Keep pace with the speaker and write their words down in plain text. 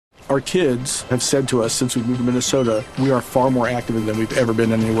Our kids have said to us since we moved to Minnesota, we are far more active than we've ever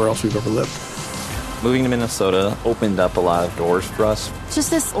been anywhere else we've ever lived. Moving to Minnesota opened up a lot of doors for us.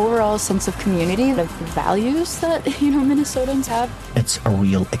 Just this overall sense of community, the values that, Minnesotans have. It's a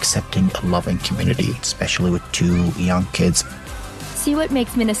real accepting, loving community, especially with 2 young kids. See what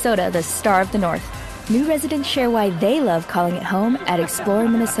makes Minnesota the star of the North. New residents share why they love calling it home at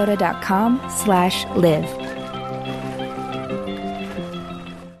exploreminnesota.com/live.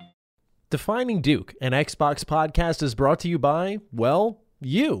 Defining Duke, an Xbox podcast, is brought to you by, well,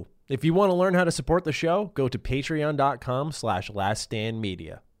 you. If you want to learn how to support the show, go to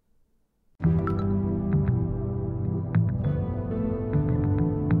patreon.com/laststandmedia.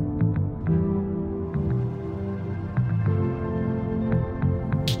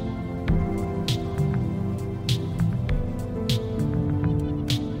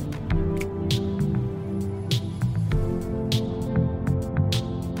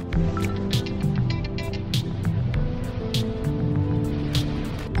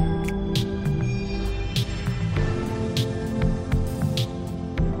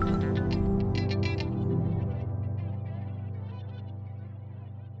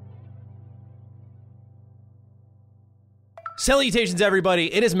 Salutations,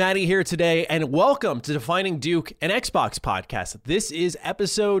 everybody. It is Maddie here today, and welcome to Defining Duke, an Xbox podcast. This is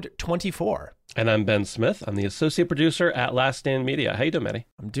episode 24. And I'm Ben Smith. I'm the associate producer at Last Stand Media. How you doing, Maddie?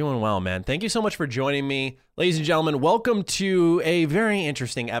 I'm doing well, man. Thank you so much for joining me. Ladies and gentlemen, welcome to a very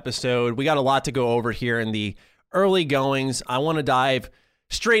interesting episode. We got a lot to go over here in the early goings. I want to dive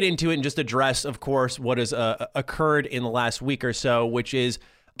straight into it and just address, of course, what has occurred in the last week or so, which is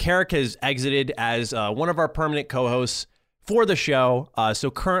Carrick has exited as one of our permanent co-hosts for the show. So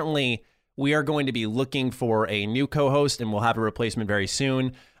currently we are going to be looking for a new co-host, and we'll have a replacement very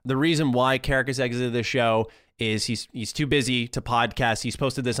soon. The reason why Carrick has exited the show is he's too busy to podcast. He's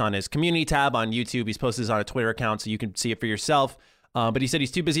posted this on his community tab on YouTube. He's posted this on a Twitter account, so you can see it for yourself. But he said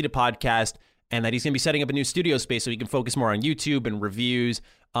he's too busy to podcast and that he's going to be setting up a new studio space so he can focus more on YouTube and reviews.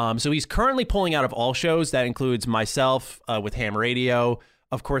 So he's currently pulling out of all shows. That includes myself with Ham Radio,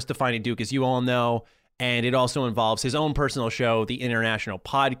 of course, Defining Duke, as you all know. And it also involves his own personal show, the International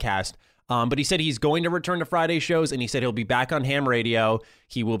Podcast. But he said he's going to return to Friday shows, and he said he'll be back on Ham Radio.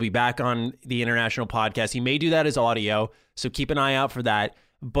 He will be back on the International Podcast. He may do that as audio, so keep an eye out for that.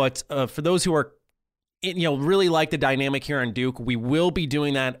 But for those who are, really like the dynamic here on Duke, we will be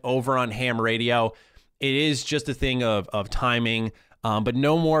doing that over on Ham Radio. It is just a thing of timing, but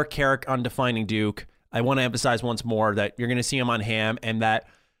no more Carrick on Defining Duke. I want to emphasize once more that you're going to see him on Ham, and that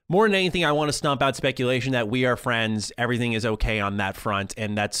more than anything, I want to stomp out speculation that we are friends. Everything is okay on that front,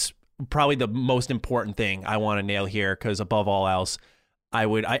 and that's probably the most important thing I want to nail here, because above all else, I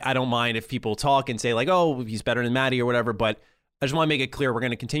don't mind if people talk and say like, oh, he's better than Maddie or whatever, but I just want to make it clear we're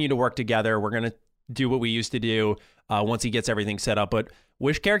going to continue to work together. We're going to do what we used to do once he gets everything set up. But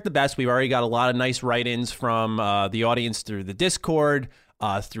wish Carrick the best. We've already got a lot of nice write-ins from the audience through the Discord,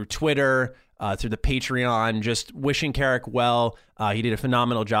 through Twitter, through the Patreon, just wishing Carrick well. He did a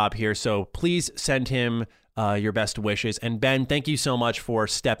phenomenal job here, so please send him your best wishes. And Ben, thank you so much for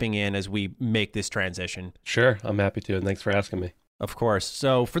stepping in as we make this transition. Sure, I'm happy to, and thanks for asking me. Of course.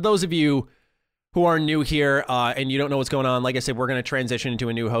 So for those of you who are new here and you don't know what's going on, like I said, we're going to transition into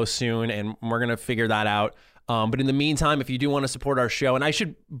a new host soon, and we're going to figure that out. But in the meantime, if you do want to support our show, and I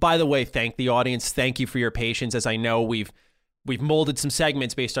should, by the way, thank the audience. Thank you for your patience, as I know we've molded some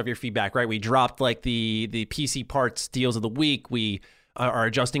segments based off your feedback, right? We dropped like the PC parts deals of the week. We are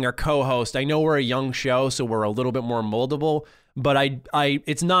adjusting our co-host. I know we're a young show, so we're a little bit more moldable, but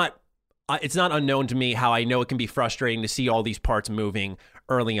it's not unknown to me how I know it can be frustrating to see all these parts moving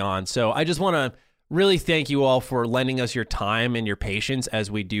early on. So I just want to really thank you all for lending us your time and your patience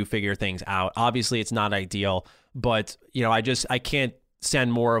as we do figure things out. Obviously, it's not ideal, but I can't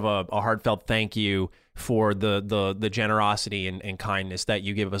send more of a heartfelt thank you for the generosity and kindness that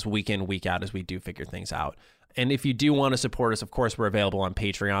you give us week in, week out as we do figure things out. And if you do want to support us, of course, we're available on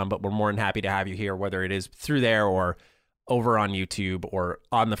Patreon, but we're more than happy to have you here, whether it is through there or over on YouTube or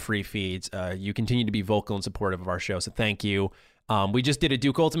on the free feeds. You continue to be vocal and supportive of our show, so thank you. We just did a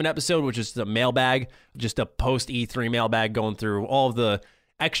Duke Ultimate episode, which is a mailbag, just a post-E3 mailbag going through all of the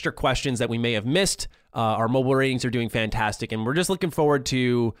extra questions that we may have missed. Our mobile ratings are doing fantastic, and we're just looking forward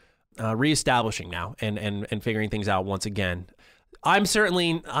to reestablishing now and figuring things out once again. I'm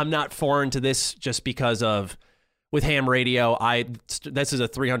not foreign to this just because of with Ham Radio. This is a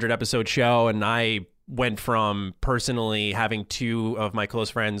 300 episode show, and I went from personally having two of my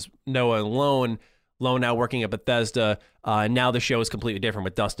close friends, Noah and Lone now working at Bethesda, and now the show is completely different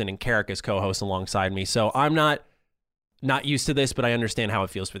with Dustin and Carrick as co-hosts alongside me. So I'm not not used to this, but I understand how it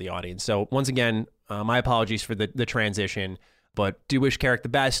feels for the audience. So once again, my apologies for the transition, but do wish Carrick the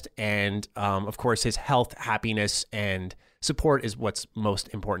best. And of course, his health, happiness, and support is what's most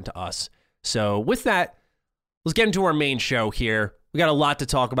important to us. So with that, let's get into our main show here. We got a lot to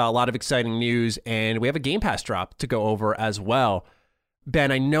talk about, a lot of exciting news, and we have a Game Pass drop to go over as well.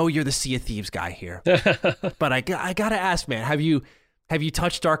 Ben, I know you're the Sea of Thieves guy here, but I got to ask, man, have you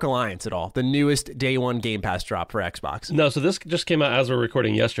touched Dark Alliance at all? The newest day one Game Pass drop for Xbox. No, so this just came out as we're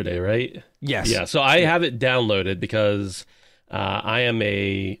recording yesterday, right? Yes. Yeah, so I have it downloaded because I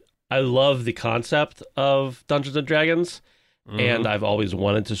love the concept of Dungeons and Dragons, and I've always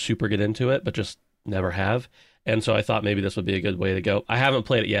wanted to super get into it, but just never have. And so I thought maybe this would be a good way to go. I haven't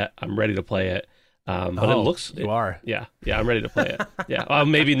played it yet. I'm ready to play it. But it looks... You are. Yeah, I'm ready to play it. Yeah, well,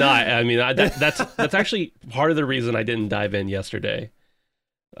 maybe not. I mean, that's actually part of the reason I didn't dive in yesterday.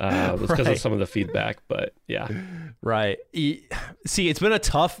 Was because of some of the feedback, but yeah. Right. See, it's been a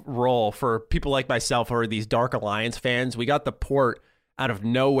tough role for people like myself who are these Dark Alliance fans. We got the port out of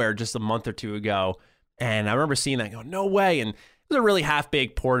nowhere just a month or two ago, and I remember seeing that and going, no way. And it was a really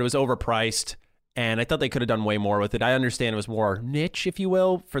half-baked port. It was overpriced, and I thought they could have done way more with it. I understand it was more niche, if you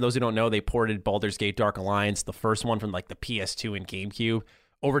will. For those who don't know, they ported Baldur's Gate Dark Alliance, the first one from like the PS2 and GameCube,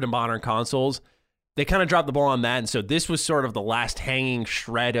 over to modern consoles. They kind of dropped the ball on that, and so this was sort of the last hanging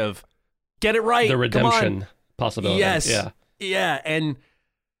shred of get it right. The redemption possibility. Yes. Yeah. And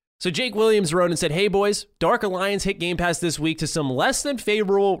so Jake Williams wrote and said, hey, boys, Dark Alliance hit Game Pass this week to some less than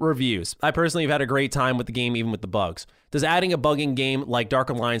favorable reviews. I personally have had a great time with the game, even with the bugs. Does adding a bugging game like Dark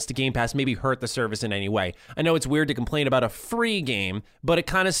Alliance to Game Pass maybe hurt the service in any way? I know it's weird to complain about a free game, but it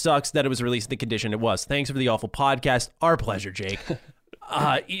kind of sucks that it was released in the condition it was. Thanks for the awful podcast. Our pleasure, Jake.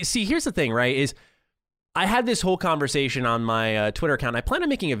 See, here's the thing, right, is I had this whole conversation on my Twitter account. I plan on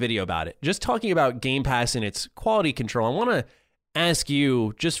making a video about it, just talking about Game Pass and its quality control. I want to ask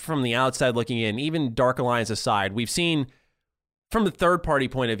you, just from the outside looking in, even Dark Alliance aside, we've seen from the third-party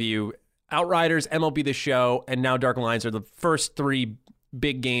point of view, Outriders, MLB The Show, and now Dark Alliance are the first three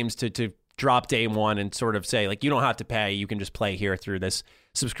big games to drop day one and sort of say, like, you don't have to pay. You can just play here through this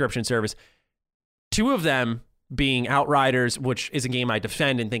subscription service. Two of them being Outriders, which is a game I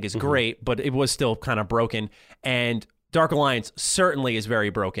defend and think is great, but it was still kind of broken. And Dark Alliance certainly is very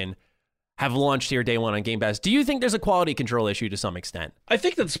broken. Have launched here day one on Game Pass. Do you think there's a quality control issue to some extent? I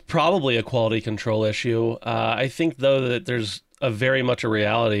think that's probably a quality control issue. I think, though, that there's very much a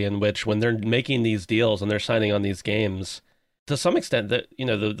reality in which when they're making these deals and they're signing on these games, to some extent that, you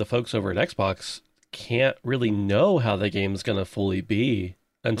know, the folks over at Xbox can't really know how the game's going to fully be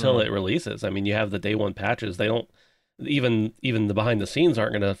until it releases. I mean, you have the day one patches. They don't, even the behind the scenes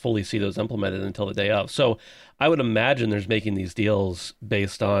aren't going to fully see those implemented until the day of. So I would imagine there's making these deals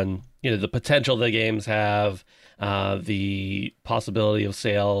based on, you know, the potential the games have, the possibility of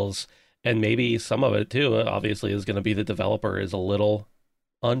sales, and maybe some of it too, obviously, is going to be the developer is a little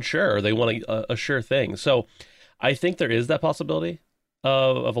unsure. They want a sure thing. So I think there is that possibility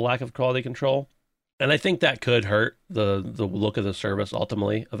of a lack of quality control. And I think that could hurt the look of the service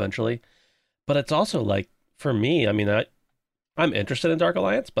ultimately, eventually. But it's also like, for me, I mean, I'm interested in Dark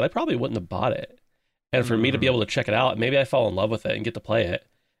Alliance, but I probably wouldn't have bought it. And for me to be able to check it out, maybe I fall in love with it and get to play it,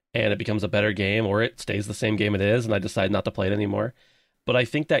 and it becomes a better game, or it stays the same game it is, and I decide not to play it anymore. But I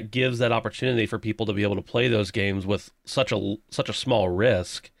think that gives that opportunity for people to be able to play those games with such a small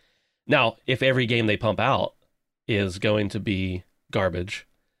risk. Now, if every game they pump out is going to be garbage,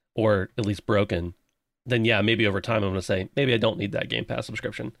 or at least broken, then yeah, maybe over time I'm going to say, maybe I don't need that Game Pass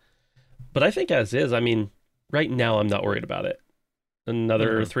subscription. But I think as is, I mean, right now I'm not worried about it.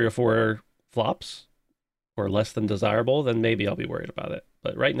 Another 3 or 4 flops or less than desirable, then maybe I'll be worried about it.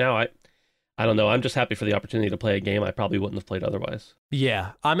 But right now, I don't know. I'm just happy for the opportunity to play a game I probably wouldn't have played otherwise.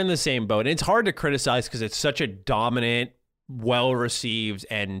 Yeah, I'm in the same boat. And it's hard to criticize because it's such a dominant, well-received,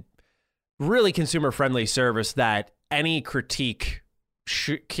 and really consumer-friendly service that any critique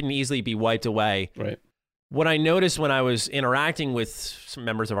can easily be wiped away. Right. What I noticed when I was interacting with some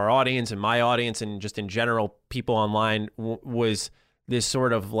members of our audience and my audience and just in general people online was this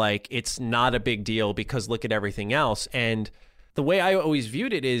sort of like, it's not a big deal because look at everything else. And the way I always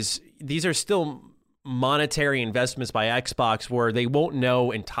viewed it is these are still monetary investments by Xbox where they won't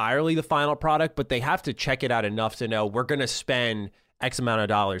know entirely the final product, but they have to check it out enough to know we're going to spend X amount of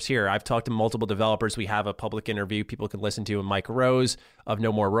dollars here. I've talked to multiple developers. We have a public interview people can listen to, and Mike Rose of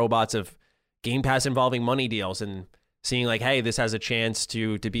No More Robots, of Game Pass involving money deals and seeing like, hey, this has a chance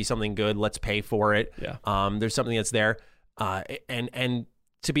to be something good. Let's pay for it. Yeah. There's something that's there. And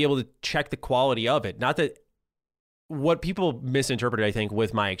to be able to check the quality of it. Not that what people misinterpreted, I think,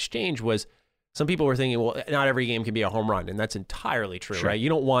 with my exchange was some people were thinking, well, not every game can be a home run, and that's entirely true, Sure. right? You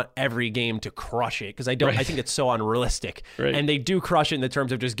don't want every game to crush it because I think it's so unrealistic. Right. And they do crush it in the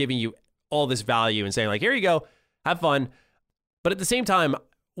terms of just giving you all this value and saying like, here you go, have fun. But at the same time,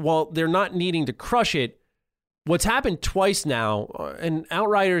 while they're not needing to crush it, what's happened twice now, and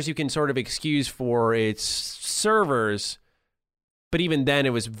Outriders you can sort of excuse for its servers, but even then it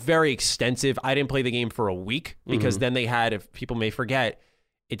was very extensive. I didn't play the game for a week because then they had, if people may forget,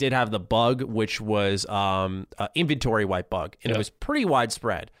 it did have the bug, which was inventory wipe bug, and it was pretty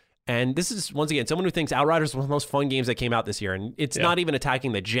widespread. And this is, once again, someone who thinks Outriders is one of the most fun games that came out this year, and it's not even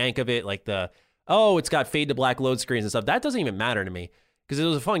attacking the jank of it, like it's got fade to black load screens and stuff. That doesn't even matter to me because it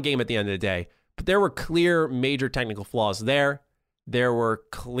was a fun game at the end of the day. But there were clear major technical flaws there. There were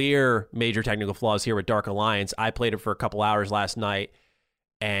clear major technical flaws here with Dark Alliance. I played it for a couple hours last night,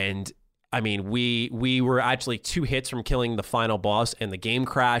 and I mean, we were actually 2 hits from killing the final boss, and the game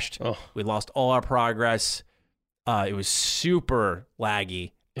crashed. Oh. We lost all our progress. It was super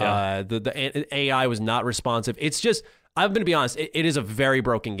laggy. Yeah. The AI was not responsive. It's just, I'm going to be honest, it is a very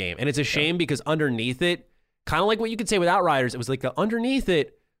broken game, and it's a shame because underneath it, kind of like what you could say with Outriders, it was like underneath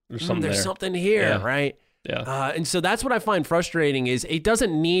it, There's something here, Yeah. right? Yeah. And so that's what I find frustrating is it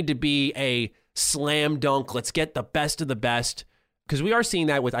doesn't need to be a slam dunk. Let's get the best of the best. Because we are seeing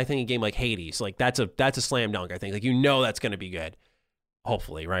that with, I think, a game like Hades. Like, that's a slam dunk, I think. Like, that's going to be good.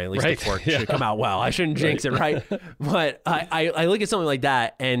 Hopefully, right? At least Right. the fork should come out well. I shouldn't jinx it, right? But I look at something like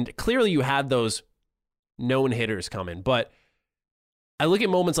that, and clearly you have those known hitters coming. But I look at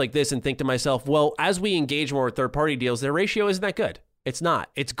moments like this and think to myself, well, as we engage more with third-party deals, their ratio isn't that good. It's not.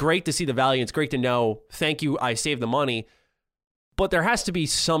 It's great to see the value. It's great to know, thank you, I saved the money. But there has to be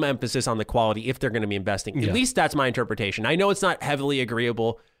some emphasis on the quality if they're going to be investing. Yeah. At least that's my interpretation. I know it's not heavily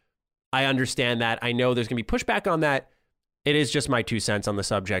agreeable. I understand that. I know there's going to be pushback on that. It is just my 2 cents on the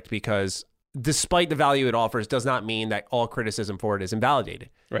subject because despite the value it offers does not mean that all criticism for it is invalidated.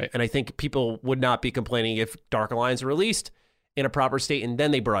 Right. And I think people would not be complaining if Dark Alliance released in a proper state and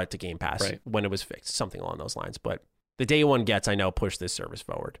then they brought it to Game Pass when it was fixed, something along those lines. But the day one gets, I know, push this service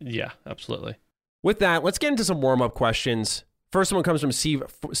forward. Yeah, absolutely. With that, let's get into some warm-up questions. First one comes from Steve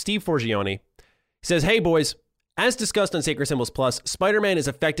Forgione. He says, hey, boys. As discussed on Sacred Symbols Plus, Spider-Man is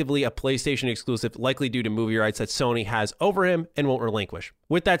effectively a PlayStation exclusive, likely due to movie rights that Sony has over him and won't relinquish.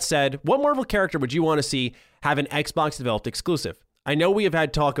 With that said, what Marvel character would you want to see have an Xbox-developed exclusive? I know we have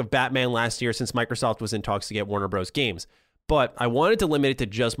had talk of Batman last year since Microsoft was in talks to get Warner Bros. Games, but I wanted to limit it to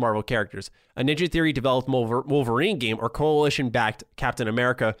just Marvel characters. A Ninja Theory-developed Wolverine game or Coalition-backed Captain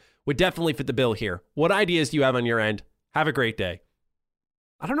America would definitely fit the bill here. What ideas do you have on your end? Have a great day.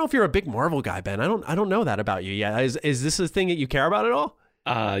 I don't know if you're a big Marvel guy, Ben. I don't know that about you yet. Is this a thing that you care about at all?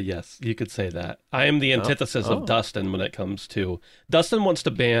 Yes, you could say that. I am the antithesis of Dustin when it comes to... Dustin wants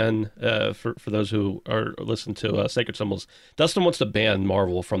to ban, for those who are listen to Sacred Symbols, Dustin wants to ban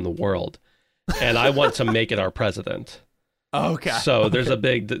Marvel from the world, and I want to make it our president. Okay. So there's a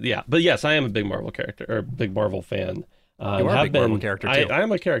big... Yeah, but yes, I am a big Marvel character, or big Marvel fan. You are a big Marvel character, too. I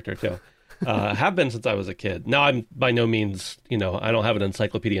am a character, too. Have been since I was a kid. Now I'm by no means, I don't have an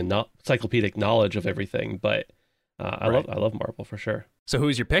encyclopedic knowledge of everything, but I love Marvel for sure. So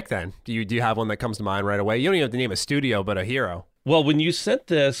who's your pick then? Do you have one that comes to mind right away? You don't even have to name a studio, but a hero. Well, when you sent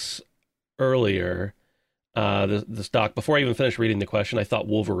this earlier, this doc, before I even finished reading the question, I thought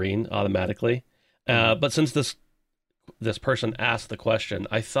Wolverine automatically. But since this person asked the question,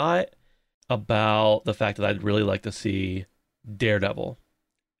 I thought about the fact that I'd really like to see Daredevil.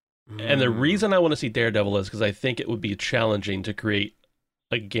 And the reason I want to see Daredevil is because I think it would be challenging to create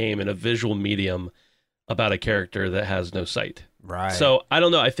a game in a visual medium about a character that has no sight. Right. So I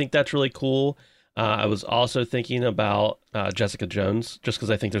don't know. I think that's really cool. I was also thinking about Jessica Jones, just because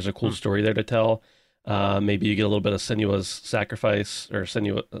I think there's a cool story there to tell. Maybe you get a little bit of Senua's Sacrifice or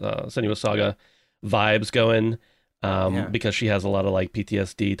Senua Saga vibes going, because she has a lot of like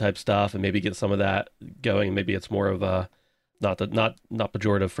PTSD type stuff, and maybe get some of that going. Maybe it's more of a not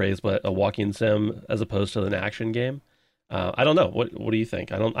pejorative phrase, but a walking sim as opposed to an action game. I don't know. What do you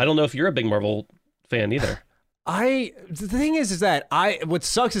think? I don't know if you're a big Marvel fan either. The thing is that what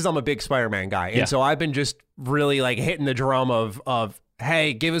sucks is I'm a big Spider-Man guy. And so I've been just really like hitting the drum of,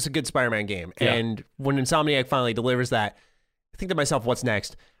 hey, give us a good Spider-Man game. Yeah. And when Insomniac finally delivers that, I think to myself, what's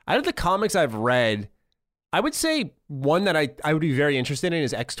next? Out of the comics I've read, I would say one that I would be very interested in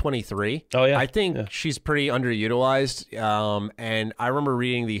is X-23. Oh, yeah. I think she's pretty underutilized. And I remember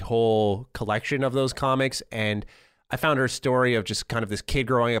reading the whole collection of those comics, and I found her story of just kind of this kid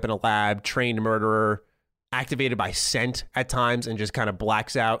growing up in a lab, trained murderer, activated by scent at times, and just kind of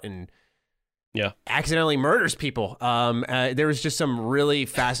blacks out and accidentally murders people. There was just some really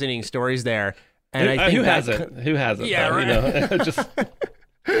fascinating stories there. And I think who hasn't? Yeah, though, right. Just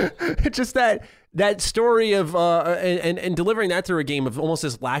just that story of and delivering that through a game of almost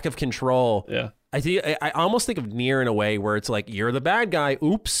this lack of control. Yeah. I almost think of Nier in a way where it's like, you're the bad guy,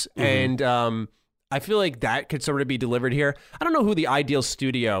 oops. And I feel like that could sort of be delivered here. I don't know who the ideal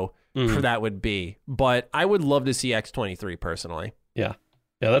studio for that would be, but I would love to see X23 personally. Yeah,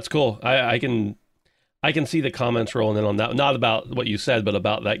 that's cool. I can see the comments rolling in on that, not about what you said, but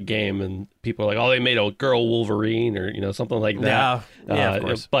about that game, and people are like, oh, they made a girl Wolverine, or something like that. Yeah, of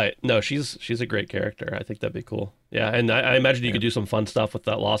course. But no, she's a great character. I think that'd be cool. Yeah, and I imagine you could do some fun stuff with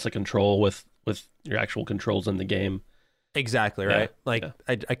that loss of control with your actual controls in the game. Exactly, right?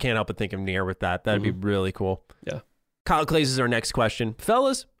 I can't help but think of Nier with that. That'd be really cool. Yeah. Kyle Clays is our next question.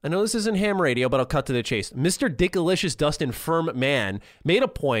 Fellas, I know this isn't ham radio, but I'll cut to the chase. Mr. Dickalicious Dustin Firm Man made a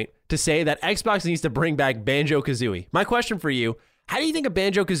point to say that Xbox needs to bring back Banjo-Kazooie. My question for you, how do you think a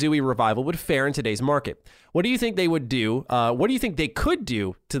Banjo-Kazooie revival would fare in today's market? What do you think they would do? What do you think they could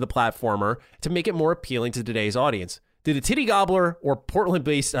do to the platformer to make it more appealing to today's audience? Did the Titty Gobbler or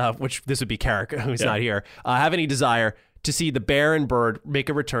Portland-based, which this would be Carrick, who's not here, have any desire to see the Bear and Bird make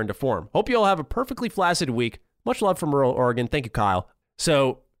a return to form? Hope you all have a perfectly flaccid week. Much love from rural Oregon. Thank you, Kyle.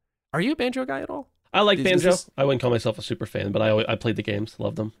 So, are you a Banjo guy at all? I like Banjo. I wouldn't call myself a super fan, but I played the games,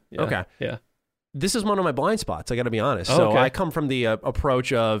 loved them. Yeah. Okay. Yeah. This is one of my blind spots, I got to be honest. Oh, so okay. I come from the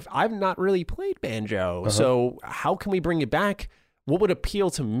approach of, I've not really played Banjo. So how can we bring it back? What would appeal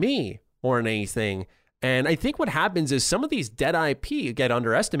to me more than anything? And I think what happens is some of these dead IP get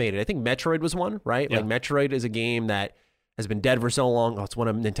underestimated. I think Metroid was one, right? Yeah. Like Metroid is a game that has been dead for so long. Oh, it's one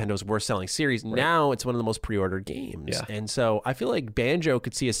of Nintendo's worst selling series. Right. Now it's one of the most pre-ordered games. Yeah. And so I feel like Banjo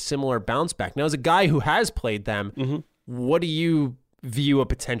could see a similar bounce back. Now, as a guy who has played them, what do you view a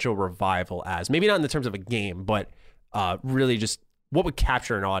potential revival as? Maybe not in the terms of a game, but really just what would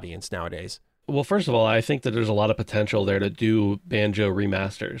capture an audience nowadays? Well, first of all, I think that there's a lot of potential there to do Banjo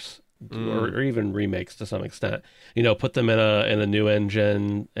remasters or even remakes to some extent. Put them in a new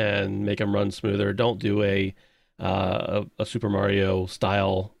engine and make them run smoother. Don't do a Super Mario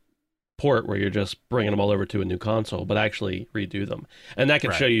style port where you're just bringing them all over to a new console, but actually redo them. And that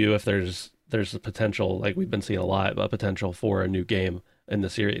can show you if there's a potential, like we've been seeing a lot, a potential for a new game in the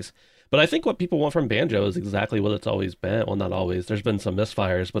series. But I think what people want from Banjo is exactly what it's always been. Well, not always. There's been some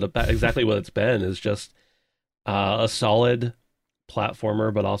misfires, but exactly what it's been is just a solid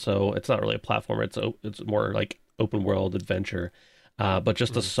platformer, but also it's not really a platformer. It's more like open world adventure, but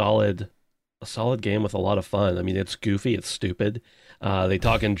just a solid game with a lot of fun. I mean, it's goofy, it's stupid. They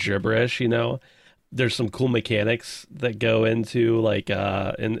talk in gibberish, There's some cool mechanics that go into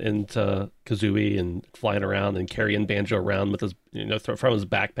into Kazooie and flying around and carrying Banjo around with his, from his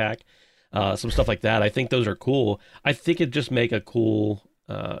backpack. Some stuff like that. I think those are cool. I think it'd just make a cool,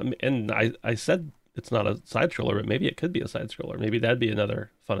 and I said it's not a side scroller, but maybe it could be a side scroller. Maybe that'd be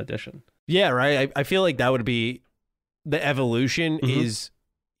another fun addition. Yeah, right. I feel like that would be the evolution is.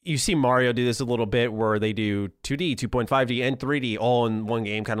 You see Mario do this a little bit where they do 2D, 2.5D, and 3D all in one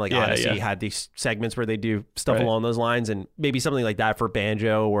game, kind of like Odyssey had these segments where they do stuff along those lines, and maybe something like that for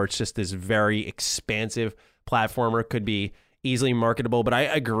Banjo, where it's just this very expansive platformer could be easily marketable. But I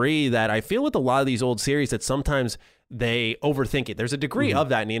agree that I feel with a lot of these old series that sometimes they overthink it. There's a degree of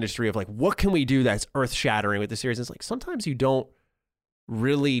that in the industry of like, what can we do that's earth-shattering with the series? It's like sometimes you don't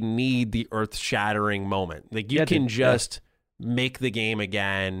really need the earth-shattering moment. Like you can just make the game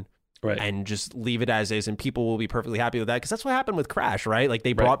again and just leave it as is, and people will be perfectly happy with that, because that's what happened with Crash, right? Like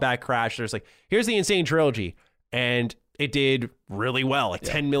they brought back Crash. There's like, here's the Insane Trilogy, and it did really well, like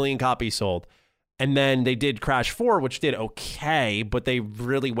 10 million copies sold. And then they did Crash 4, which did okay, but they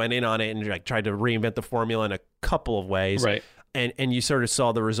really went in on it and like tried to reinvent the formula in a couple of ways. Right. And you sort of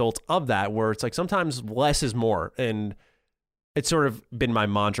saw the results of that, where it's like sometimes less is more, and it's sort of been my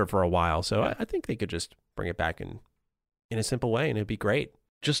mantra for a while. So I think they could just bring it back in a simple way, and it'd be great.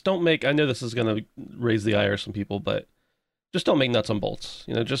 Just don't make, I know this is going to raise the ire of some people, but just don't make nuts and bolts.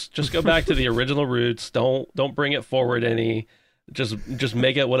 Just go back to the original roots. Don't bring it forward any. Just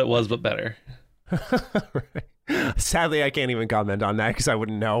make it what it was, but better. Sadly, I can't even comment on that because I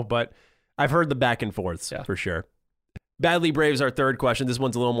wouldn't know, but I've heard the back and forths for sure. Badly Brave is our third question. This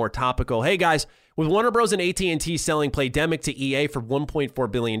one's a little more topical. Hey guys, with Warner Bros. And AT&T selling Playdemic to EA for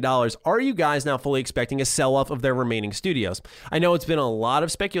 $1.4 billion, are you guys now fully expecting a sell-off of their remaining studios? I know it's been a lot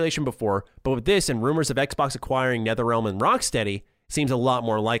of speculation before, but with this and rumors of Xbox acquiring NetherRealm and Rocksteady, it seems a lot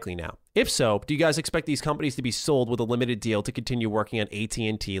more likely now. If so, do you guys expect these companies to be sold with a limited deal to continue working on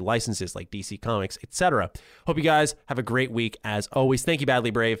AT&T licenses like DC Comics, etc.? Hope you guys have a great week as always. Thank you, Badly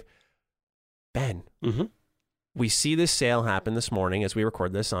Brave. Ben, Mm-hmm. we see this sale happen this morning as we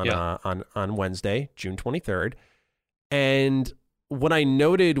record this on Yeah. on Wednesday, June 23rd. And what I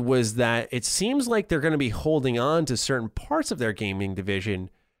noted was that it seems like they're going to be holding on to certain parts of their gaming division.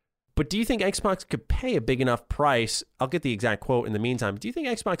 But do you think Xbox could pay a big enough price? I'll get the exact quote in the meantime. Do you think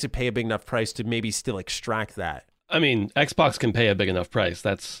Xbox could pay a big enough price to maybe still extract that? I mean, Xbox can pay a big enough price.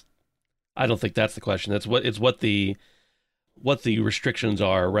 I don't think that's the question. It's what the restrictions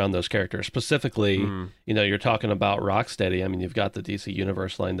are around those characters. Specifically, you're talking about Rocksteady. I mean, you've got the DC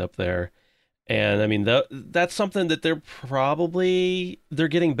Universe lined up there. And I mean, that's something that they're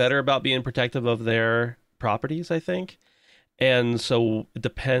getting better about being protective of their properties, I think. And so it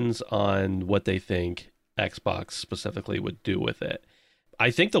depends on what they think Xbox specifically would do with it. I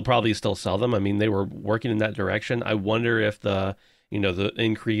think they'll probably still sell them. I mean, they were working in that direction. I wonder if the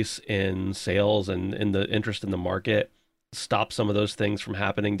increase in sales and in the interest in the market stopped some of those things from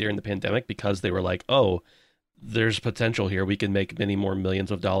happening during the pandemic, because they were like, oh, there's potential here. We can make many more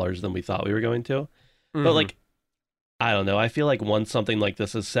millions of dollars than we thought we were going to. Mm-hmm. But like, I don't know. I feel like once something like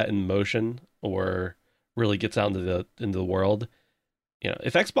this is set in motion or really gets out into the world,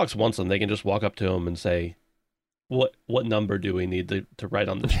 if Xbox wants them, they can just walk up to them and say, what number do we need to write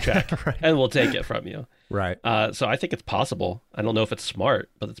on this check? Right. And we'll take it from you. Right. So I think it's possible. I don't know if it's smart,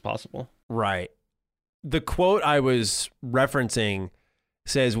 but it's possible. Right. The quote I was referencing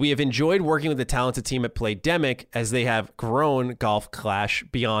says, "We have enjoyed working with the talented team at Playdemic as they have grown Golf Clash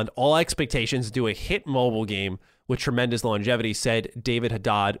beyond all expectations to a hit mobile game with tremendous longevity," said David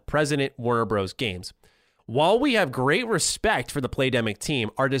Haddad, president, Warner Bros. Games. "While we have great respect for the Playdemic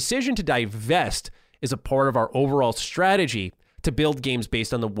team, our decision to divest is a part of our overall strategy to build games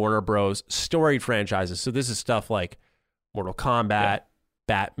based on the Warner Bros. Storied franchises." So this is stuff like Mortal Kombat,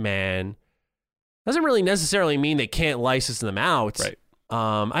 Batman. Doesn't really necessarily mean they can't license them out. Right.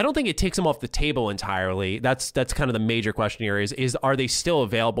 I don't think it takes them off the table entirely. That's kind of the major question here is are they still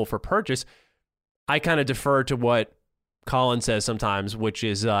available for purchase? I kind of defer to what Colin says sometimes, which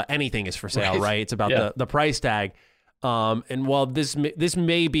is anything is for sale, right? It's about the price tag. And while this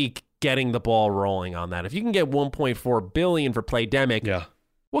may be getting the ball rolling on that, if you can get $1.4 billion for Playdemic,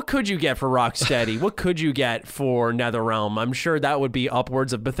 what could you get for Rocksteady? What could you get for NetherRealm? I'm sure that would be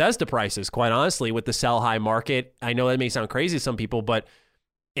upwards of Bethesda prices, quite honestly, with the sell-high market. I know that may sound crazy to some people, but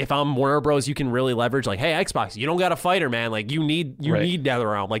if I'm Warner Bros., you can really leverage, like, hey, Xbox, you don't got a fighter, man. Like, you need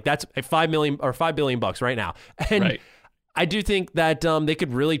NetherRealm. Like, that's $5 million or $5 billion bucks right now. And I do think that they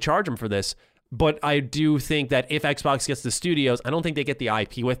could really charge them for this. But I do think that if Xbox gets the studios, I don't think they get the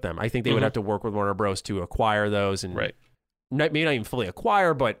IP with them. I think they would have to work with Warner Bros. To acquire those and maybe not even fully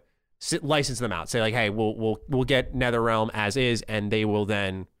acquire, but license them out. Say like, hey, we'll get NetherRealm as is, and they will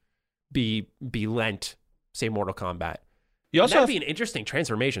then be lent, say, Mortal Kombat. That'd be an interesting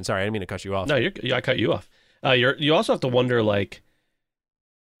transformation. Sorry, I didn't mean to cut you off. No, I cut you off. You also have to wonder, like,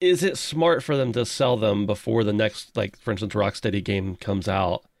 is it smart for them to sell them before the next, like, for instance, Rocksteady game comes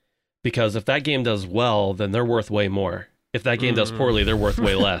out? Because if that game does well, then they're worth way more. If that game does poorly, they're worth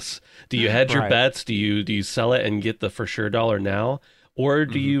way less. Do you hedge your bets? Do you sell it and get the for sure dollar now, or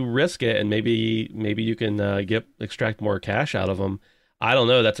do you risk it and maybe you can extract more cash out of them? I don't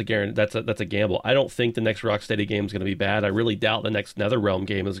know. That's a gamble. I don't think the next Rocksteady game is going to be bad. I really doubt the next NetherRealm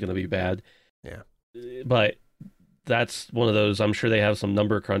game is going to be bad. Yeah, but that's one of those. I'm sure they have some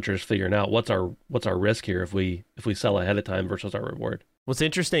number crunchers figuring out what's our risk here if we sell ahead of time versus our reward. What's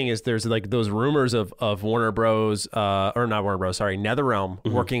interesting is there's like those rumors of Warner Bros. Or not Warner Bros. Sorry,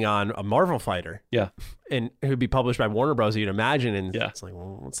 NetherRealm working on a Marvel fighter. Yeah, and it would be published by Warner Bros. You'd imagine, and it's like,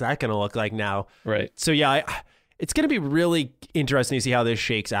 well, what's that going to look like now? Right. So it's going to be really interesting to see how this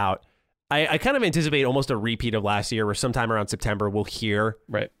shakes out. I kind of anticipate almost a repeat of last year, where sometime around September we'll hear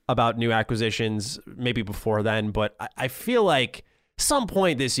about new acquisitions, maybe before then. But I feel like some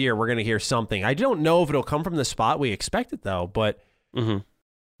point this year we're going to hear something. I don't know if it'll come from the spot we expected, though, but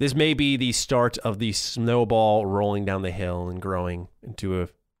this may be the start of the snowball rolling down the hill and growing into a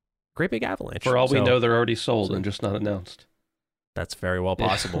great big avalanche. For all we know, they're already sold and just not announced. That's very well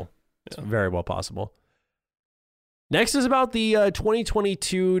possible. It's very well possible. Next is about the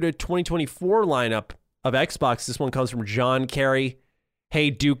 2022 to 2024 lineup of Xbox. This one comes from John Carey. Hey,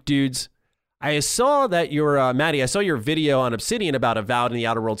 Duke dudes. I saw that Maddie, I saw your video on Obsidian about Avowed and the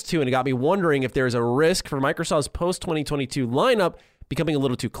Outer Worlds 2, and it got me wondering if there's a risk for Microsoft's post-2022 lineup becoming a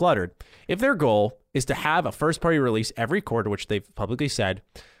little too cluttered. If their goal is to have a first-party release every quarter, which they've publicly said,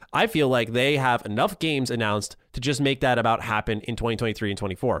 I feel like they have enough games announced to just make that about happen in 2023 and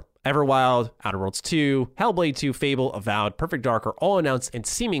 24. Everwild, Outer Worlds 2, Hellblade 2, Fable, Avowed, Perfect Dark are all announced and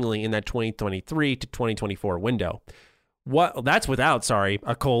seemingly in that 2023 to 2024 window. That's without,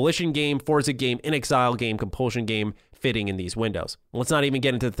 a Coalition game, Forza game, InXile game, Compulsion game fitting in these windows. Let's not even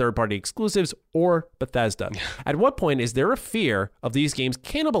get into the third-party exclusives or Bethesda. At what point is there a fear of these games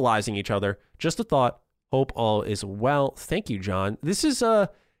cannibalizing each other? Just a thought. Hope all is well. Thank you, John. This is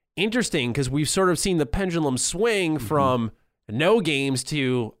interesting because we've sort of seen the pendulum swing from no games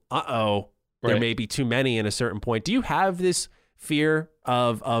to, there may be too many at a certain point. Do you have this fear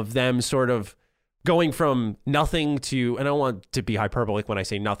of them sort of going from nothing to, and I don't want to be hyperbolic when I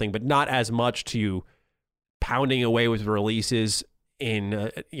say nothing, but not as much, to pounding away with releases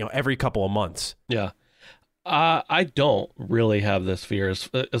in every couple of months? Yeah. I don't really have this fear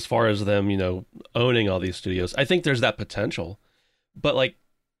as far as them, owning all these studios. I think there's that potential, but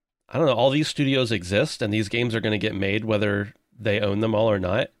I don't know, all these studios exist and these games are going to get made whether they own them all or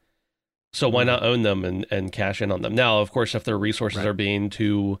not. So why not own them and cash in on them? Now, of course, if their resources are being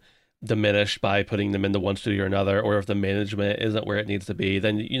too diminished by putting them into one studio or another, or if the management isn't where it needs to be,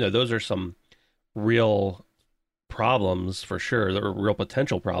 then, those are some real problems for sure. There are real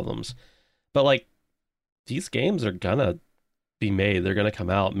potential problems. But these games are gonna be made. They're gonna come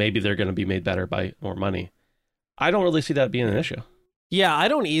out. Maybe they're gonna be made better by more money. I don't really see that being an issue. Yeah, I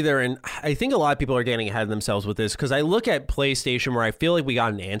don't either. And I think a lot of people are getting ahead of themselves with this, because I look at PlayStation, where I feel like we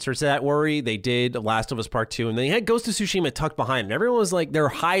got an answer to that worry. They did Last of Us Part 2, and they had Ghost of Tsushima tucked behind them. Everyone was like, they're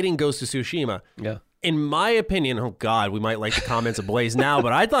hiding Ghost of Tsushima. Yeah. In my opinion, oh God, we might like the comments ablaze now,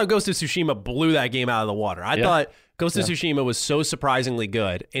 but I thought Ghost of Tsushima blew that game out of the water. I thought Ghost of Tsushima was so surprisingly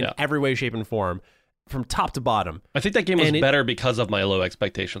good in every way, shape, and form, from top to bottom. I think that game was better because of my low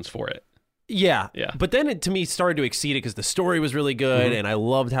expectations for it. Yeah. But then it, to me, started to exceed it because the story was really good, and I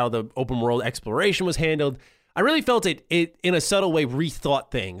loved how the open world exploration was handled. I really felt it in a subtle way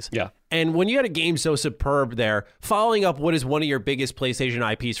rethought things. Yeah. And when you had a game so superb there, following up what is one of your biggest PlayStation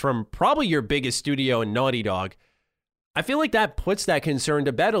IPs from probably your biggest studio in Naughty Dog, I feel like that puts that concern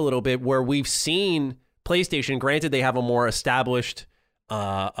to bed a little bit, where we've seen PlayStation, granted they have a more established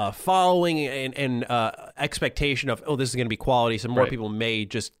following and expectation of, this is going to be quality, so more people may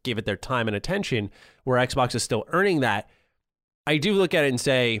just give it their time and attention, where Xbox is still earning that. I do look at it and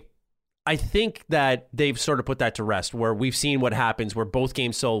say, I think that they've sort of put that to rest, where we've seen what happens, where both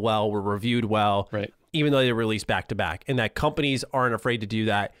games sold well, were reviewed well, even though they released back-to-back, and that companies aren't afraid to do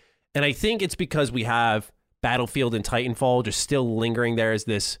that. And I think it's because we have Battlefield and Titanfall just still lingering there as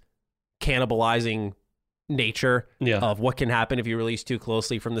this cannibalizing nature of what can happen if you release too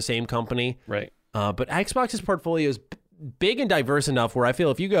closely from the same company. Right. But Xbox's portfolio is big and diverse enough where I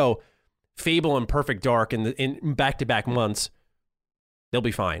feel if you go Fable and Perfect Dark in back-to-back months, they'll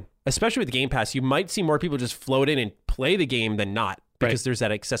be fine. Especially with Game Pass, you might see more people just float in and play the game than not, because there's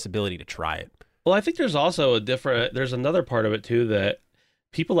that accessibility to try it. Well, I think there's also there's another part of it too that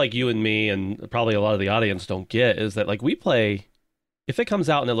people like you and me, and probably a lot of the audience, don't get, is that we play, if it comes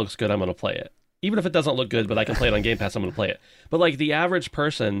out and it looks good, I'm going to play it. Even if it doesn't look good, but I can play it on Game Pass, I'm going to play it. But the average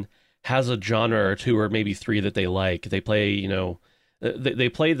person has a genre or two or maybe three that they like. They play, they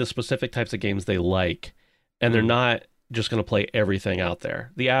play the specific types of games they like, and they're not just going to play everything out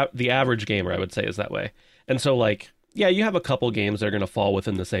there. The average gamer, I would say, is that way. And so you have a couple games that are going to fall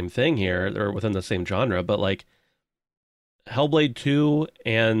within the same thing here, or within the same genre, but Hellblade 2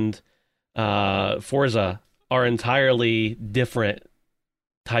 and Forza are entirely different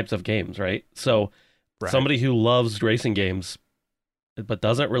types of games, right? So somebody who loves racing games but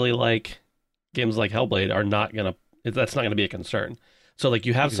doesn't really like games like Hellblade that's not gonna be a concern. So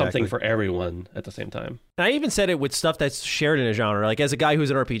you have something for everyone at the same time. And I even said it with stuff that's shared in a genre. As a guy who's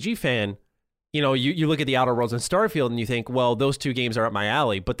an RPG fan, you look at the Outer Worlds and Starfield and you think, well, those two games are up my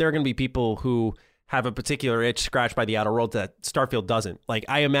alley, but there are going to be people who have a particular itch scratched by the Outer Worlds that Starfield doesn't.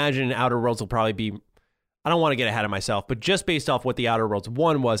 I imagine Outer Worlds will probably be, I don't want to get ahead of myself, but just based off what the Outer Worlds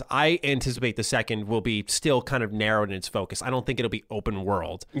 1 was, I anticipate the second will be still kind of narrowed in its focus. I don't think it'll be open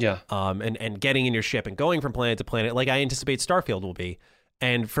world. Yeah. And getting in your ship and going from planet to planet like I anticipate Starfield will be.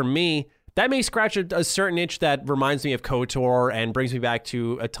 And for me, that may scratch a certain itch that reminds me of KOTOR and brings me back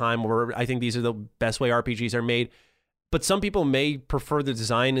to a time where I think these are the best way RPGs are made. But some people may prefer the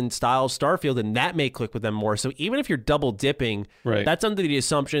design and style of Starfield, and that may click with them more. So even if you're double dipping, that's under the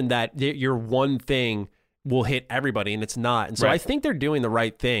assumption that your one thing will hit everybody, and it's not. And so I think they're doing the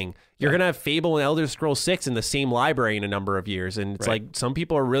right thing. You're going to have Fable and Elder Scrolls 6 in the same library in a number of years, and it's some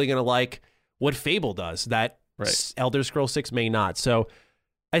people are really going to like what Fable does that Elder Scrolls 6 may not. So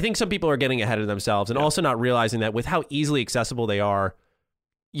I think some people are getting ahead of themselves and also not realizing that with how easily accessible they are,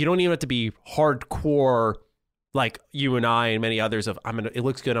 you don't even have to be hardcore like you and I and many others of it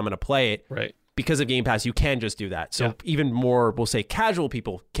looks good, I'm going to play it. Right. Because of Game Pass, you can just do that. So even more, we'll say, casual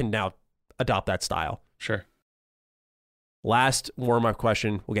people can now adopt that style. Sure. Last warm-up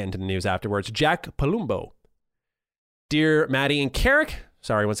question. We'll get into the news afterwards. Jack Palumbo. Dear Maddie and Carrick,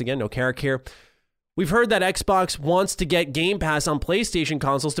 sorry, once again, no Carrick here. We've heard that Xbox wants to get Game Pass on PlayStation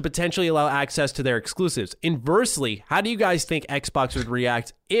consoles to potentially allow access to their exclusives. Inversely, how do you guys think Xbox would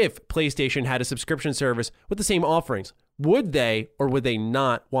react if PlayStation had a subscription service with the same offerings? Would they or would they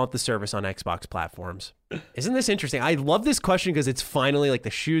not want the service on Xbox platforms? Isn't this interesting? I love this question because it's finally like the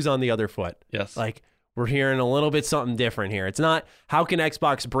shoes on the other foot. Yes. Like, we're hearing a little bit something different here. It's not how can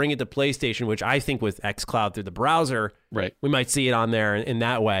Xbox bring it to PlayStation, which I think with xCloud through the browser, right, we might see it on there in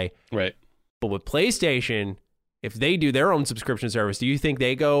that way. Right. But with PlayStation, if they do their own subscription service, do you think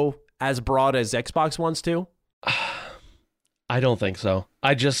they go as broad as Xbox wants to? I don't think so.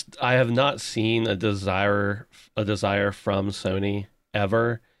 I have not seen a desire from Sony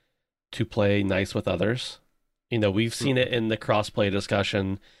ever to play nice with others. You know, we've seen it in the crossplay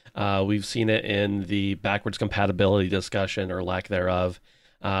discussion. We've seen it in the backwards compatibility discussion or lack thereof.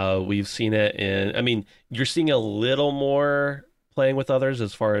 We've seen it in, I mean, you're seeing a little more playing with others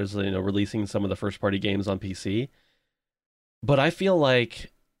as far as, you know, releasing some of the first party games on PC. But I feel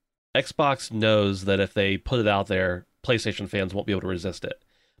like Xbox knows that if they put it out there, PlayStation fans won't be able to resist it.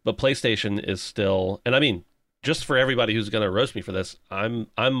 But PlayStation is still, and I mean, just for everybody who's going to roast me for this, I'm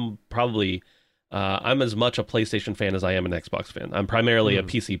probably I'm as much a PlayStation fan as I am an Xbox fan. I'm primarily a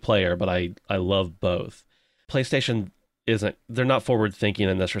PC player, but I love both. PlayStation they're not forward thinking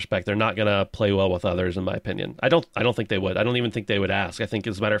in this respect. They're not going to play well with others, in my opinion. I don't think they would. I don't even think they would ask. I think,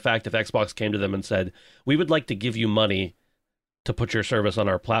 as a matter of fact, if Xbox came to them and said, we would like to give you money to put your service on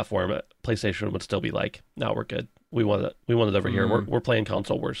our platform, PlayStation would still be like, no, we're good. We want it over here. We're playing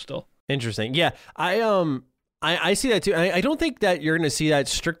console wars still. Interesting. Yeah. I see that too. I don't think that you're going to see that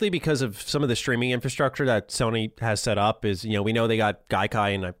strictly because of some of the streaming infrastructure that Sony has set up. Is, you know, we know they got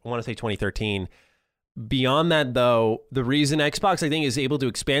Gaikai in, I want to say 2013. Beyond that, though, the reason Xbox, I think, is able to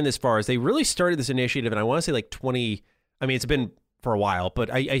expand this far is they really started this initiative, and I want to say like it's been for a while,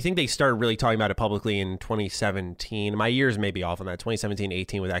 but I think they started really talking about it publicly in 2017. My years may be off on that, 2017,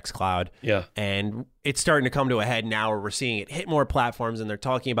 18 with xCloud. Yeah. And it's starting to come to a head now where we're seeing it hit more platforms, and they're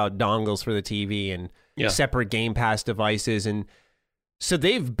talking about dongles for the TV and separate Game Pass devices. And so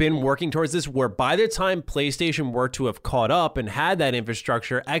they've been working towards this where by the time PlayStation were to have caught up and had that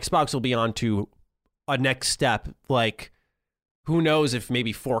infrastructure, Xbox will be on to a next step. Like, who knows if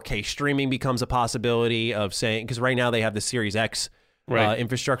maybe 4K streaming becomes a possibility of saying, because right now they have the Series X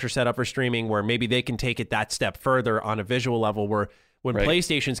infrastructure set up for streaming, where maybe they can take it that step further on a visual level, where when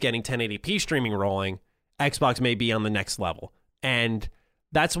PlayStation's getting 1080p streaming rolling, Xbox may be on the next level. And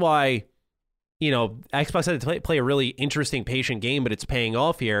that's why, you know, Xbox had to play a really interesting, patient game, but it's paying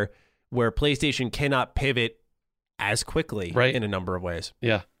off here, where PlayStation cannot pivot as quickly in a number of ways.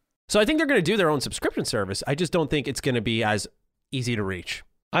 Yeah. So I think they're going to do their own subscription service. I just don't think it's going to be as easy to reach.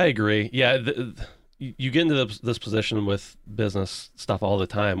 I agree. Yeah, you get into this position with business stuff all the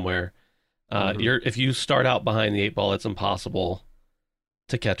time where if you start out behind the 8 ball, it's impossible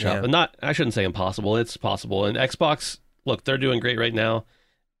to catch up. And I shouldn't say impossible, it's possible. And Xbox, look, they're doing great right now.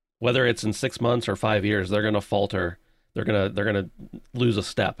 Whether it's in 6 months or 5 years, they're going to falter. They're going to lose a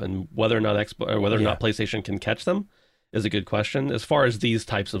step, and whether or not PlayStation can catch them is a good question as far as these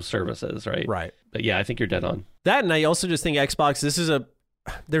types of services, right? Right. But yeah, I think you're dead on. That, and I also just think Xbox,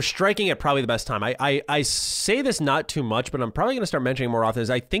 they're striking at probably the best time. I say this not too much, but I'm probably going to start mentioning more often, is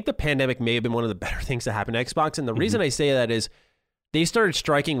I think the pandemic may have been one of the better things that happened to Xbox. And the reason I say that is they started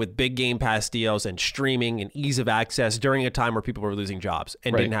striking with big Game Pass deals and streaming and ease of access during a time where people were losing jobs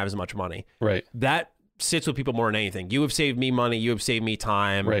and didn't have as much money. Right. That sits with people more than anything. You have saved me money. You have saved me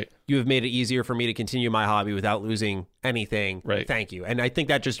time. Right. You have made it easier for me to continue my hobby without losing anything. Right. Thank you. And I think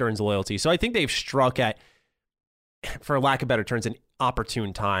that just earns loyalty. So I think they've struck at, for lack of better terms, an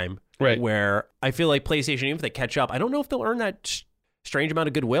opportune time. Right. Where I feel like PlayStation, even if they catch up, I don't know if they'll earn that strange amount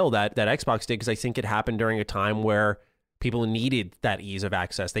of goodwill that Xbox did, because I think it happened during a time where people needed that ease of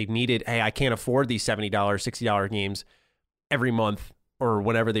access. They needed, hey, I can't afford these $70, $60 games every month or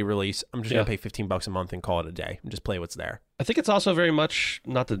whenever they release. I'm just going to pay $15 a month and call it a day and just play what's there. I think it's also very much,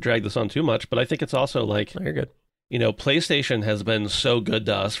 not to drag this on too much, but I think it's also like, you're good. You know, PlayStation has been so good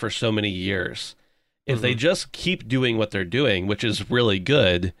to us for so many years. If they just keep doing what they're doing, which is really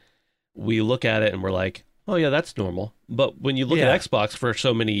good, we look at it and we're like, oh yeah, that's normal. But when you look at Xbox for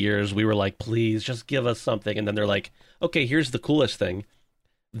so many years, we were like, please just give us something. And then they're like, okay, here's the coolest thing.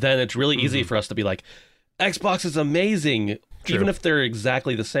 Then it's really easy for us to be like, Xbox is amazing. True. Even if they're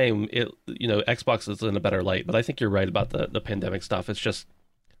exactly the same, Xbox is in a better light. But I think you're right about the pandemic stuff. It's just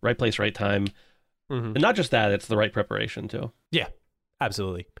right place, right time. And not just that, it's the right preparation too. Yeah,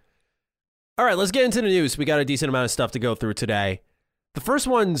 absolutely. All right, let's get into the news. We got a decent amount of stuff to go through today. The first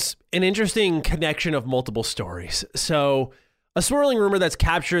one's an interesting connection of multiple stories. So, a swirling rumor that's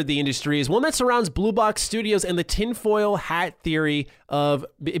captured the industry is one that surrounds Blue Box Studios and the tinfoil hat theory of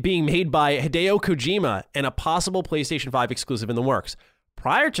it being made by Hideo Kojima and a possible PlayStation 5 exclusive in the works.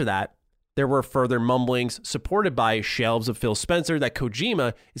 Prior to that, there were further mumblings supported by shelves of Phil Spencer that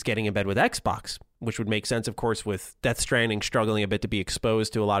Kojima is getting in bed with Xbox, which would make sense, of course, with Death Stranding struggling a bit to be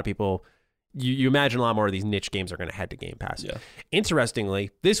exposed to a lot of people. You imagine a lot more of these niche games are going to head to Game Pass. Yeah.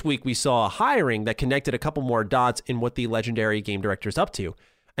 Interestingly, this week we saw a hiring that connected a couple more dots in what the legendary game director is up to.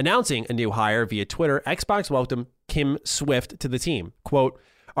 Announcing a new hire via Twitter, Xbox welcomed Kim Swift to the team. Quote,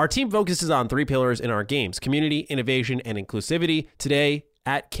 "Our team focuses on 3 pillars in our games: community, innovation, and inclusivity. Today,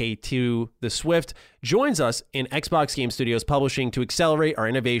 at K2, the Swift joins us in Xbox Game Studios Publishing to accelerate our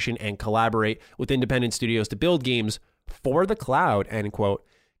innovation and collaborate with independent studios to build games for the cloud," end quote.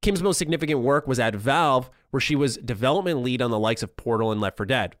 Kim's most significant work was at Valve, where she was development lead on the likes of Portal and Left 4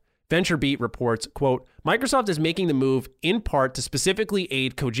 Dead. VentureBeat reports, quote, "Microsoft is making the move in part to specifically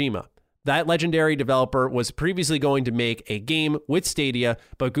aid Kojima. That legendary developer was previously going to make a game with Stadia,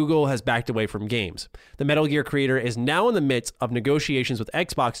 but Google has backed away from games. The Metal Gear creator is now in the midst of negotiations with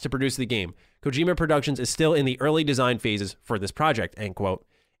Xbox to produce the game. Kojima Productions is still in the early design phases for this project," end quote.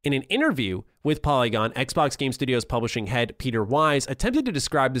 In an interview with Polygon, Xbox Game Studios publishing head Peter Wise attempted to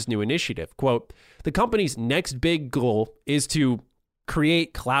describe this new initiative. Quote, "The company's next big goal is to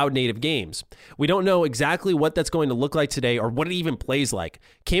create cloud-native games. We don't know exactly what that's going to look like today or what it even plays like.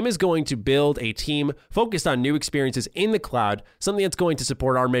 Kim is going to build a team focused on new experiences in the cloud, something that's going to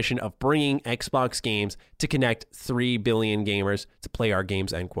support our mission of bringing Xbox games to connect 3 billion gamers to play our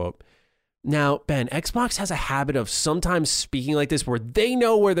games," end quote. Now, Ben, Xbox has a habit of sometimes speaking like this where they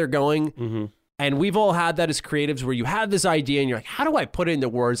know where they're going. Mm-hmm. And we've all had that as creatives where you have this idea and you're like, how do I put it into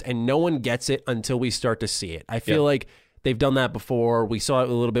words? And no one gets it until we start to see it. I feel like they've done that before. We saw it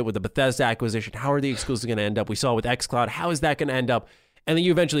a little bit with the Bethesda acquisition. How are the exclusives going to end up? We saw it with xCloud. How is that going to end up? And then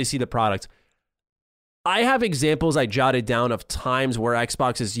you eventually see the product. I have examples I jotted down of times where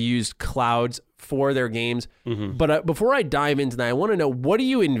Xbox has used clouds for their games. Mm-hmm. But before I dive into that, I want to know, what do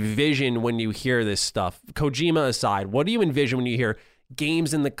you envision when you hear this stuff? Kojima aside, what do you envision when you hear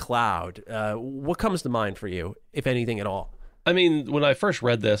games in the cloud? What comes to mind for you, if anything at all? I mean, when I first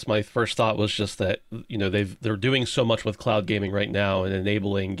read this, my first thought was just that, you know, they're doing so much with cloud gaming right now and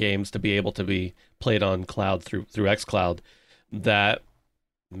enabling games to be able to be played on cloud through xCloud, that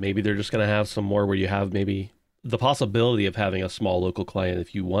maybe they're just going to have some more where you have maybe the possibility of having a small local client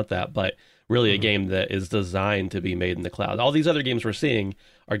if you want that, but really a game that is designed to be made in the cloud. All these other games we're seeing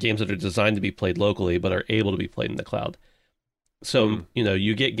are games that are designed to be played locally, but are able to be played in the cloud. So, you know,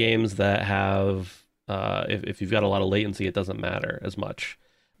 you get games that have, if you've got a lot of latency, it doesn't matter as much.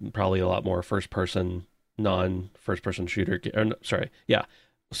 Probably a lot more non-first-person shooter,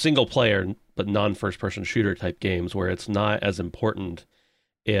 single player, but non-first-person shooter type games where it's not as important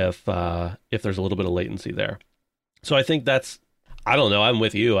if there's a little bit of latency there. So I think I don't know, I'm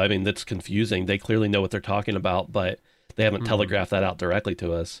with you. I mean, that's confusing. They clearly know what they're talking about, but they haven't telegraphed that out directly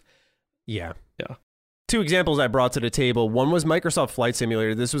to us. Yeah. 2 examples I brought to the table. One was Microsoft Flight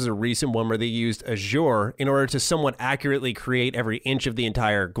Simulator. This was a recent one where they used Azure in order to somewhat accurately create every inch of the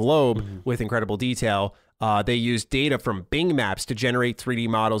entire globe with incredible detail. They used data from Bing Maps to generate 3D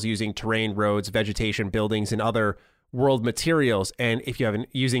models using terrain, roads, vegetation, buildings, and other world materials. And if you have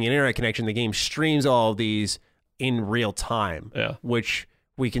using an internet connection, the game streams all of these in real time, which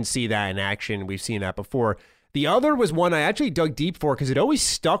we can see that in action. We've seen that before. The other was one I actually dug deep for because it always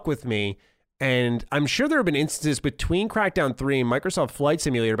stuck with me. And I'm sure there have been instances between Crackdown 3 and Microsoft Flight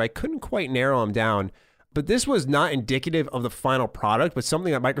Simulator, but I couldn't quite narrow them down. But this was not indicative of the final product, but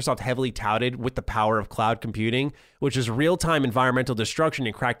something that Microsoft heavily touted with the power of cloud computing, which is real-time environmental destruction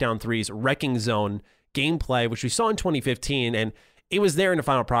in Crackdown 3's Wrecking Zone gameplay, which we saw in 2015. And it was there in the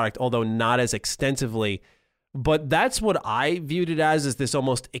final product, although not as extensively. But that's what I viewed it as, is this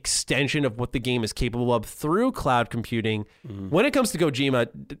almost extension of what the game is capable of through cloud computing. When it comes to Kojima,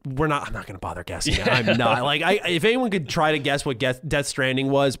 I'm not going to bother guessing. Yeah. I'm not. If anyone could try to guess what Death Stranding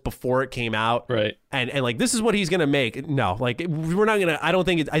was before it came out, right? And like, this is what he's going to make. No, like, we're not going to,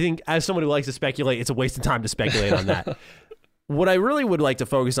 I think as someone who likes to speculate, it's a waste of time to speculate on that. What I really would like to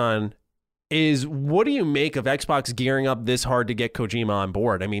focus on is, what do you make of Xbox gearing up this hard to get Kojima on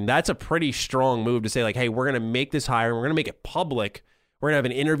board? I mean, that's a pretty strong move to say, like, hey, we're going to make this hire, we're going to make it public, we're going to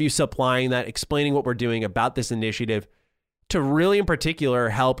have an interview supplying that, explaining what we're doing about this initiative to really, in particular,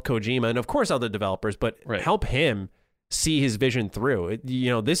 help Kojima, and of course other developers, but help him see his vision through.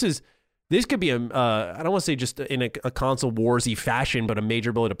 This is this could be I don't want to say just in a console warsy fashion, but a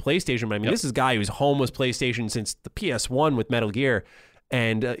major blow to PlayStation. But I mean, this is a guy who's home with PlayStation since the PS1 with Metal Gear.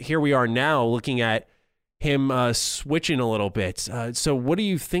 And here we are now looking at him switching a little bit. So what do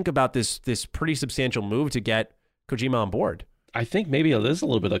you think about this pretty substantial move to get Kojima on board? I think maybe it is a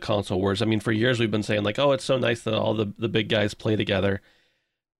little bit of console wars. I mean, for years we've been saying like, oh, it's so nice that all the big guys play together.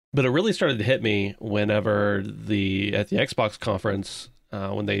 But it really started to hit me whenever at the Xbox conference,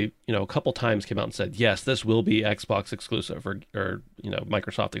 when they, a couple times came out and said, yes, this will be Xbox exclusive or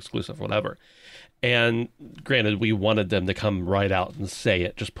Microsoft exclusive, whatever. And granted, we wanted them to come right out and say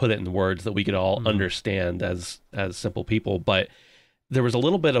it, just put it in words that we could all understand as simple people. But there was a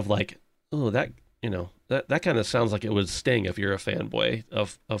little bit of like, oh, that kind of sounds like it would sting if you're a fanboy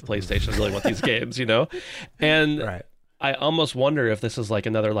of PlayStation, really want these games, And right. I almost wonder if this is like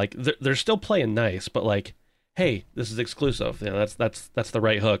another, like they're still playing nice, but like, hey, this is exclusive. That's the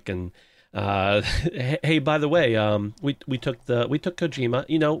right hook. And hey, by the way, we took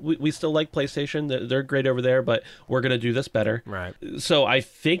Kojima. We still like PlayStation. They're great over there, but we're gonna do this better. Right. So I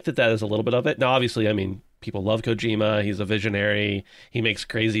think that is a little bit of it. Now, obviously, I mean, people love Kojima. He's a visionary. He makes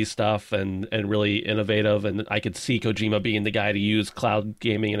crazy stuff and really innovative. And I could see Kojima being the guy to use cloud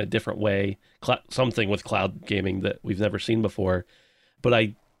gaming in a different way, something with cloud gaming that we've never seen before. But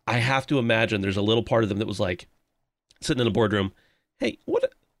I have to imagine there's a little part of them that was like sitting in a boardroom. Hey, what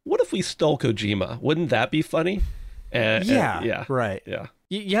if we stole Kojima? Wouldn't that be funny? Yeah, right. Yeah,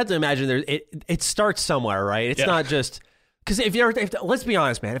 you have to imagine it starts somewhere, right? It's not just because if let's be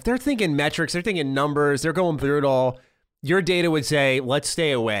honest, man, if they're thinking metrics, they're thinking numbers, they're going through it all. Your data would say, let's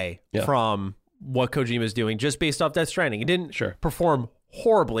stay away from what Kojima's doing just based off Death Stranding. It didn't perform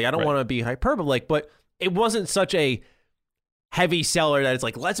horribly. I don't want to be hyperbolic, but it wasn't such a heavy seller that it's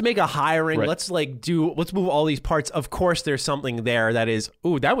like, let's make a hiring, let's move all these parts. Of course there's something there that is,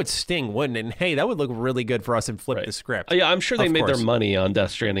 ooh, that would sting, wouldn't it? And hey, that would look really good for us and flip the script. Yeah, I'm sure they made their money on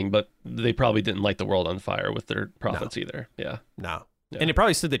Death Stranding, but they probably didn't light the world on fire with their profits either. Yeah. No. Yeah. And it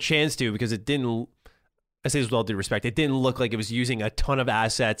probably stood the chance to, because it didn't, I say this with all due respect, it didn't look like it was using a ton of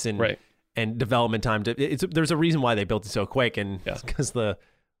assets and development time. There's a reason why they built it so quick, and because the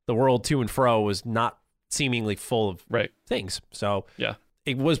world to and fro was not seemingly full of things. So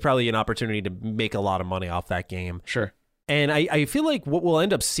it was probably an opportunity to make a lot of money off that game. Sure. And I feel like what we'll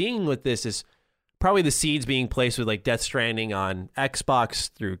end up seeing with this is probably the seeds being placed with like Death Stranding on Xbox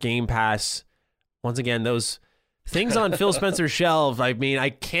through Game Pass. Once again, those things on Phil Spencer's shelf, I mean, I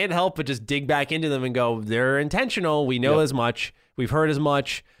can't help but just dig back into them and go, they're intentional. We know as much. We've heard as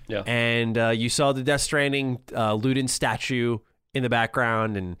much. Yeah. And you saw the Death Stranding Ludin statue in the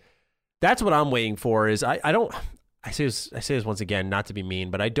background, and that's what I'm waiting for. Is I say this once again, not to be mean,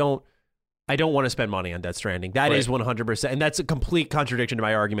 but I don't want to spend money on Death Stranding. That is 100%, and that's a complete contradiction to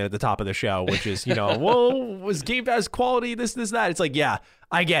my argument at the top of the show, which is, whoa, was Game Pass quality this, that? It's like, yeah,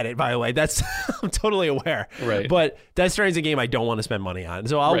 I get it, by the way. That's I'm totally aware. Right. But Death Stranding's a game I don't want to spend money on.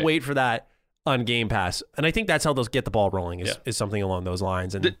 So I'll wait for that on Game Pass. And I think that's how they'll get the ball rolling is something along those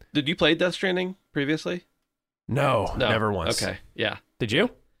lines. And did you play Death Stranding previously? No, never once. Okay. Yeah. Did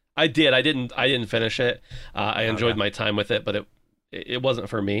you? I did. I didn't finish it. I enjoyed my time with it, but it wasn't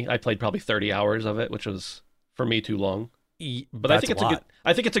for me. I played probably 30 hours of it, which was for me too long. But I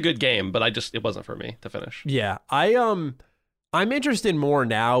think it's a good game, but it wasn't for me to finish. Yeah. I'm interested more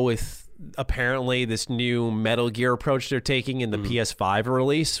now with apparently this new Metal Gear approach they're taking in the PS5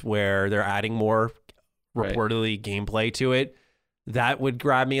 release, where they're adding more reportedly gameplay to it. That would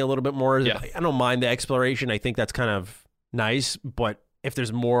grab me a little bit more. Yeah. I don't mind the exploration. I think that's kind of nice, but if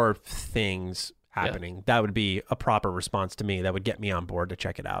there's more things happening, that would be a proper response to me. That would get me on board to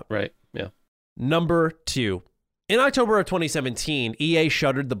check it out. Right. Yeah. Number 2. In October of 2017, EA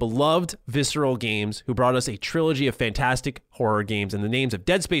shuttered the beloved Visceral Games, who brought us a trilogy of fantastic horror games in the names of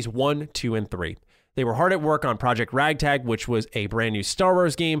Dead Space 1, 2, and 3. They were hard at work on Project Ragtag, which was a brand new Star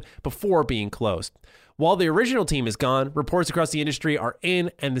Wars game, before being closed. While the original team is gone, reports across the industry are in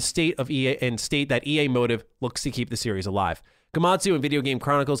and the state of EA and state that EA Motive looks to keep the series alive. Gematsu and Video Game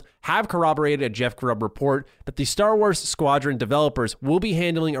Chronicles have corroborated a Jeff Grubb report that the Star Wars Squadron developers will be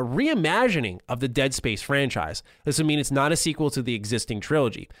handling a reimagining of the Dead Space franchise. This would mean it's not a sequel to the existing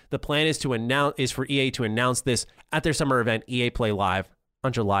trilogy. The plan is for EA to announce this at their summer event, EA Play Live,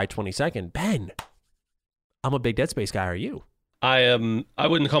 on July 22nd. Ben, I'm a big Dead Space guy. Are you? I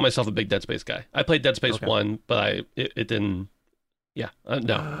wouldn't call myself a big Dead Space guy. I played Dead Space 1, but it didn't. Yeah,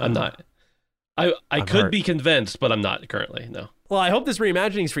 no, I'm not. I could be convinced, but I'm not currently, no. Well, I hope this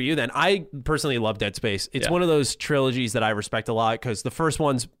reimagining is for you then. I personally love Dead Space. It's one of those trilogies that I respect a lot, because the first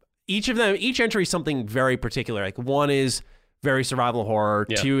ones, each entry is something very particular. Like, one is very survival horror.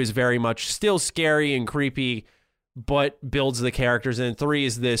 Yeah. 2 is very much still scary and creepy, but builds the characters. And 3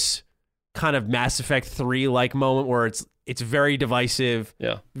 is this kind of Mass Effect 3 like moment where it's very divisive,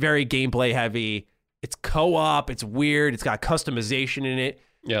 Yeah. very gameplay heavy. It's co-op. It's weird. It's got customization in it.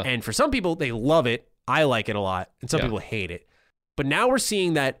 Yeah. And for some people, they love it. I like it a lot. And some Yeah. people hate it. But now we're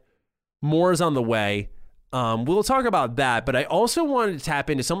seeing that more is on the way. We'll talk about that. But I also wanted to tap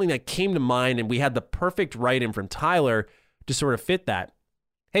into something that came to mind, and we had the perfect write-in from Tyler to sort of fit that.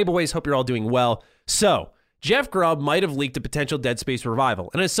 Hey, boys, hope you're all doing well. So, Jeff Grubb might have leaked a potential Dead Space revival.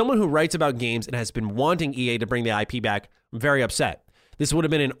 And as someone who writes about games and has been wanting EA to bring the IP back, I'm very upset. This would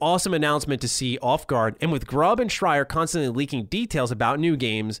have been an awesome announcement to see off guard, and with Grubb and Schreier constantly leaking details about new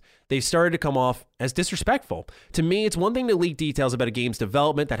games, they've started to come off as disrespectful. To me, it's one thing to leak details about a game's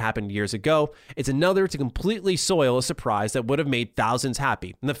development that happened years ago. It's another to completely soil a surprise that would have made thousands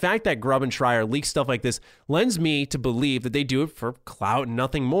happy. And the fact that Grubb and Schreier leak stuff like this lends me to believe that they do it for clout and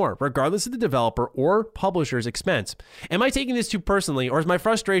nothing more, regardless of the developer or publisher's expense. Am I taking this too personally, or is my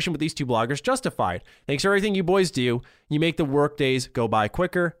frustration with these two bloggers justified? Thanks for everything you boys do. You make the work days go by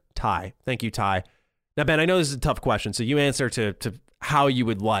quicker. Ty. Thank you, Ty. Now, Ben, I know this is a tough question, so you answer to how you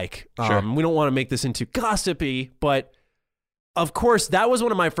would like. Sure. We don't want to make this into gossipy, but of course, that was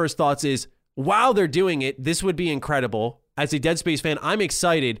one of my first thoughts is, while they're doing it, this would be incredible. As a Dead Space fan, I'm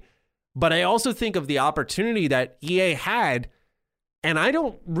excited, but I also think of the opportunity that EA had, and I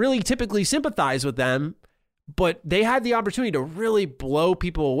don't really typically sympathize with them, but they had the opportunity to really blow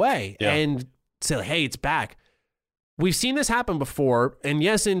people away and say, hey, it's back. We've seen this happen before, and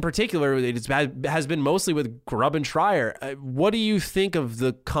yes, in particular, it has been mostly with Grubb and Schreier. What do you think of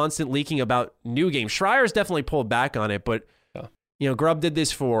the constant leaking about new games? Schreier's definitely pulled back on it, but Grubb did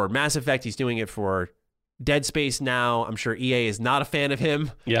this for Mass Effect. He's doing it for Dead Space now. I'm sure EA is not a fan of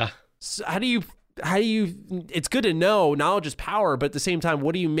him. Yeah. So how do you? It's good to know knowledge is power, but at the same time,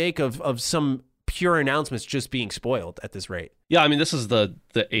 what do you make of some pure announcements just being spoiled at this rate? Yeah, I mean, this is the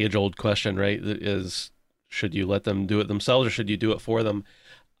age-old question, right? Is, should you let them do it themselves or should you do it for them?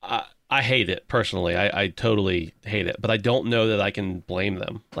 I hate it personally. I totally hate it, but I don't know that I can blame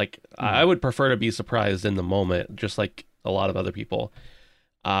them. Like, I would prefer to be surprised in the moment, just like a lot of other people.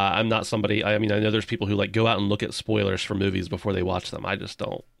 I'm not somebody, I mean, I know there's people who like go out and look at spoilers for movies before they watch them. I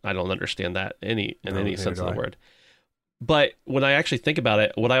don't understand that in any sense of the word. But when I actually think about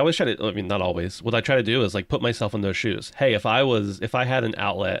it, what I always try to, I mean, not always, what I try to do is like put myself in those shoes. Hey, if I had an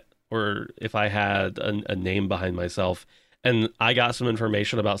outlet, or if I had a name behind myself and I got some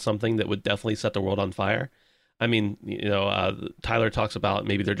information about something that would definitely set the world on fire. I mean, Tyler talks about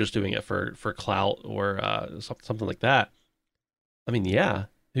maybe they're just doing it for clout or something like that. I mean, yeah,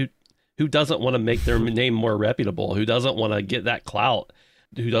 who doesn't want to make their name more reputable? Who doesn't want to get that clout?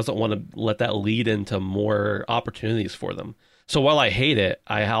 Who doesn't want to let that lead into more opportunities for them? So while I hate it,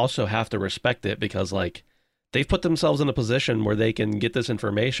 I also have to respect it because like, they've put themselves in a position where they can get this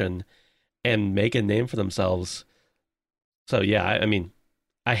information and make a name for themselves. So yeah, I mean,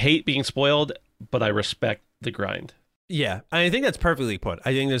 I hate being spoiled, but I respect the grind. Yeah, I think that's perfectly put.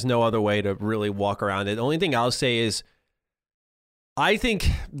 I think there's no other way to really walk around it. The only thing I'll say is, I think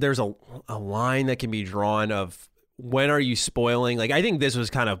there's a line that can be drawn of when are you spoiling? Like, I think this was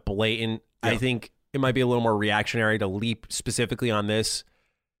kind of blatant. Yeah. I think it might be a little more reactionary to leap specifically on this.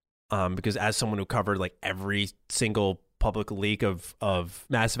 Because as someone who covered like every single public leak of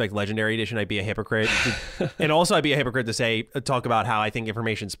Mass Effect Legendary Edition, I'd be a hypocrite. And also I'd be a hypocrite to talk about how I think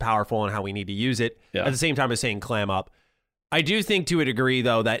information's powerful and how we need to use it at the same time as saying clam up. I do think to a degree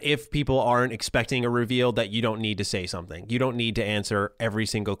though, that if people aren't expecting a reveal, that you don't need to say something. You don't need to answer every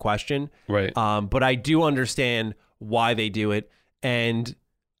single question. Right. But I do understand why they do it. And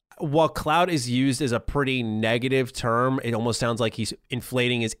while clout is used as a pretty negative term, it almost sounds like he's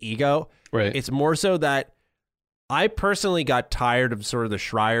inflating his ego. Right. It's more so that I personally got tired of sort of the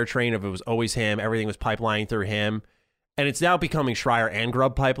Schreier train of it was always him. Everything was pipelining through him. And it's now becoming Schreier and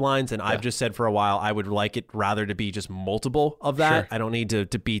Grubb pipelines. And I've just said for a while, I would like it rather to be just multiple of that. Sure. I don't need to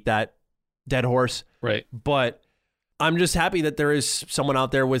beat that dead horse. Right. But I'm just happy that there is someone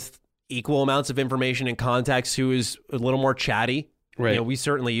out there with equal amounts of information and context who is a little more chatty. Right. We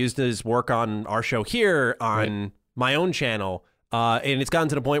certainly used his work on our show here, on my own channel. And it's gotten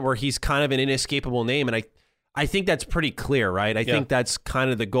to the point where he's kind of an inescapable name. And I think that's pretty clear, right? I think that's kind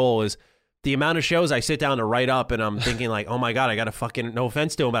of the goal is the amount of shows I sit down to write up and I'm thinking like, oh my God, I got to fucking, no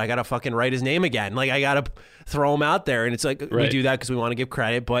offense to him, but I got to fucking write his name again. Like I got to throw him out there. And it's like, we do that because we want to give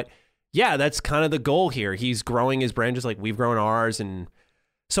credit. But yeah, that's kind of the goal here. He's growing his brand just like we've grown ours and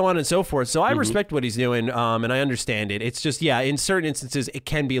so on and so forth. So I respect what he's doing, and I understand it. It's just, in certain instances, it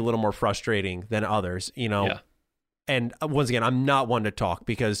can be a little more frustrating than others, And once again, I'm not one to talk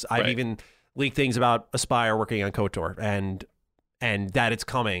because I've even leaked things about Aspyr working on KOTOR and that it's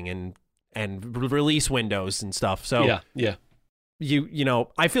coming and release windows and stuff. So yeah. You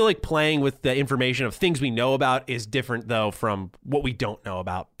know, I feel like playing with the information of things we know about is different though from what we don't know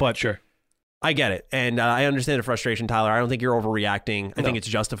about. But Sure. I get it. And I understand the frustration, Tyler. I don't think you're overreacting. I think it's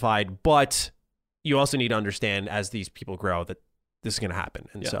justified, but you also need to understand as these people grow that this is going to happen.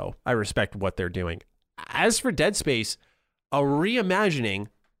 And so I respect what they're doing. As for Dead Space, a reimagining,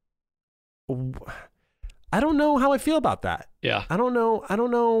 I don't know how I feel about that. Yeah. I don't know. I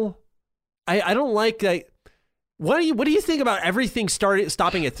don't like that. What do you think about everything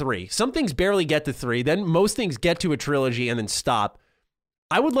stopping at 3? Some things barely get to 3. Then most things get to a trilogy and then stop.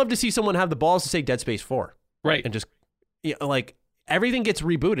 I would love to see someone have the balls to say Dead Space 4. Right. And just, like, everything gets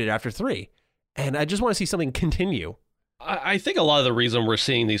rebooted after 3. And I just want to see something continue. I think a lot of the reason we're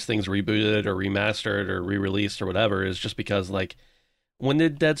seeing these things rebooted or remastered or re-released or whatever is just because, like, when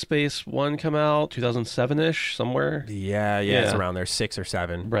did Dead Space 1 come out? 2007-ish, somewhere? Yeah. It's around there, 6 or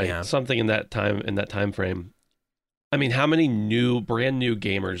 7. Right. Yeah. Something in that time frame. I mean, how many brand new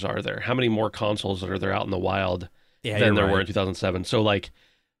gamers are there? How many more consoles are there out in the wild than there were in 2007? So, like,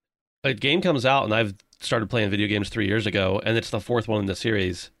 a game comes out, and I've started playing video games 3 years ago, and it's the 4th one in the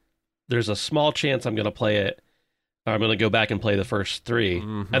series. There's a small chance I'm going to play it, or I'm going to go back and play the first 3,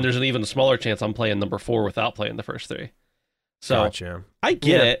 and there's an even smaller chance I'm playing number 4 without playing the first 3. So gotcha. I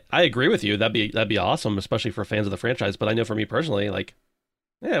get it. I agree with you. That'd be awesome, especially for fans of the franchise. But I know for me personally, like,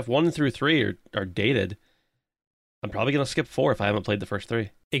 if 1 through 3 are dated, I'm probably going to skip 4 if I haven't played the first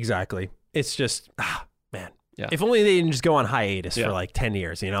 3. Exactly. It's just, man. Yeah. If only they didn't just go on hiatus for like 10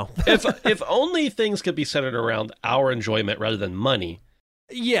 years, you know? if only things could be centered around our enjoyment rather than money.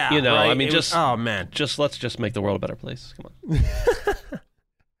 Yeah. You know, right? I mean, oh, man. Let's just make the world a better place. Come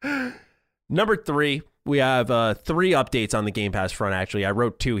on. Number 3, we have 3 updates on the Game Pass front, actually. I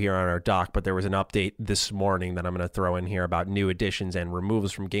wrote 2 here on our doc, but there was an update this morning that I'm going to throw in here about new additions and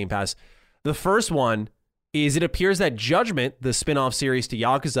removals from Game Pass. The first one is it appears that Judgment, the spin-off series to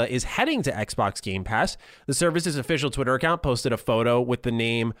Yakuza, is heading to Xbox Game Pass. The service's official Twitter account posted a photo with the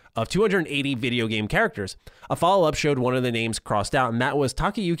name of 280 video game characters. A follow-up showed one of the names crossed out, and that was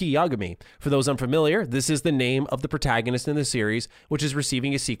Takayuki Yagami. For those unfamiliar, this is the name of the protagonist in the series, which is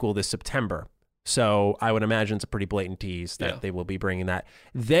receiving a sequel this September. So I would imagine it's a pretty blatant tease that they will be bringing that.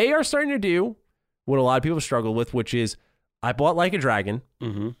 They are starting to do what a lot of people struggle with, which is, I bought Like a Dragon,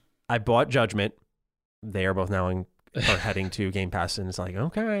 I bought Judgment, they are both now are heading to Game Pass, and it's like,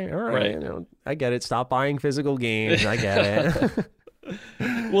 okay, all right. You know, I get it. Stop buying physical games. I get it.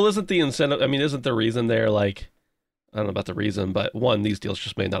 Well, isn't the incentive, isn't the reason there, like, I don't know about the reason, but 1, these deals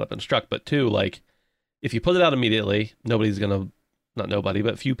just may not have been struck, but 2, like, if you put it out immediately, nobody's going to, not nobody,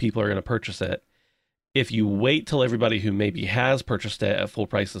 but few people are going to purchase it. If you wait till everybody who maybe has purchased it at full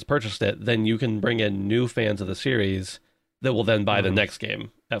price has purchased it, then you can bring in new fans of the series that will then buy the next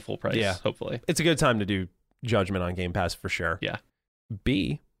game at full price, hopefully. It's a good time to do Judgment on Game Pass for sure. Yeah.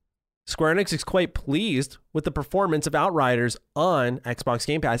 B, Square Enix is quite pleased with the performance of Outriders on Xbox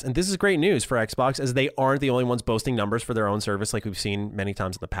Game Pass, and this is great news for Xbox as they aren't the only ones boasting numbers for their own service like we've seen many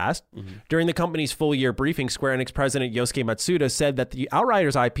times in the past. During the company's full-year briefing, Square Enix president Yosuke Matsuda said that the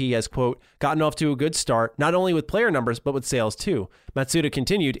Outriders IP has, quote, gotten off to a good start, not only with player numbers, but with sales too. Matsuda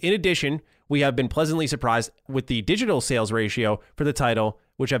continued, in addition, we have been pleasantly surprised with the digital sales ratio for the title,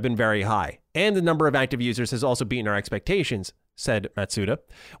 which have been very high. And the number of active users has also beaten our expectations, said Matsuda.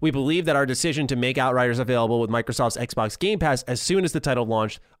 We believe that our decision to make Outriders available with Microsoft's Xbox Game Pass as soon as the title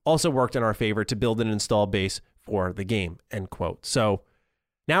launched also worked in our favor to build an install base for the game, end quote. So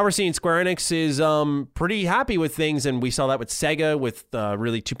now we're seeing Square Enix is pretty happy with things, and we saw that with Sega with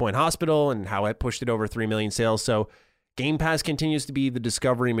really 2 Point Hospital and how it pushed it over 3 million sales. So Game Pass continues to be the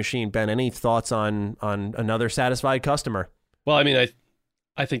discovery machine. Ben, any thoughts on another satisfied customer? Well,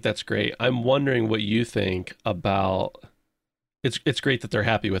 I think that's great. I'm wondering what you think about. It's great that they're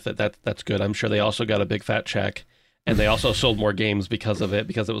happy with it. That's good. I'm sure they also got a big fat check, and they also sold more games because of it,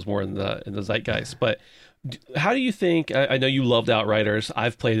 because it was more in the zeitgeist. But how do you think? I know you loved Outriders.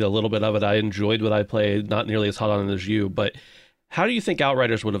 I've played a little bit of it. I enjoyed what I played. Not nearly as hot on it as you. But how do you think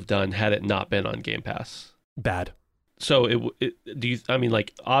Outriders would have done had it not been on Game Pass? Bad. So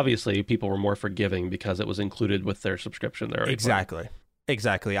obviously people were more forgiving because it was included with their subscription there.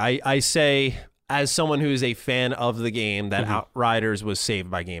 Exactly. I say, as someone who's a fan of the game, that Outriders was saved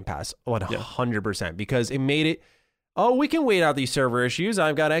by Game Pass 100%, because it made it, we can wait out these server issues.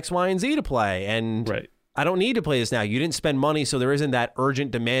 I've got X, Y, and Z to play, and I don't need to play this now. You didn't spend money, so there isn't that urgent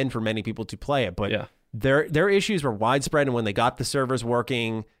demand for many people to play it. But their issues were widespread, and when they got the servers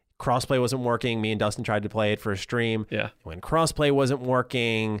working crossplay wasn't working. Me and Dustin tried to play it for a stream. Yeah. When crossplay wasn't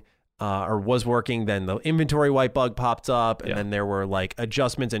working, or was working, then the inventory wipe bug popped up, and then there were like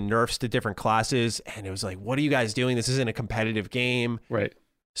adjustments and nerfs to different classes, and it was like, what are you guys doing? This isn't a competitive game. Right.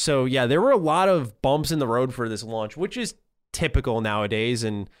 So yeah, there were a lot of bumps in the road for this launch, which is typical nowadays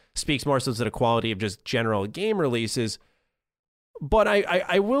and speaks more so to the quality of just general game releases. But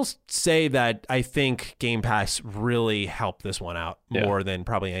I will say that I think Game Pass really helped this one out more than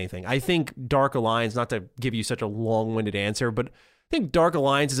probably anything. I think Dark Alliance, not to give you such a long-winded answer, but I think Dark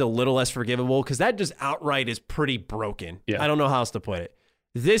Alliance is a little less forgivable because that just outright is pretty broken. Yeah. I don't know how else to put it.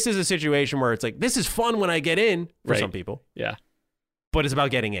 This is a situation where it's like, this is fun when I get in for some people. Yeah. But it's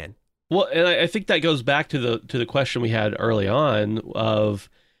about getting in. Well, and I think that goes back to the question we had early on of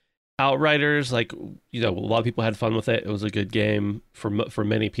Outriders. Like, a lot of people had fun with it. It was a good game for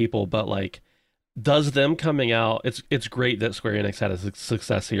many people, but like, does them coming out? It's great that Square Enix had a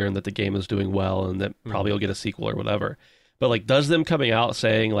success here and that the game is doing well and that probably will get a sequel or whatever. But like, does them coming out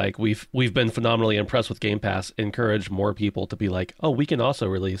saying like we've been phenomenally impressed with Game Pass encourage more people to be like, oh, we can also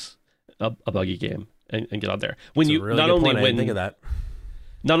release a buggy game and get on there? When That's you a really not good only point. I when didn't think of that.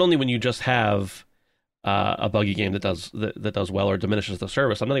 Not only when you just have a buggy game that does well or diminishes the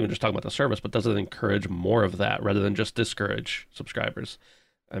service. I'm not even just talking about the service, but does it encourage more of that rather than just discourage subscribers?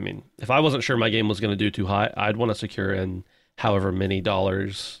 I mean, if I wasn't sure my game was going to do too high, I'd want to secure in however many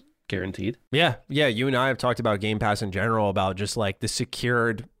dollars guaranteed. Yeah. You and I have talked about Game Pass in general, about just like the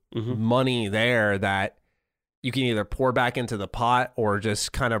secured money there that you can either pour back into the pot or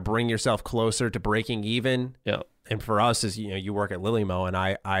just kind of bring yourself closer to breaking even. Yeah. And for us, is you work at Lilymo, and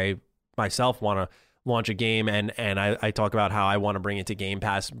I myself want to launch a game, and I talk about how I want to bring it to Game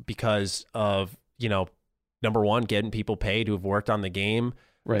Pass because of number one, getting people paid who have worked on the game,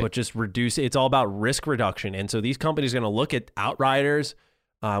 right? But just reduce. It's all about risk reduction, and so these companies are going to look at Outriders.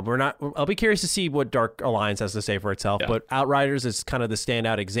 I'll be curious to see what Dark Alliance has to say for itself, but Outriders is kind of the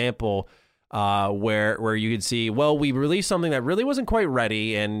standout example. Where you could see, well, we released something that really wasn't quite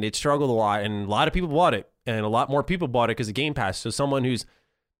ready and it struggled a lot, and a lot of people bought it, and a lot more people bought it because of Game Pass. So someone who's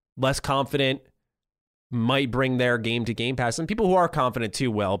less confident might bring their game to Game Pass, and people who are confident too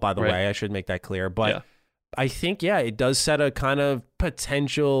will, by the way, I should make that clear. But I think, it does set a kind of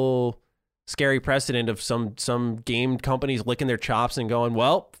potential scary precedent of some game companies licking their chops and going,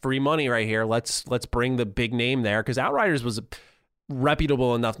 well, free money right here. Let's bring the big name there, because Outriders was a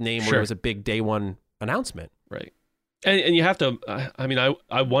reputable enough name where it was a big day one announcement. Right. And you have to, I mean,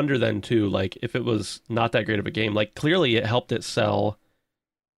 I wonder then too, like if it was not that great of a game, like clearly it helped it sell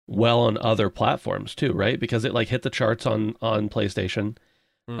well on other platforms too, right? Because it like hit the charts on PlayStation,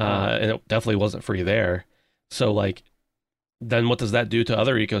 and it definitely wasn't free there. So like, then what does that do to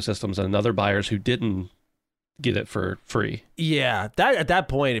other ecosystems and other buyers who didn't get it for free? Yeah, that at that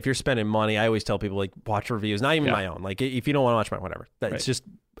point, if you're spending money, I always tell people like watch reviews, not even my own. Like if you don't want to watch my whatever, it's just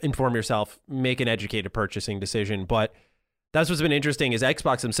inform yourself, make an educated purchasing decision. But that's what's been interesting is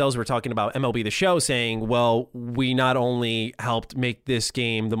Xbox themselves were talking about MLB The Show, saying, well, we not only helped make this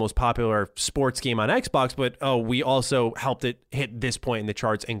game the most popular sports game on Xbox, but we also helped it hit this point in the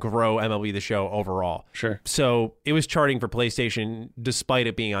charts and grow MLB The Show overall. Sure. So it was charting for PlayStation despite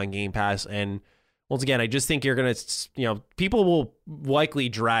it being on Game Pass. And once again, I just think you're going to, people will likely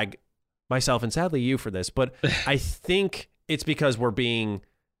drag myself and sadly you for this, but I think it's because we're being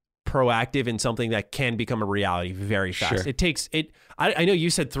proactive in something that can become a reality very fast. Sure. It takes it. I know you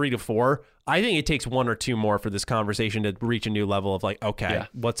said 3 to 4. I think it takes 1 or 2 more for this conversation to reach a new level of like, okay,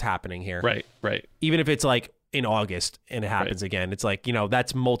 what's happening here? Right. Even if it's like in August and it happens again, it's like,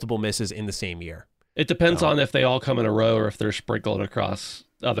 that's multiple misses in the same year. It depends on if they all come in a row or if they're sprinkled across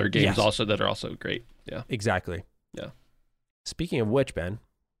other games also that are also great. Yeah, exactly. Yeah. Speaking of which, Ben,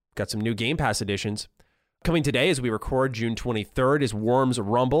 got some new Game Pass editions. Coming today as we record, June 23rd, is Worms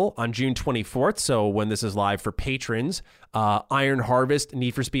Rumble. On June 24th, so when this is live for patrons, Iron Harvest,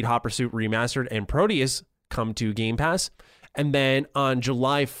 Need for Speed Hot Pursuit Remastered, and Proteus come to Game Pass. And then on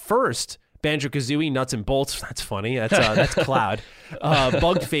July 1st, Banjo-Kazooie Nuts and Bolts, that's funny, that's Cloud,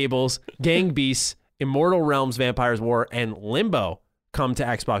 Bug Fables, Gang Beasts, Immortal Realms Vampires War, and Limbo come to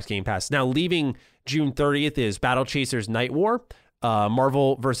Xbox Game Pass. Now, leaving June 30th is Battle Chasers Night War,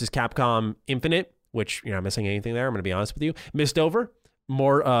 Marvel vs. Capcom Infinite, which you're not missing anything there, I'm going to be honest with you. Mistover,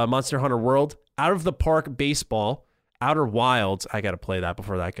 more Monster Hunter World, Out of the Park Baseball, Outer Wilds, I got to play that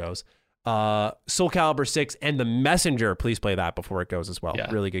before that goes. Soul Calibur 6, and The Messenger, please play that before it goes as well.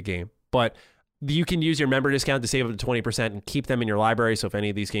 Yeah. Really good game. But you can use your member discount to save up to 20% and keep them in your library. So if any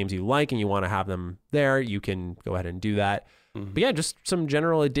of these games you like and you want to have them there, you can go ahead and do that. But yeah, just some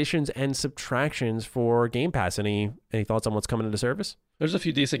general additions and subtractions for Game Pass. Any thoughts on what's coming into service? There's a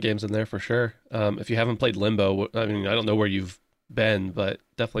few decent games in there for sure. If you haven't played Limbo, I mean, I don't know where you've been, but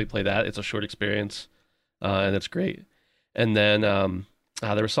definitely play that. It's a short experience, and it's great. And then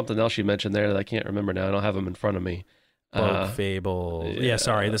there was something else you mentioned there that I can't remember now. I don't have them in front of me. Bug Fable. Yeah,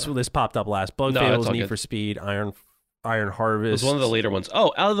 sorry. This popped up last. Bug Fables, Need for Speed, Iron Harvest. It was one of the later ones.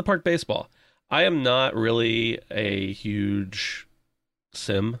 Oh, Out of the Park Baseball. I am not really a huge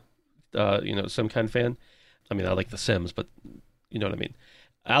sim kind of fan. I mean, I like The Sims, but you know what I mean.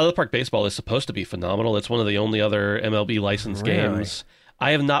 Out of the Park Baseball is supposed to be phenomenal. It's one of the only other MLB licensed games.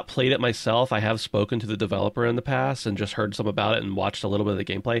 I have not played it myself. I have spoken to the developer in the past and just heard some about it and watched a little bit of the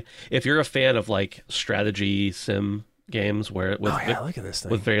gameplay. If you're a fan of like strategy sim games where look at this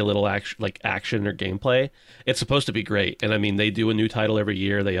thing. With very little action or gameplay, it's supposed to be great. And I mean, they do a new title every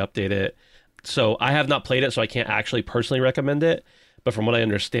year. They update it. So I have not played it, so I can't actually personally recommend it. But from what I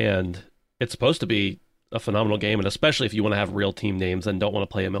understand, it's supposed to be a phenomenal game, and especially if you want to have real team names and don't want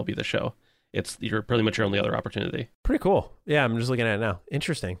to play MLB The Show. You're pretty much your only other opportunity. Pretty cool. Yeah, I'm just looking at it now.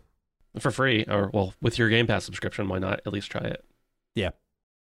 Interesting. For free, or well, with your Game Pass subscription, why not at least try it? Yeah.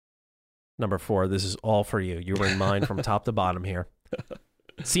 Number 4, this is all for you. You were in mine from top to bottom here.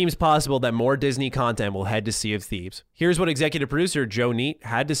 It seems possible that more Disney content will head to Sea of Thieves. Here's what executive producer Joe Neate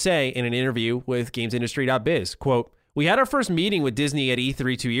had to say in an interview with GamesIndustry.biz. Quote, "We had our first meeting with Disney at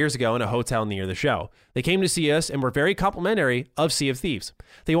E3 2 years ago in a hotel near the show. They came to see us and were very complimentary of Sea of Thieves.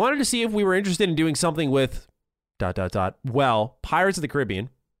 They wanted to see if we were interested in doing something with ... Well, Pirates of the Caribbean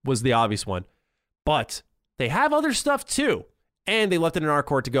was the obvious one, but they have other stuff too. And they left it in our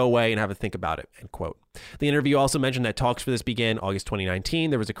court to go away and have a think about it," end quote. The interview also mentioned that talks for this began August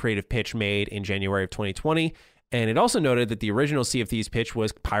 2019. There was a creative pitch made in January of 2020. And it also noted that the original Sea of Thieves pitch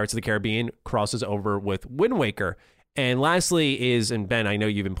was Pirates of the Caribbean crosses over with Wind Waker. And lastly is, and Ben, I know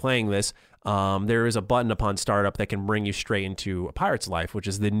you've been playing this, there is a button upon startup that can bring you straight into A Pirate's Life, which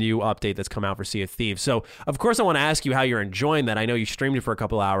is the new update that's come out for Sea of Thieves. So, of course, I want to ask you how you're enjoying that. I know you streamed it for a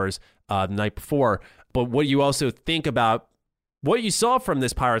couple hours the night before, but what you also think about what you saw from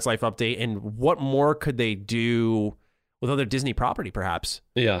this Pirate's Life update and what more could they do with other Disney property, perhaps?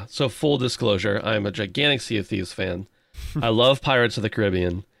 Yeah, so full disclosure, I'm a gigantic Sea of Thieves fan. I love Pirates of the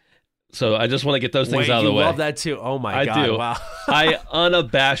Caribbean. So I just want to get those things out of the way. I love that too. Oh my God. I do. Wow. I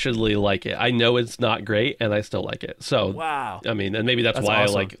unabashedly like it. I know it's not great and I still like it. So, wow. I mean, and maybe that's why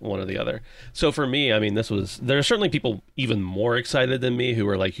awesome. I like one or the other. So for me, I mean, there are certainly people even more excited than me who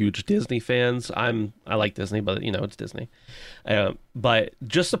are like huge Disney fans. I like Disney, but you know, it's Disney. But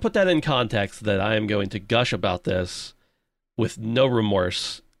just to put that in context, that I am going to gush about this with no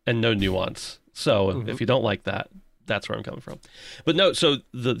remorse and no nuance. So if you don't like that, that's where I'm coming from. But no, so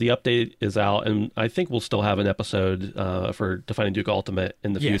the update is out, and I think we'll still have an episode for Defining Duke Ultimate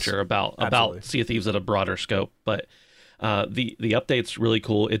in the future about Sea of Thieves at a broader scope. But the update's really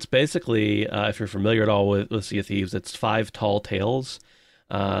cool. It's basically, if you're familiar at all with Sea of Thieves, it's 5 tall tales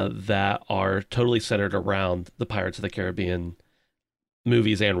that are totally centered around the Pirates of the Caribbean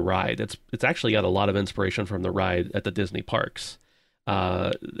movies and ride. It's actually got a lot of inspiration from the ride at the Disney parks.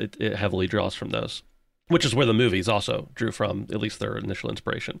 It heavily draws from those, which is where the movies also drew from, at least their initial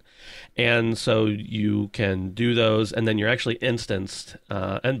inspiration. And so you can do those, and then you're actually instanced.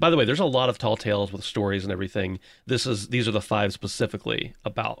 And by the way, there's a lot of tall tales with stories and everything. These are the 5 specifically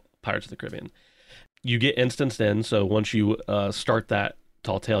about Pirates of the Caribbean. You get instanced in, so once you start that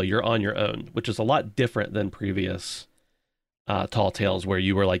tall tale, you're on your own, which is a lot different than previous tall tales where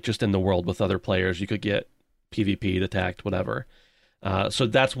you were like just in the world with other players. You could get PvP'd, attacked, whatever. So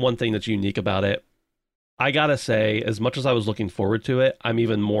that's one thing that's unique about it. I gotta say, as much as I was looking forward to it, I'm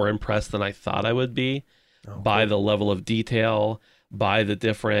even more impressed than I thought I would be by the level of detail, by the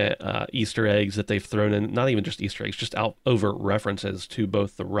different Easter eggs that they've thrown in. Not even just Easter eggs, just overt references to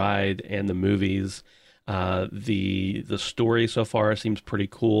both the ride and the movies. The story so far seems pretty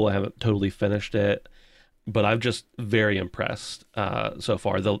cool. I haven't totally finished it, but I'm just very impressed so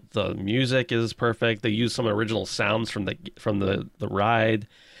far. The music is perfect. They use some original sounds from the ride,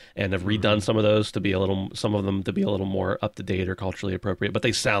 and have redone some of those to be some of them to be a little more up to date or culturally appropriate, but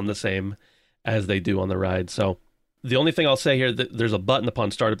they sound the same as they do on the ride. So the only thing I'll say here, that there's a button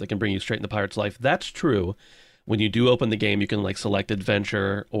upon startup that can bring you straight into Pirate's Life. That's true. When you do open the game, you can like select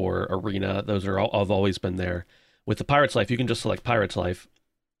adventure or arena. Those have always been there. With the Pirate's Life, you can just select Pirate's Life.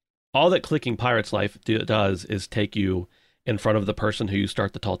 All that clicking Pirate's Life does is take you in front of the person who you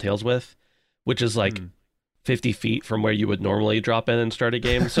start the tall tales with, which is like 50 feet from where you would normally drop in and start a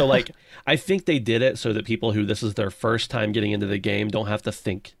game. So like, I think they did it so that people who this is their first time getting into the game don't have to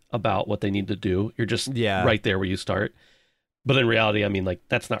think about what they need to do. You're just right there where you start. But in reality, I mean, like,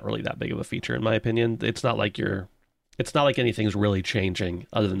 that's not really that big of a feature, in my opinion. It's not like anything's really changing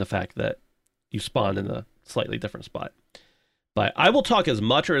other than the fact that you spawn in a slightly different spot. But I will talk as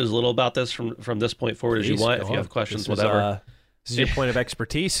much or as little about this from this point forward as you want. If you have questions, whatever. This is your point of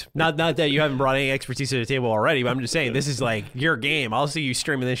expertise. Not that you haven't brought any expertise to the table already, but I'm just saying this is like your game. I'll see you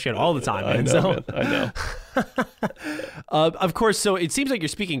streaming this shit all the time, man. I know. Of course. So it seems like you're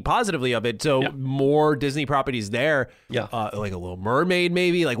speaking positively of it. So more Disney properties there. Yeah. Like a Little Mermaid,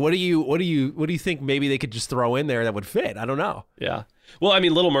 maybe. Like what do you think maybe they could just throw in there that would fit? I don't know. Yeah. Well, I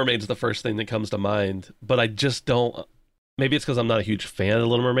mean, Little Mermaid's the first thing that comes to mind, but I just don't. Maybe it's because I'm not a huge fan of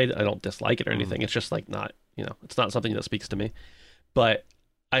Little Mermaid. I don't dislike it or anything. It's just like not, it's not something that speaks to me. But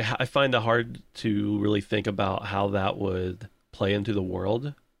I find it hard to really think about how that would play into the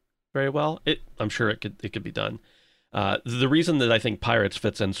world very well. I'm sure it could be done. The reason that I think Pirates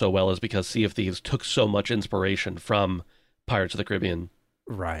fits in so well is because Sea of Thieves took so much inspiration from Pirates of the Caribbean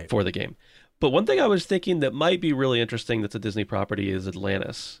for the game. But one thing I was thinking that might be really interesting that's a Disney property is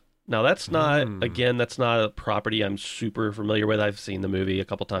Atlantis. Now, that's not a property I'm super familiar with. I've seen the movie a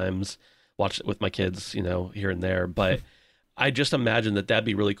couple times, watched it with my kids, here and there. But I just imagine that'd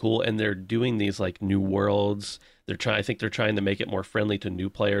be really cool. And they're doing these like new worlds. I think they're trying to make it more friendly to new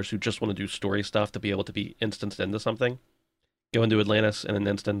players who just want to do story stuff to be able to be instanced into something. Go into Atlantis in an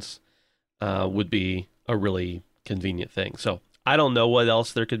instance would be a really convenient thing. So I don't know what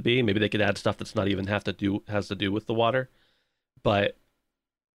else there could be. Maybe they could add stuff that's not even has to do with the water. But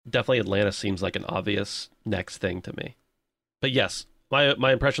definitely Atlantis seems like an obvious next thing to me. But yes,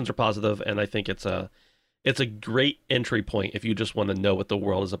 my impressions are positive, and I think it's a great entry point if you just want to know what the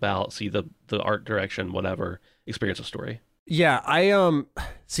world is about, see the art direction, whatever, experience a story. Yeah,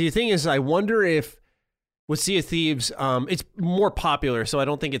 see, the thing is, I wonder if with Sea of Thieves, it's more popular, so I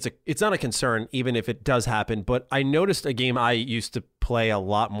don't think it's not a concern, even if it does happen. But I noticed a game I used to play a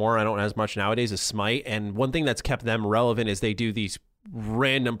lot more, I don't as much nowadays, is Smite, and one thing that's kept them relevant is they do these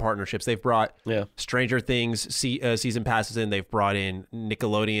random partnerships. They've brought Stranger Things season passes in. They've brought in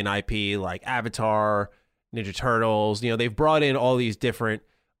Nickelodeon IP like Avatar, Ninja Turtles. They've brought in all these different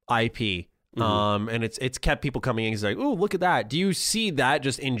IP, and it's kept people coming in. It's like, oh, look at that. Do you see that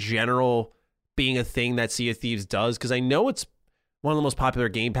just in general being a thing that Sea of Thieves does? Because I know it's one of the most popular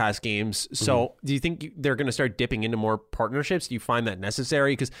Game Pass games. So do you think they're going to start dipping into more partnerships? Do you find that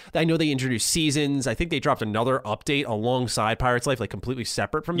necessary? Because I know they introduced seasons. I think they dropped another update alongside Pirates Life, like completely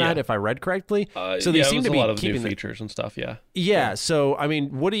separate from that, if I read correctly. So they seem to be a lot of new features and stuff. Yeah. So, I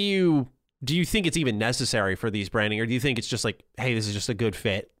mean, what do you think it's even necessary for these branding? Or do you think it's just like, hey, this is just a good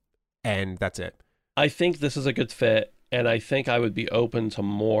fit and that's it? I think this is a good fit. And I think I would be open to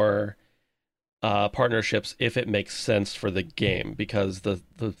more partnerships if it makes sense for the game, because the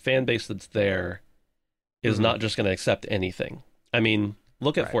fan base that's there is not just going to accept anything. I mean,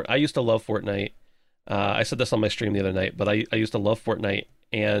 look at Fortnite. I used to love Fortnite. I said this on my stream the other night, but I used to love Fortnite,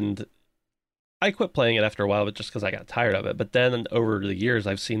 and I quit playing it after a while, but just because I got tired of it. But then over the years,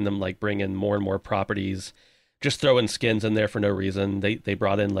 I've seen them like bring in more and more properties, just throw in skins in there for no reason. They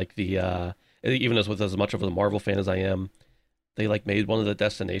brought in like the even as much of a Marvel fan as I am, they like made one of the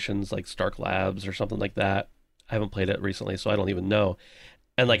destinations like Stark Labs or something like that. I haven't played it recently, so I don't even know.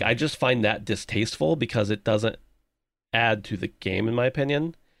 And like, I just find that distasteful because it doesn't add to the game, in my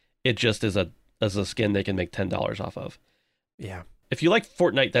opinion. It just is a skin they can make $10 off of. Yeah. If you like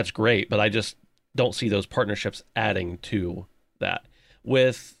Fortnite, that's great, but I just don't see those partnerships adding to that.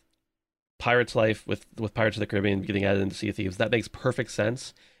 With Pirates Life, with Pirates of the Caribbean getting added into Sea of Thieves, that makes perfect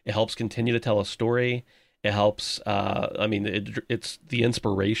sense. It helps continue to tell a story. It helps, it's the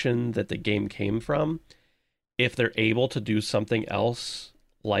inspiration that the game came from. If they're able to do something else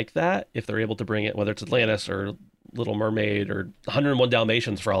like that, if they're able to bring it, whether it's Atlantis or Little Mermaid or 101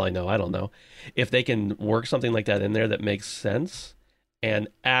 Dalmatians for all I know, I don't know. If they can work something like that in there that makes sense and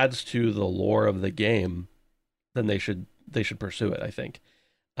adds to the lore of the game, then they should pursue it, I think.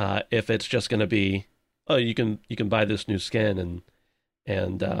 If it's just going to be, oh, you can buy this new skin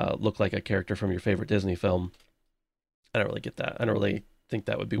and look like a character from your favorite Disney film, I don't really get that. I don't really think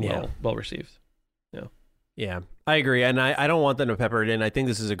that would be well received. Yeah, I agree. And I don't want them to pepper it in. I think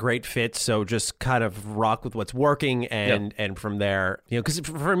this is a great fit. So just kind of rock with what's working and from there, because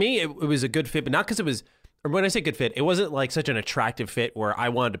for me, it was a good fit, but not because it was, or when I say good fit, it wasn't like such an attractive fit where I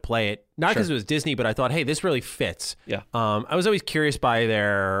wanted to play it. Not because it was Disney, but I thought, hey, this really fits. Yeah. I was always curious by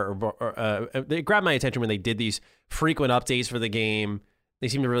they grabbed my attention when they did these frequent updates for the game. They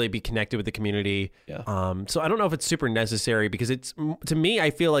seem to really be connected with the community. Yeah. So I don't know if it's super necessary, because it's, to me,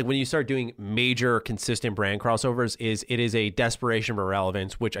 I feel like when you start doing major consistent brand crossovers, it is a desperation for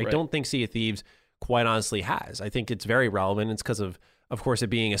relevance, which I don't think Sea of Thieves quite honestly has. I think it's very relevant. It's because of course, it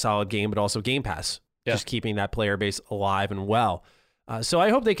being a solid game, but also Game Pass, just keeping that player base alive and well. So I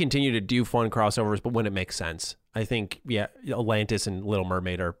hope they continue to do fun crossovers, but when it makes sense. I think, Atlantis and Little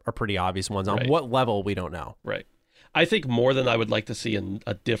Mermaid are pretty obvious ones. On what level, we don't know. Right. I think more than I would like to see in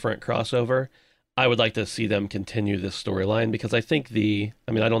a different crossover, I would like to see them continue this storyline, because I think I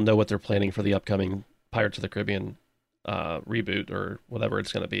don't know what they're planning for the upcoming Pirates of the Caribbean reboot or whatever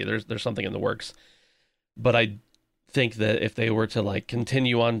it's going to be. There's something in the works. But I think that if they were to like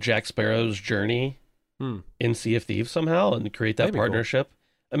continue on Jack Sparrow's journey in Sea of Thieves somehow and create that partnership,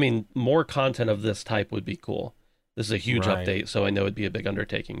 cool. I mean, more content of this type would be cool. This is a huge update, so I know it'd be a big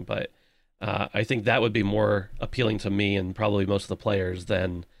undertaking, but I think that would be more appealing to me and probably most of the players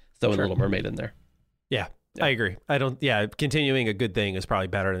than throwing Little Mermaid in there. Yeah, I agree. Continuing a good thing is probably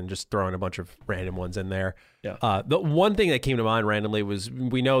better than just throwing a bunch of random ones in there. Yeah. The one thing that came to mind randomly was,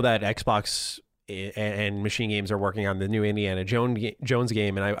 we know that Xbox and Machine Games are working on the new Indiana Jones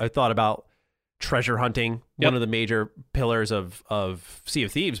game, and I thought about treasure hunting, one of the major pillars of Sea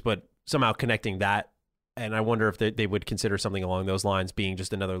of Thieves, but somehow connecting that. And I wonder if they would consider something along those lines, being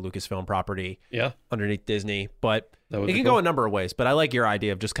just another Lucasfilm property underneath Disney. But it can go a number of ways. But I like your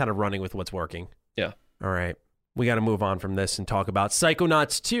idea of just kind of running with what's working. Yeah. All right. We got to move on from this and talk about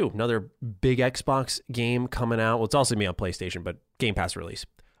Psychonauts 2, another big Xbox game coming out. Well, it's also going to be on PlayStation, but Game Pass release.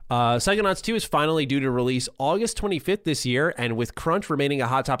 Psychonauts 2 is finally due to release August 25th this year, and with crunch remaining a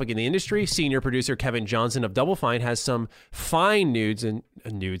hot topic in the industry, senior producer Kevin Johnson of Double Fine has some fine news.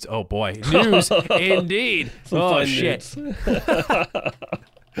 Oh boy, news indeed. Oh shit.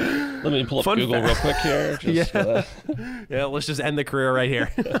 Let me pull up Google real quick here. Yeah, let's just end the career right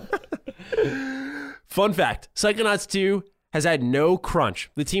here. Fun fact, Psychonauts 2 has had no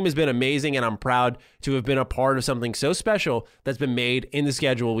crunch. The team has been amazing, and I'm proud to have been a part of something so special that's been made in the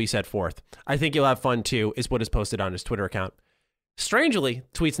schedule we set forth. I think you'll have fun too, is what is posted on his Twitter account. Strangely,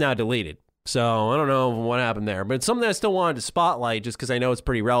 tweet's now deleted, so I don't know what happened there, but it's something I still wanted to spotlight just because I know it's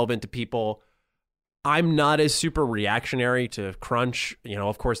pretty relevant to people. I'm not as super reactionary to crunch.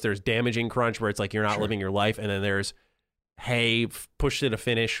 Of course, there's damaging crunch where it's like you're not living your life, and then there's, hey, push to the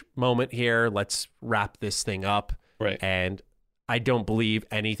finish moment here. Let's wrap this thing up. Right. And I don't believe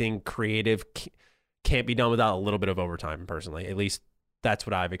anything creative can't be done without a little bit of overtime, personally. At least that's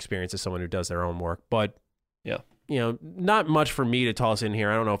what I've experienced as someone who does their own work. But, not much for me to toss in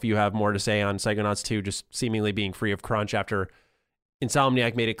here. I don't know if you have more to say on Psychonauts 2 just seemingly being free of crunch after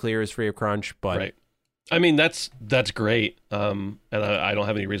Insomniac made it clear it's free of crunch. But right. I mean, that's great. And I don't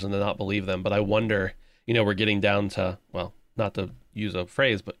have any reason to not believe them. But I wonder, we're getting down to, well, not to use a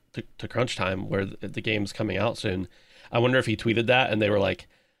phrase, but to crunch time where the game's coming out soon. I wonder if he tweeted that and they were like,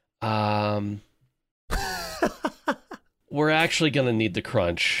 we're actually going to need the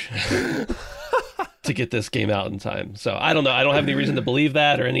crunch to get this game out in time. So I don't know. I don't have any reason to believe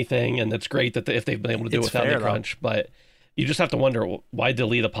that or anything. And it's great that if they've been able to do it without the crunch, but you just have to wonder, why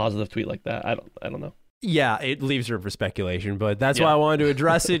delete a positive tweet like that? I don't know. Yeah, it leaves room for speculation, but that's why I wanted to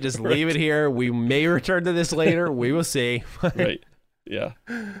address it. Just leave it here. We may return to this later. We will see. Right. Yeah.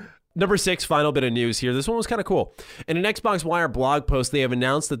 Number 6, final bit of news here. This one was kind of cool. In an Xbox Wire blog post, they have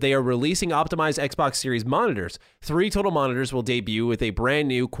announced that they are releasing optimized Xbox Series monitors. 3 total monitors will debut with a brand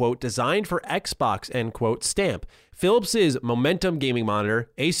new, quote, designed for Xbox, end quote, stamp. Philips's Momentum gaming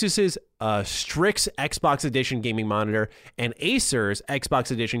monitor, Asus's Strix Xbox Edition gaming monitor, and Acer's Xbox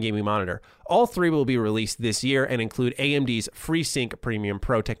Edition gaming monitor. All 3 will be released this year and include AMD's FreeSync Premium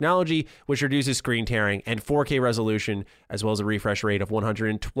Pro technology, which reduces screen tearing and 4K resolution, as well as a refresh rate of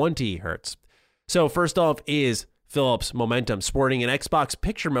 120 Hertz. So first off is Philips Momentum, sporting an Xbox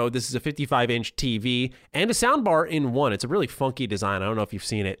picture mode. This is a 55-inch TV and a soundbar in one. It's a really funky design. I don't know if you've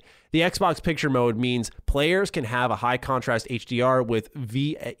seen it. The Xbox picture mode means players can have a high contrast HDR with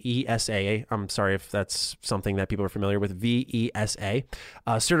VESA. I'm sorry if that's something that people are familiar with. VESA,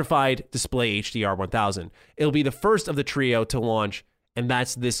 certified display HDR 1000. It'll be the first of the trio to launch, and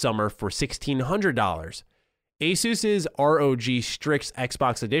that's this summer for $1,600. Asus's ROG Strix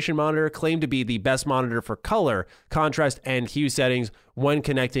Xbox Edition monitor claimed to be the best monitor for color, contrast, and hue settings when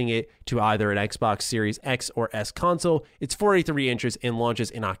connecting it to either an Xbox Series X or S console. It's 43 inches and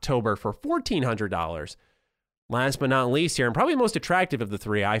launches in October for $1,400. Last but not least here, and probably most attractive of the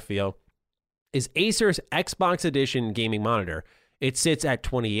 3, I feel, is Acer's Xbox Edition gaming monitor. It sits at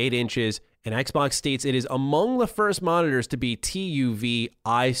 28 inches, and Xbox states it is among the first monitors to be TUV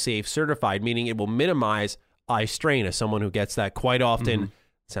eye safe certified, meaning it will minimize eye strain. As someone who gets that quite often,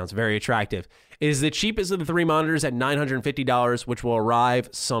 sounds very attractive. It is the cheapest of the 3 monitors at $950, which will arrive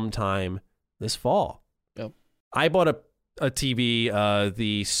sometime this fall. Yep. I bought a TV,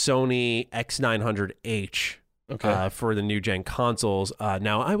 the Sony X900H. Okay. For the new gen consoles.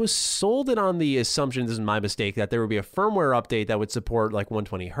 Now, I was sold it on the assumption, this is my mistake, that there would be a firmware update that would support like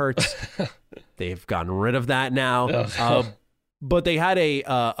 120 hertz. They've gotten rid of that now. But they had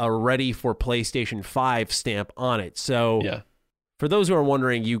a ready for PlayStation 5 stamp on it. So yeah. For those who are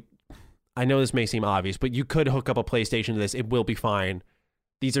wondering, I know this may seem obvious, but you could hook up a PlayStation to this. It will be fine.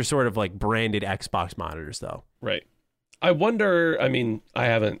 These are sort of like branded Xbox monitors, though. Right. I wonder, I mean, I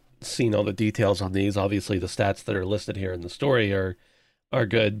haven't seen all the details on these. Obviously, the stats that are listed here in the story are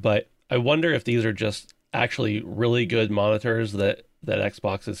good, but I wonder if these are just actually really good monitors that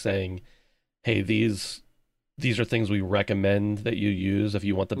Xbox is saying, hey, these are things we recommend that you use if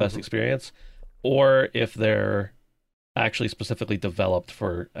you want the best experience, or if they're actually specifically developed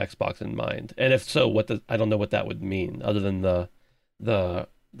for Xbox in mind. And if so, I don't know what that would mean other than the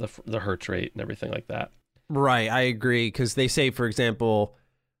hertz rate and everything like that. Right, I agree, because they say, for example,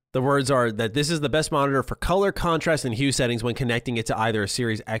 the words are that this is the best monitor for color, contrast, and hue settings when connecting it to either a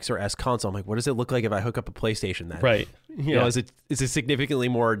Series X or S console. I'm like, what does it look like if I hook up a PlayStation then? Right. You know, is it significantly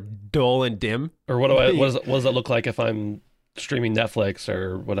more dull and dim? Or what does it look like if I'm streaming Netflix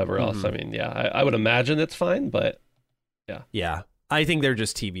or whatever else? I mean, I would imagine it's fine, but yeah. Yeah. I think they're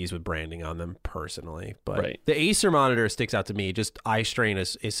just TVs with branding on them personally. But right. The Acer monitor sticks out to me. Just eye strain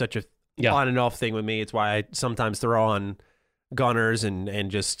is such a on and off thing with me. It's why I sometimes throw on Gunners and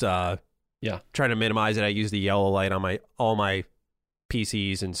just try to minimize it. I use the yellow light on all my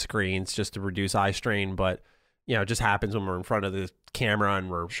PCs and screens just to reduce eye strain, but you know, it just happens when we're in front of the camera and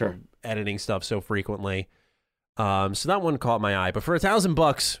we're editing stuff so frequently. So that one caught my eye, but for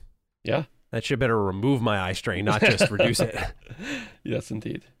 $1,000, that should better remove my eye strain, not just reduce it. Yes,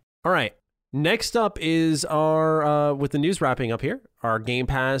 indeed. All right. Next up is our with the news wrapping up here, our Game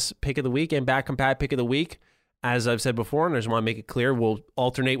Pass pick of the week and Back Compat pick of the week. As I've said before, and I just want to make it clear, we'll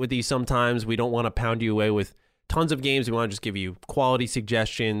alternate with these sometimes. We don't want to pound you away with tons of games. We want to just give you quality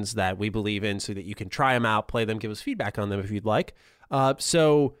suggestions that we believe in so that you can try them out, play them, give us feedback on them if you'd like.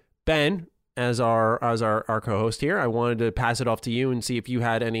 So, Ben, as our co-host here, I wanted to pass it off to you and see if you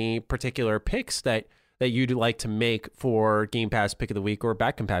had any particular picks that you'd like to make for Game Pass pick of the week or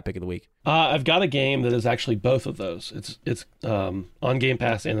Back Compat pick of the week. I've got a game that is actually both of those. It's on Game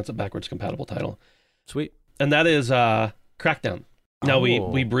Pass and it's a backwards compatible title. Sweet. And that is Crackdown. Now,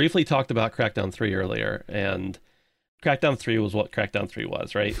 we briefly talked about Crackdown 3 earlier, and Crackdown 3 was what Crackdown 3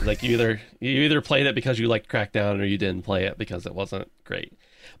 was, right? Like you either played it because you liked Crackdown or you didn't play it because it wasn't great.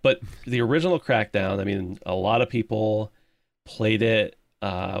 But the original Crackdown, I mean, a lot of people played it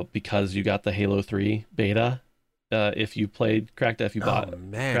because you got the Halo 3 beta. If you played Crackdown, if you bought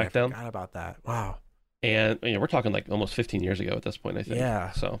Crackdown. I forgot about that. Wow. And we're talking like almost 15 years ago at this point, I think.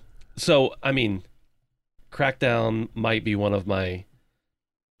 Yeah. So I mean, Crackdown might be one of my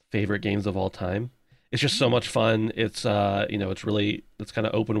favorite games of all time. It's just so much fun. It's it's kind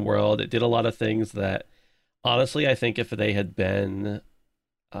of open world. It did a lot of things that honestly I think if it had been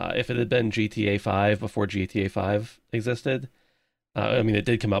GTA 5 before GTA 5 existed, I mean it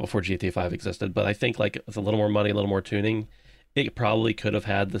did come out before GTA 5 existed, but I think like with a little more money, a little more tuning, it probably could have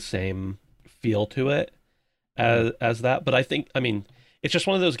had the same feel to it as that. But I think, I mean, it's just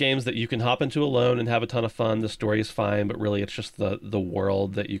one of those games that you can hop into alone and have a ton of fun. The story is fine, but really it's just the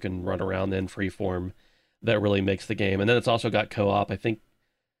world that you can run around in freeform that really makes the game. And then it's also got co-op.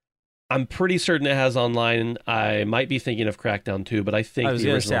 I'm pretty certain it has online. I might be thinking of Crackdown 2, but I think I was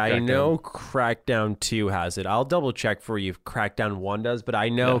going to say, I know Crackdown 2 has it. I'll double check for you if Crackdown 1 does, but I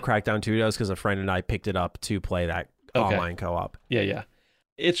know Crackdown 2 does because a friend and I picked it up to play that online co-op. Yeah.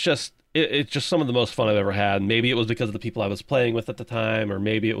 It's just some of the most fun I've ever had. Maybe it was because of the people I was playing with at the time, or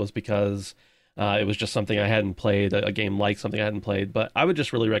maybe it was because it was just something I hadn't played, a game like something I hadn't played. But I would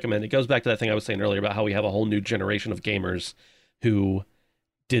just really recommend it. It goes back to that thing I was saying earlier about how we have a whole new generation of gamers who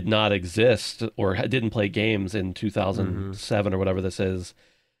did not exist or didn't play games in 2007 or whatever this is.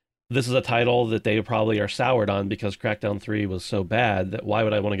 This is a title that they probably are soured on because Crackdown 3 was so bad that why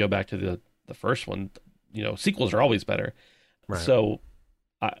would I want to go back to the first one? Sequels are always better. Right. So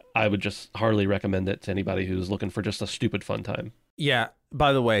I would just heartily recommend it to anybody who's looking for just a stupid fun time. Yeah.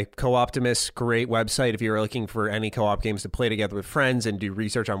 By the way, Co-Optimist, great website if you're looking for any co-op games to play together with friends and do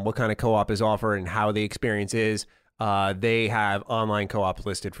research on what kind of co-op is offered and how the experience is. They have online co-op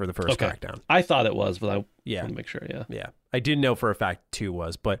listed for the first Crackdown. I thought it was, but I wanted to make sure, Yeah. I didn't know for a fact 2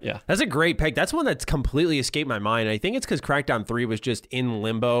 was, but yeah. That's a great pick. That's one that's completely escaped my mind. I think it's because Crackdown 3 was just in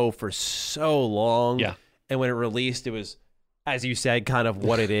limbo for so long. Yeah. And when it released, it was, as you said, kind of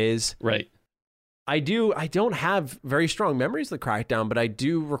what it is. Right. I don't have very strong memories of the Crackdown, but I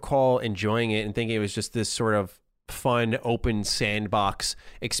do recall enjoying it and thinking it was just this sort of fun open sandbox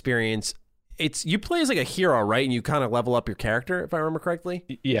experience. You play as like a hero, right? And you kind of level up your character, if I remember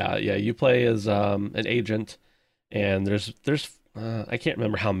correctly. Yeah. You play as an agent, and there's I can't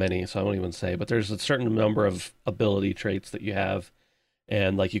remember how many, so I won't even say, but there's a certain number of ability traits that you have,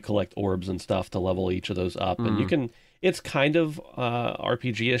 and like you collect orbs and stuff to level each of those up. And you can, it's kind of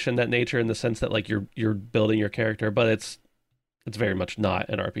RPG-ish in that nature, in the sense that like you're building your character, but it's very much not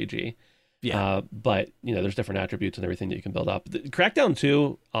an RPG. Yeah. But there's different attributes and everything that you can build up. Crackdown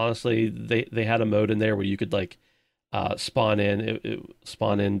 2, honestly, they had a mode in there where you could like spawn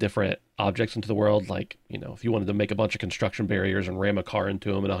in different objects into the world. Like, if you wanted to make a bunch of construction barriers and ram a car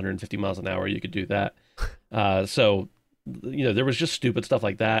into them at 150 miles an hour, you could do that. So there was just stupid stuff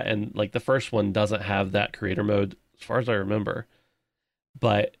like that. And like the first one doesn't have that creator mode as far as I remember,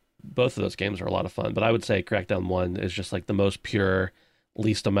 but both of those games are a lot of fun. But I would say Crackdown 1 is just like the most pure,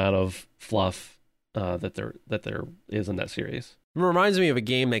 least amount of fluff that there is in that series. It reminds me of a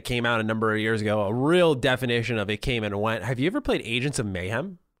game that came out a number of years ago. A real definition of it came and went. Have you ever played Agents of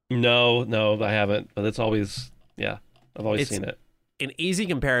Mayhem? No, I haven't. But it's always, I've always seen it. An easy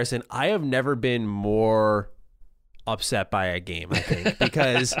comparison. I have never been more upset by a game, I think,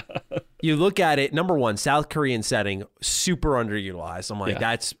 because you look at it. Number one, South Korean setting, super underutilized. I'm like,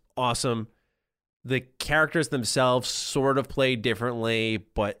 that's awesome. The characters themselves sort of played differently,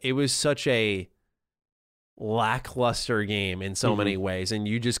 but it was such a lackluster game in so many ways, and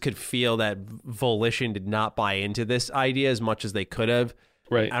you just could feel that Volition did not buy into this idea as much as they could have.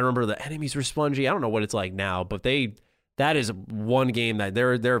 Right. I remember the enemies were spongy. I don't know what it's like now, but that is one game that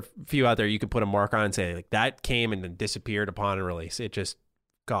there are a few out there you could put a mark on and say like that came and then disappeared upon a release. It just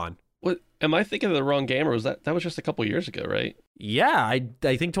gone. What am I thinking of the wrong game, or was that was just a couple years ago, right? Yeah, I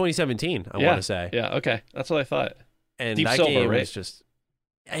think 2017. I want to say. Yeah. Okay, that's what I thought. And Deep that Silver, game right? was just.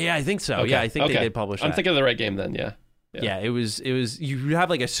 Yeah, I think so. Okay. Yeah, I think they did publish that. I'm thinking of the right game then. Yeah. Yeah, it was. You have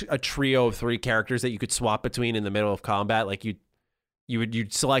like a trio of 3 characters that you could swap between in the middle of combat. Like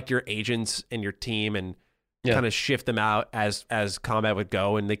you'd select your agents and your team and kind of shift them out as combat would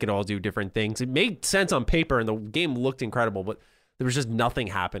go, and they could all do different things. It made sense on paper, and the game looked incredible, but there was just nothing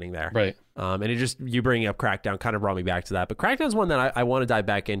happening there. Right. And it just, you bringing up Crackdown kind of brought me back to that. But Crackdown's one that I want to dive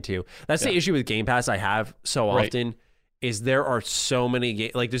back into. That's the issue with Game Pass I have so often, is there are so many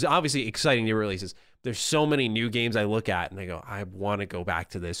games. Like, there's obviously exciting new releases. There's so many new games I look at and I go, I want to go back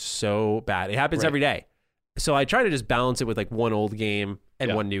to this so bad. It happens every day. So I try to just balance it with like one old game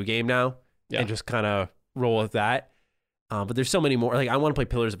and one new game now, and just kind of roll with that. But there's so many more. Like, I want to play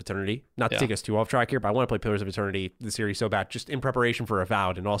Pillars of Eternity. Not to take us too off track here, but I want to play Pillars of Eternity, the series, so bad, just in preparation for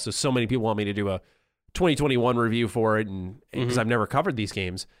Avowed. And also, so many people want me to do a 2021 review for it, and because I've never covered these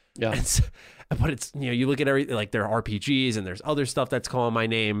games. Yeah. But it's, you look at everything, like there are RPGs and there's other stuff that's calling my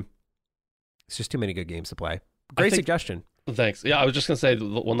name. It's just too many good games to play. Great suggestion. Thanks. Yeah, I was just going to say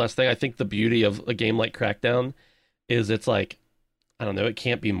one last thing. I think the beauty of a game like Crackdown is it's like, I don't know, it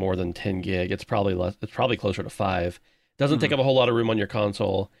can't be more than 10 gig. It's probably less. It's probably closer to 5. Doesn't take up a whole lot of room on your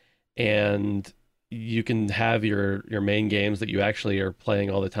console, and you can have your main games that you actually are playing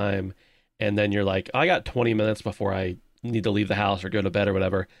all the time, and then you're like, I got 20 minutes before I need to leave the house or go to bed or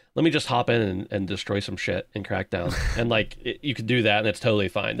whatever. Let me just hop in and destroy some shit in Crackdown. And like you could do that, and it's totally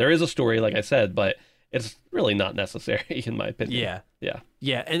fine. There is a story, like I said, but it's really not necessary in my opinion.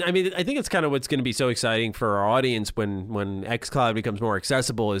 Yeah. And I mean, I think it's kind of what's going to be so exciting for our audience when xCloud becomes more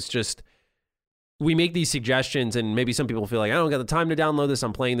accessible, is just, we make these suggestions, and maybe some people feel like, I don't got the time to download this,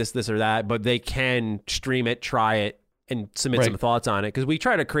 I'm playing this or that, but they can stream it, try it, and submit some thoughts on it. Because we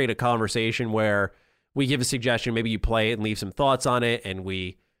try to create a conversation where we give a suggestion, maybe you play it and leave some thoughts on it, and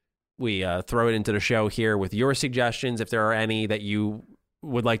we throw it into the show here with your suggestions, if there are any that you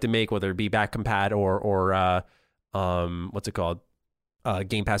would like to make, whether it be back compat or what's it called?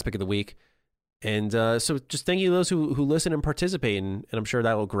 Game Pass Pick of the Week. And so just thank you to those who listen and participate, and I'm sure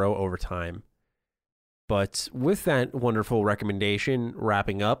that will grow over time. But with that wonderful recommendation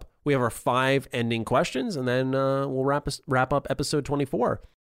wrapping up, we have our 5 ending questions, and then we'll wrap up episode 24.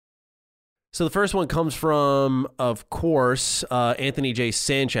 So the first one comes from, of course, Anthony J.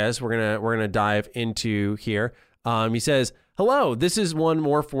 Sanchez. We're gonna dive into here. He says, "Hello, this is one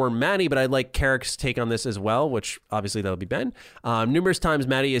more for Maddie, but I'd like Carrick's take on this as well," which obviously that'll be Ben. Numerous times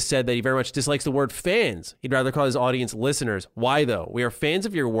Maddie has said that he very much dislikes the word fans. He'd rather call his audience listeners. Why though? We are fans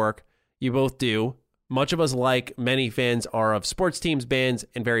of your work. You both do. Much of us, like many fans, are of sports teams, bands,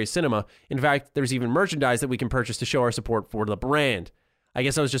 and various cinema. In fact, there's even merchandise that we can purchase to show our support for the brand. I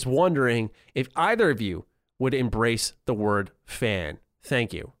guess I was just wondering if either of you would embrace the word fan.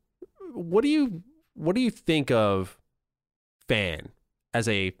 Thank you. What do you think of fan as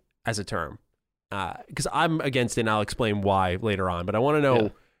a term? because I'm against it and I'll explain why later on, but I want to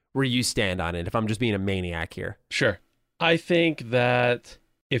know where you stand on it if I'm just being a maniac here. Sure. I think that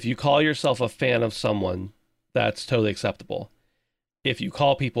if you call yourself a fan of someone, that's totally acceptable. If you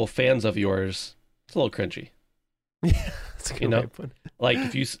call people fans of yours, it's a little cringy. That's a good way to put it. Like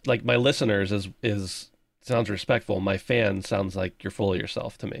if you like my listeners is sounds respectful. My fan sounds like you're full of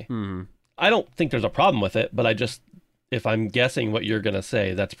yourself to me. Mm-hmm. I don't think there's a problem with it, but if I'm guessing what you're going to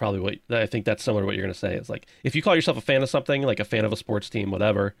say, that's probably what I think that's similar to what you're going to say. It's like, if you call yourself a fan of something, like a fan of a sports team,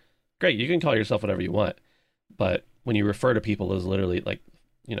 whatever, great. You can call yourself whatever you want. But when you refer to people as literally like,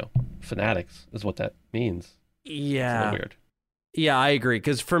 fanatics is what that means. Yeah. It's a little weird. Yeah, I agree.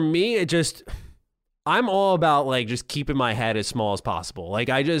 Because for me, I'm all about like just keeping my head as small as possible. Like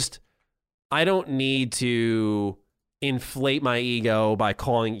I don't need to inflate my ego by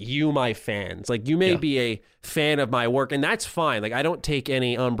calling you my fans. Like you may be a fan of my work and that's fine. Like I don't take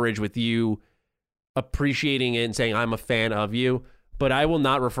any umbrage with you appreciating it and saying I'm a fan of you, but I will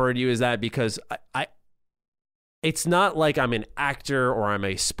not refer to you as that because it's not like I'm an actor or I'm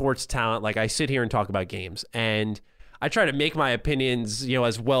a sports talent. Like I sit here and talk about games and I try to make my opinions,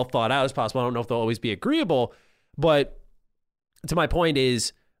 as well thought out as possible. I don't know if they'll always be agreeable, but to my point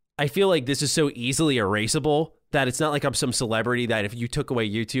is I feel like this is so easily erasable that it's not like I'm some celebrity that if you took away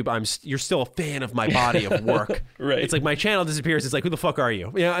YouTube, you're still a fan of my body of work. Right. It's like my channel disappears. It's like, who the fuck are you?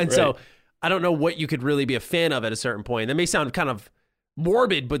 And so I don't know what you could really be a fan of at a certain point. That may sound kind of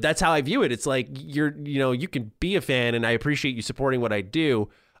morbid, but that's how I view it. It's like you can be a fan and I appreciate you supporting what I do.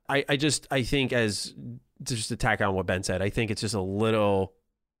 I think as to just attack on what Ben said, I think it's just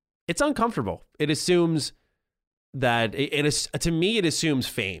it's uncomfortable. It assumes that it is, to me, it assumes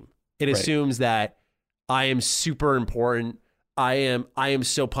fame. It assumes that I am super important. I am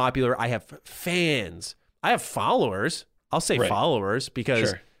so popular. I have fans. I have followers. I'll say followers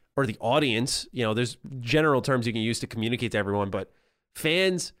because, or the audience, there's general terms you can use to communicate to everyone, but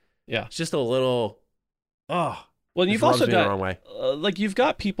fans, it's just a little, well, you've also the got, wrong way. You've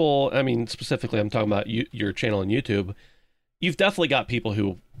got people, I mean, specifically I'm talking about your channel on YouTube. You've definitely got people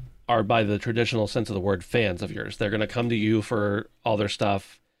who are, by the traditional sense of the word, fans of yours. They're going to come to you for all their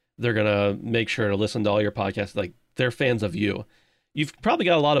stuff. They're going to make sure to listen to all your podcasts. Like, they're fans of you. You've probably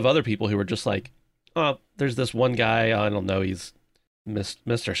got a lot of other people who are just like, oh, there's this one guy, I don't know, he's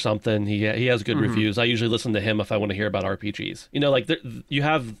Mr. something. He has good reviews. I usually listen to him if I want to hear about RPGs. You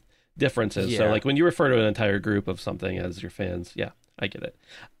have differences. So, like, when you refer to an entire group of something as your fans, I get it.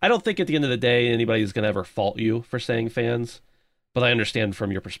 I don't think at the end of the day anybody's going to ever fault you for saying fans, but I understand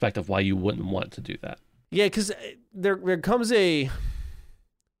from your perspective why you wouldn't want to do that. Yeah, because there comes a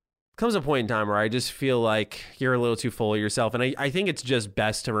point in time where I just feel like you're a little too full of yourself, and I think it's just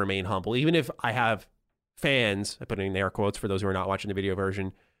best to remain humble. Even if I have fans, I put in air quotes for those who are not watching the video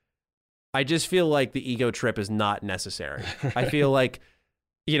version, I just feel like the ego trip is not necessary. I feel like,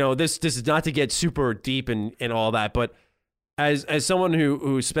 this is not to get super deep and all that, but as someone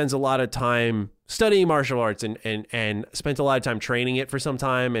who spends a lot of time studying martial arts and spent a lot of time training it for some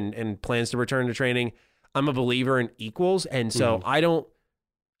time and plans to return to training, I'm a believer in equals. And so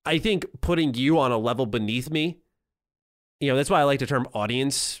I think putting you on a level beneath me, that's why I like the term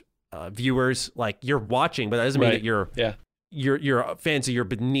audience, viewers, like you're watching, but that doesn't mean that you're a fan, so you're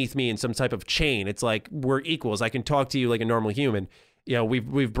beneath me in some type of chain. It's like we're equals. I can talk to you like a normal human.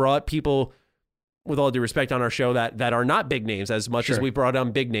 We've brought people, with all due respect, on our show that are not big names as much as we brought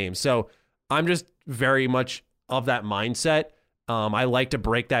on big names. So I'm just very much of that mindset. I like to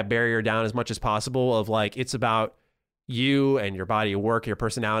break that barrier down as much as possible of like, it's about you and your body of work, your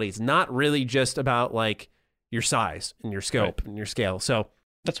personality. It's not really just about like your size and your scope and your scale. So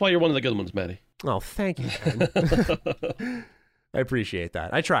that's why you're one of the good ones, Maddie. Oh, thank you, Ben. I appreciate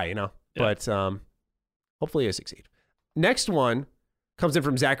that. I try, but hopefully I succeed. Next one comes in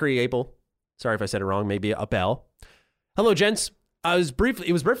from Zachary Apel. Sorry if I said it wrong. Maybe a bell. Hello, gents. It was briefly,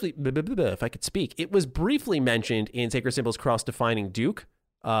 if I could speak, it was briefly mentioned in Sacred Symbol's cross-defining Duke,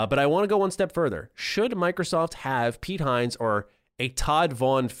 but I want to go one step further. Should Microsoft have Pete Hines or a Todd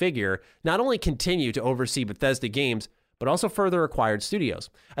Vaughn figure not only continue to oversee Bethesda games, but also further acquired studios?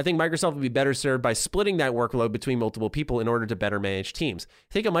 I think Microsoft would be better served by splitting that workload between multiple people in order to better manage teams.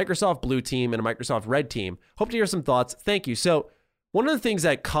 Take a Microsoft blue team and a Microsoft red team. Hope to hear some thoughts. Thank you. So one of the things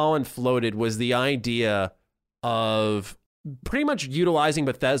that Colin floated was the idea of pretty much utilizing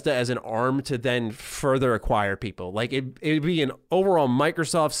Bethesda as an arm to then further acquire people. Like it'd be an overall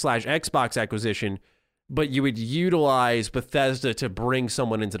Microsoft/Xbox acquisition, but you would utilize Bethesda to bring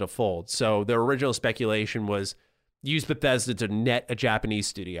someone into the fold. So the original speculation was use Bethesda to net a Japanese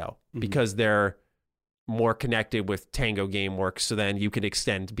studio because they're more connected with Tango Gameworks, so then you could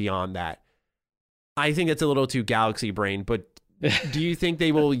extend beyond that. I think it's a little too galaxy brain, but do you think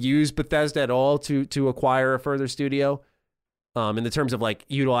they will use Bethesda at all to acquire a further studio? In the terms of like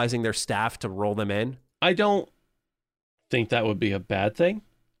utilizing their staff to roll them in? I don't think that would be a bad thing,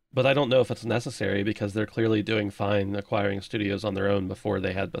 but I don't know if it's necessary because they're clearly doing fine acquiring studios on their own before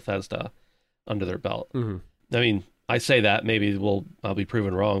they had Bethesda under their belt. Mm-hmm. I mean, I say that maybe I'll be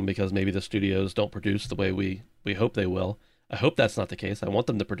proven wrong because maybe the studios don't produce the way we hope they will. I hope that's not the case. I want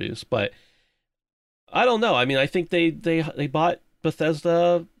them to produce, but I don't know. I mean, I think they bought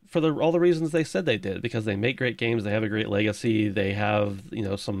Bethesda for all the reasons they said they did, because they make great games, they have a great legacy, they have,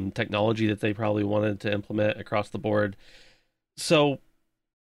 some technology that they probably wanted to implement across the board. So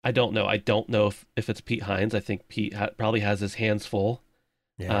I don't know. I don't know if it's Pete Hines. I think Pete probably has his hands full.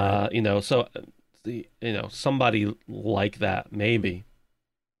 Yeah. So somebody like that maybe.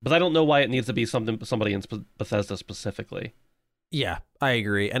 But I don't know why it needs to be somebody in Bethesda specifically. Yeah, I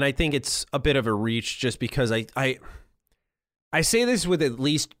agree. And I think it's a bit of a reach just because I say this with at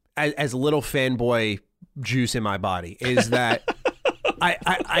least as little fanboy juice in my body, is that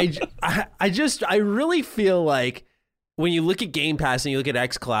I really feel like when you look at Game Pass and you look at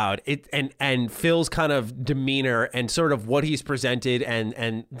xCloud, and Phil's kind of demeanor and sort of what he's presented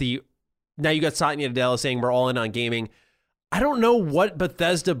and now you got Satya Nadella saying we're all in on gaming. I don't know what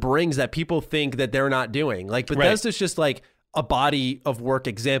Bethesda brings that people think that they're not doing. Like Bethesda's just like a body of work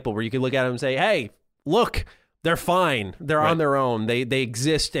example where you can look at them and say, hey, look, they're fine. They're on their own. They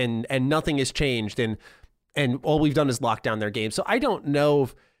exist and nothing has changed. And all we've done is lock down their game. So I don't know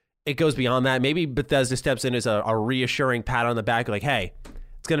if it goes beyond that. Maybe Bethesda steps in as a reassuring pat on the back, like, hey,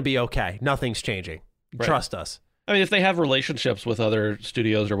 it's going to be okay. Nothing's changing. Trust us. I mean, if they have relationships with other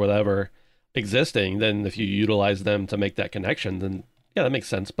studios or whatever existing, then if you utilize them to make that connection, then yeah, that makes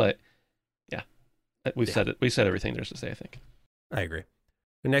sense. But yeah, we said it. We said everything there's to say, I think. I agree.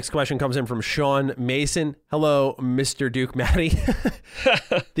 The next question comes in from Sean Mason. Hello, Mr. Duke Matty.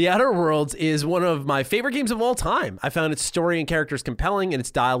 The Outer Worlds is one of my favorite games of all time. I found its story and characters compelling and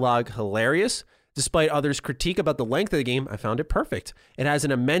its dialogue hilarious. Despite others' critique about the length of the game, I found it perfect. It has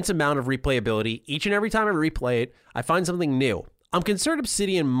an immense amount of replayability. Each and every time I replay it, I find something new. I'm concerned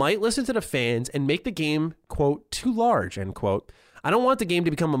Obsidian might listen to the fans and make the game, quote, too large, end quote. I don't want the game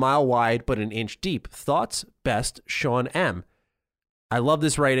to become a mile wide, but an inch deep. Thoughts? Best, Sean M. I love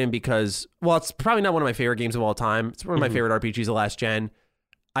this write-in because, well, it's probably not one of my favorite games of all time. It's one of my favorite RPGs of last gen.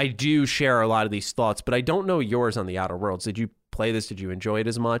 I do share a lot of these thoughts, but I don't know yours on the Outer Worlds. Did you play this? Did you enjoy it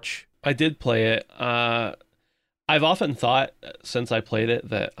as much? I did play it. I've often thought since I played it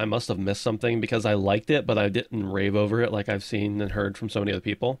that I must have missed something because I liked it, but I didn't rave over it like I've seen and heard from so many other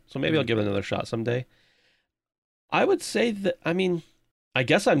people. So maybe I'll give it another shot someday. I would say that, I mean, I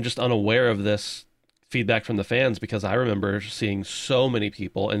guess I'm just unaware of this feedback from the fans because I remember seeing so many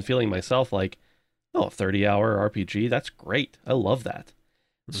people and feeling myself like, oh, a 30-hour RPG, that's great. I love that.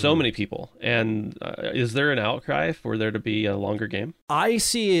 So many people. And is there an outcry for there to be a longer game? I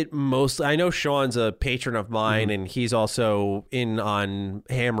see it mostly. I know Sean's a patron of mine, and he's also in on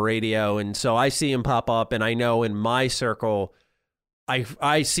ham radio. And so I see him pop up, and I know in my circle,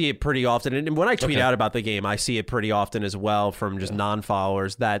 I see it pretty often. And when I tweet out about the game, I see it pretty often as well from just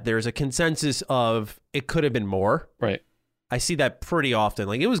non-followers that there's a consensus of it could have been more. Right. I see that pretty often.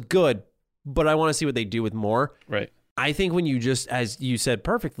 Like, it was good, but I want to see what they do with more. Right. I think when you just, as you said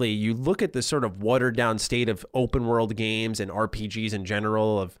perfectly, you look at the sort of watered down state of open world games and RPGs in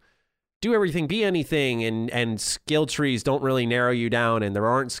general of do everything, be anything, and skill trees don't really narrow you down and there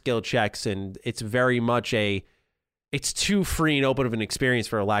aren't skill checks and it's very much it's too free and open of an experience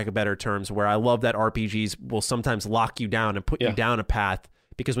for a lack of better terms, where I love that RPGs will sometimes lock you down and put you down a path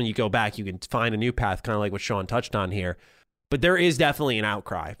because when you go back, you can find a new path, kind of like what Sean touched on here. But there is definitely an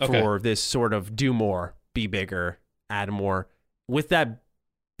outcry for this sort of do more, be bigger, add more. With that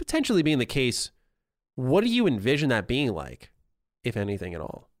potentially being the case, what do you envision that being like, if anything at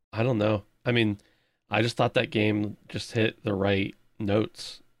all? I don't know. I mean, I just thought that game just hit the right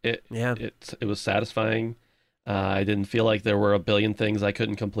notes. It was satisfying. I didn't feel like there were a billion things I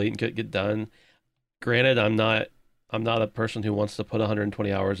couldn't complete and couldn't get done. Granted, I'm not a person who wants to put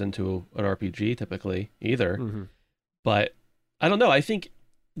 120 hours into an RPG typically either. But I don't know. I think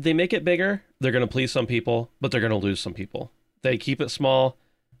they make it bigger. They're going to please some people, but they're going to lose some people. They keep it small.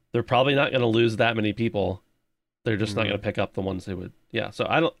 They're probably not going to lose that many people. They're just not going to pick up the ones they would. Yeah. So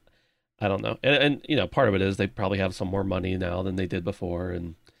I don't know. And you know, part of it is they probably have some more money now than they did before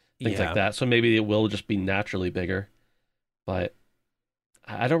and things like that. So maybe it will just be naturally bigger, but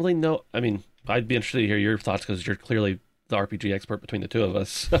I don't really know. I mean, I'd be interested to hear your thoughts because you're clearly the RPG expert between the two of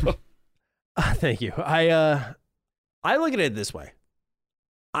us. So. Thank you. I look at it this way.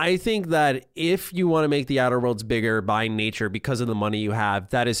 I think that if you want to make the Outer Worlds bigger by nature because of the money you have,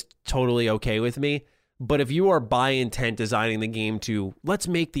 that is totally okay with me. But if you are by intent designing the game to let's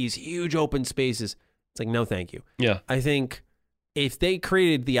make these huge open spaces, it's like, no, thank you. Yeah. I think if they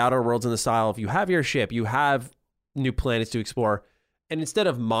created the Outer Worlds in the style of you have your ship, you have new planets to explore, and instead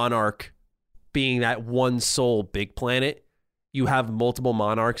of Monarch being that one sole big planet, you have multiple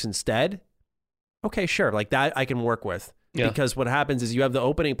Monarchs instead. Okay, sure. Like that I can work with. Yeah. Because what happens is you have the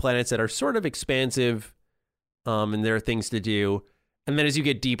opening planets that are sort of expansive, and there are things to do. And then as you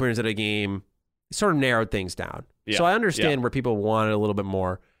get deeper into the game, it sort of narrowed things down. Yeah. So I understand where people want it a little bit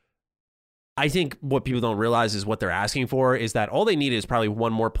more. I think what people don't realize is what they're asking for is that all they need is probably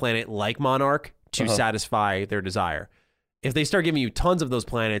one more planet like Monarch to satisfy their desire. If they start giving you tons of those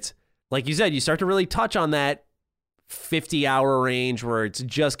planets, like you said, you start to really touch on that 50-hour range where it's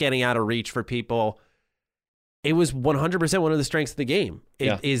just getting out of reach for people. It was 100% one of the strengths of the game.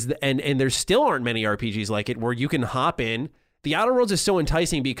 And there still aren't many RPGs like it where you can hop in. The Outer Worlds is so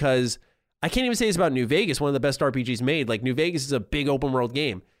enticing because I can't even say it's about New Vegas, one of the best RPGs made. Like New Vegas is a big open world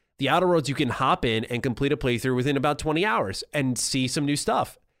game. The Outer Worlds, you can hop in and complete a playthrough within about 20 hours and see some new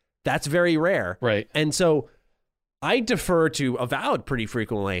stuff. That's very rare. Right. And so I defer to Avowed pretty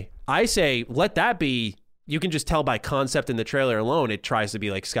frequently. I say, let that be, you can just tell by concept in the trailer alone, it tries to be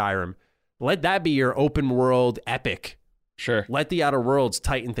like Skyrim. Let that be your open world epic. Sure. Let the Outer Worlds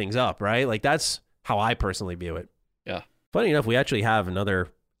tighten things up, right? Like that's how I personally view it. Yeah. Funny enough, we actually have another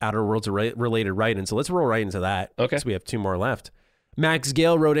Outer Worlds related write-in, so let's roll right into that. Okay. So we have 2 more left. Max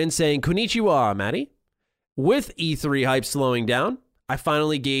Gale wrote in saying, Konnichiwa, Maddie. With E3 hype slowing down, I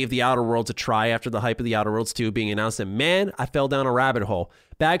finally gave the Outer Worlds a try after the hype of the Outer Worlds 2 being announced, and man, I fell down a rabbit hole.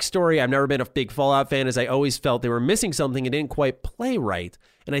 Backstory, I've never been a big Fallout fan as I always felt they were missing something and didn't quite play right.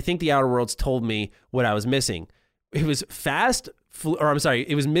 And I think the Outer Worlds told me what I was missing. It was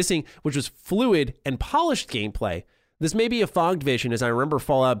it was missing, which was fluid and polished gameplay. This may be a fogged vision as I remember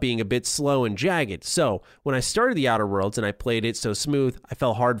Fallout being a bit slow and jagged. So when I started the Outer Worlds and I played it so smooth, I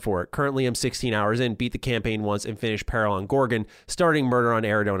fell hard for it. Currently, I'm 16 hours in, beat the campaign once, and finished Peril on Gorgon, starting Murder on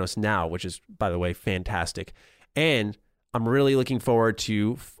Eridanos now, which is, by the way, fantastic. And I'm really looking forward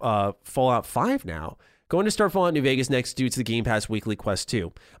to Fallout 5 now. Going to start Fallout New Vegas next due to the Game Pass Weekly Quest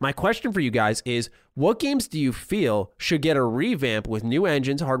 2. My question for you guys is, what games do you feel should get a revamp with new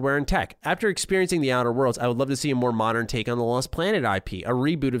engines, hardware, and tech? After experiencing the Outer Worlds, I would love to see a more modern take on the Lost Planet IP. A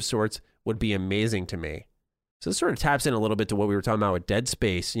reboot of sorts would be amazing to me. So this sort of taps in a little bit to what we were talking about with Dead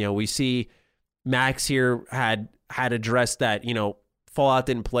Space. You know, we see Max here had addressed that, you know, Fallout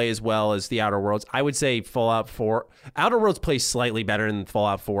didn't play as well as the Outer Worlds. I would say Fallout 4. Outer Worlds plays slightly better than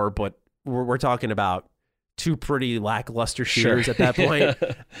Fallout 4, but we're talking about 2 pretty lackluster shooters at that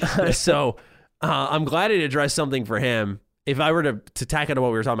point. So I'm glad it addressed something for him. If I were to tack into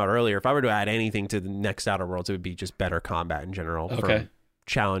what we were talking about earlier, if I were to add anything to the next Outer Worlds, it would be just better combat in general. Okay.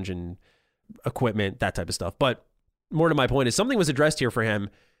 Challenge and equipment, that type of stuff. But more to my point is something was addressed here for him.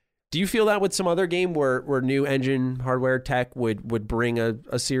 Do you feel that with some other game where new engine, hardware, tech would bring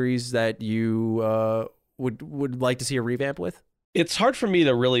a series that you would like to see a revamp with? It's hard for me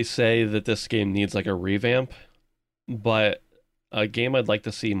to really say that this game needs like a revamp, but a game I'd like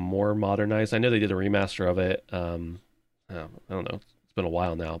to see more modernized. I know they did a remaster of it. I don't know. It's been a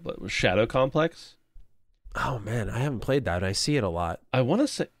while now, but it was Shadow Complex. Oh man, I haven't played that. I see it a lot. I want to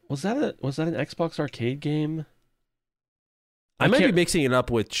say, was that an Xbox arcade game? I might be mixing it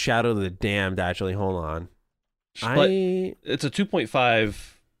up with Shadow of the Damned, actually. Hold on. It's a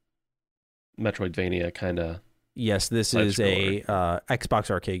 2.5 Metroidvania kind of. Yes, this is a Xbox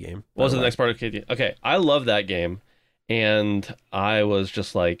arcade game. Was it an Xbox arcade game? Okay, I love that game, and I was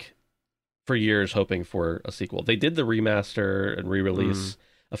just like, for years hoping for a sequel. They did the remaster and re-release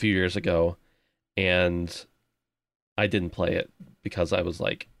a few years ago, and I didn't play it because I was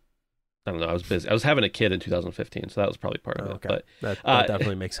like, I don't know, I was busy. I was having a kid in 2015, so that was probably part of it. Okay. But that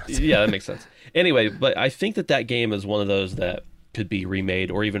definitely makes sense. Yeah, that makes sense. Anyway, but I think that game is one of those that could be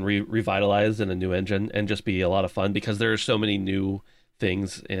remade or even revitalized in a new engine and just be a lot of fun because there are so many new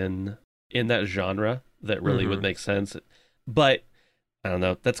things in that genre that really would make sense. But I don't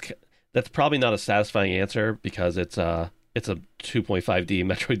know. That's probably not a satisfying answer because it's a 2.5D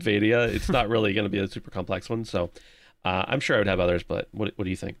Metroidvania. It's not really going to be a super complex one. So I'm sure I would have others. But what do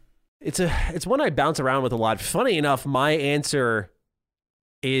you think? It's one I bounce around with a lot. Funny enough, my answer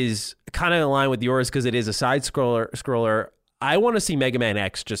is kind of in line with yours because it is a side scroller. I want to see Mega Man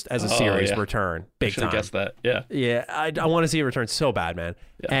X just as a series return. Big time. I guessed that. Yeah. Yeah. I want to see it return so bad, man.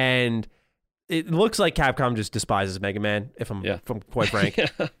 Yeah. And it looks like Capcom just despises Mega Man, if I'm quite frank.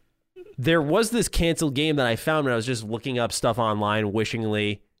 there was this canceled game that I found when I was just looking up stuff online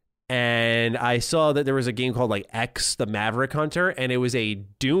wishingly, and I saw that there was a game called like X, the Maverick Hunter, and it was a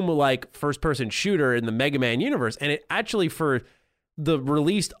Doom-like first-person shooter in the Mega Man universe, and it actually, for the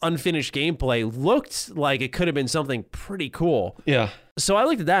released unfinished gameplay, looked like it could have been something pretty cool. Yeah. So I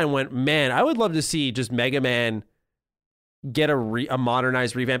looked at that and went, man, I would love to see just Mega Man get a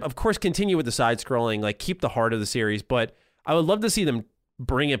modernized revamp. Of course, continue with the side-scrolling, like keep the heart of the series, but I would love to see them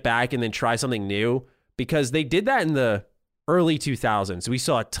bring it back and then try something new, because they did that in the early 2000s. We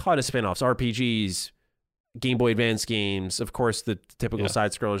saw a ton of spin-offs, RPGs, Game Boy Advance games. Of course, the typical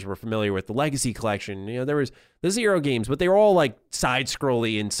side-scrollers we're familiar with, the Legacy Collection. You know, there was the Zero games, but they were all like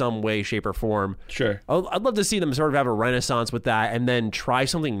side-scrolly in some way, shape, or form. Sure. I'd love to see them sort of have a renaissance with that and then try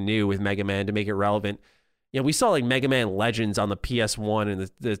something new with Mega Man to make it relevant. You know, we saw like Mega Man Legends on the PS1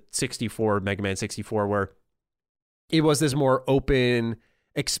 and the 64, Mega Man 64, where it was this more open,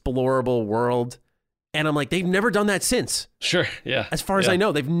 explorable world. And I'm like, they've never done that since. Sure, yeah. As far as I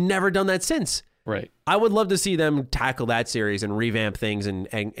know, they've never done that since. Right. I would love to see them tackle that series and revamp things and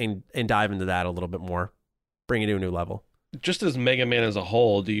dive into that a little bit more. Bring it to a new level. Just as Mega Man as a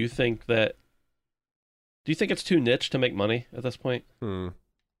whole, do you think it's too niche to make money at this point?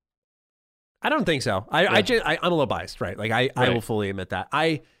 I don't think so. I'm a little biased, right? Like I will fully admit that.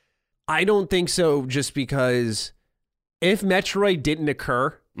 I don't think so, just because if Metroid didn't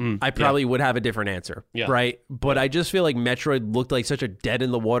occur, I probably would have a different answer, right? But I just feel like Metroid looked like such a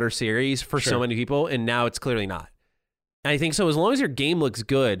dead-in-the-water series for so many people, and now it's clearly not. And I think so as long as your game looks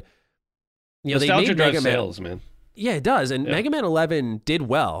good, you know, nostalgia they made drives sales, man. Yeah, it does. And Mega Man 11 did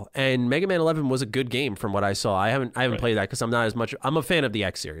well, and Mega Man 11 was a good game from what I saw. I haven't played that because I'm not as much. I'm a fan of the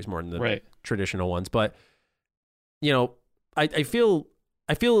X series more than the traditional ones, but you know, I feel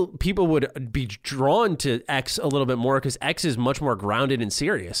people would be drawn to X a little bit more because X is much more grounded and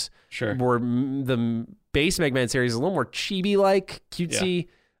serious. Sure. Where the base Mega Man series is a little more chibi-like, cutesy.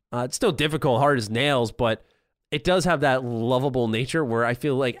 Yeah. It's still difficult, hard as nails, but it does have that lovable nature where I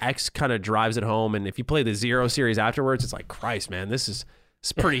feel like X kind of drives it home. And if you play the Zero series afterwards, it's like, Christ, man, it's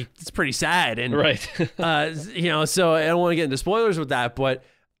pretty sad. And you know, so I don't want to get into spoilers with that, but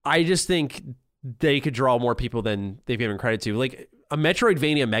I just think they could draw more people than they've given credit to. Like a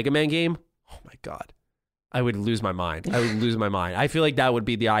Metroidvania Mega Man game, oh my God, I would lose my mind. I feel like that would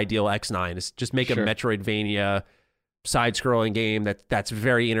be the ideal X9, is just make a Metroidvania side-scrolling game that's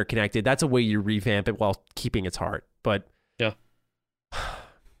very interconnected. That's a way you revamp it while keeping its heart. But yeah,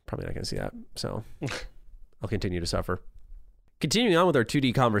 probably not going to see that. So I'll continue to suffer. Continuing on with our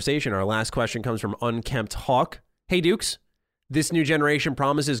 2D conversation, our last question comes from Unkempt Hawk. Hey, Dukes. This new generation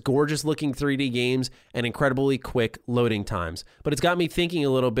promises gorgeous-looking 3D games and incredibly quick loading times, but it's got me thinking a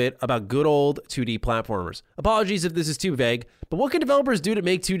little bit about good old 2D platformers. Apologies if this is too vague, but what can developers do to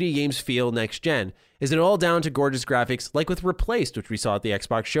make 2D games feel next-gen? Is it all down to gorgeous graphics, like with Replaced, which we saw at the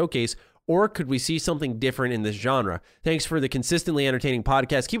Xbox Showcase, or could we see something different in this genre? Thanks for the consistently entertaining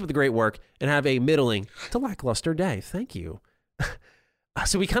podcast. Keep up the great work, and have a middling to lackluster day. Thank you.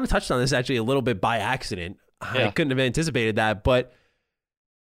 So we kind of touched on this actually a little bit by accident. I couldn't have anticipated that, but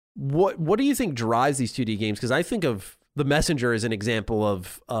what do you think drives these 2D games? Because I think of The Messenger as an example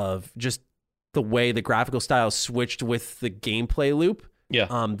of just the way the graphical style switched with the gameplay loop. Yeah,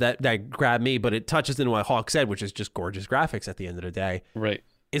 that grabbed me, but it touches into what Hawk said, which is just gorgeous graphics at the end of the day. Right.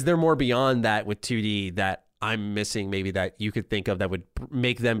 Is there more beyond that with 2D that I'm missing, maybe that you could think of that would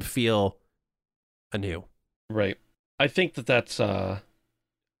make them feel anew? Right. I think that's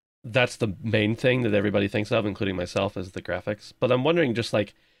the main thing that everybody thinks of, including myself, is the graphics. But I'm wondering, just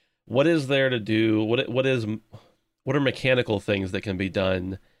like, what is there to do? What are mechanical things that can be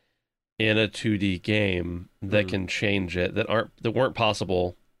done in a 2D game that can change it, that weren't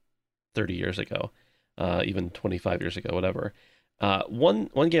possible 30 years ago, even 25 years ago, whatever.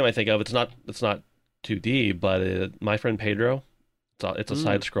 One game I think of, it's not 2D, but My Friend Pedro. It's a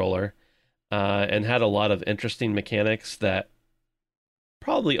side scroller, and had a lot of interesting mechanics that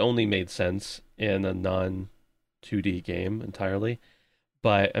probably only made sense in a non-2D game entirely.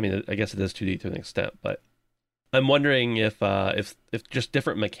 But I mean, I guess it is 2D to an extent, but I'm wondering if just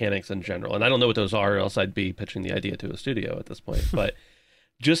different mechanics in general, and I don't know what those are, or else I'd be pitching the idea to a studio at this point, but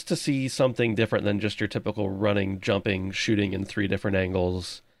just to see something different than just your typical running, jumping, shooting in 3 different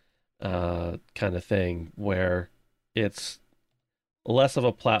angles kind of thing, where it's less of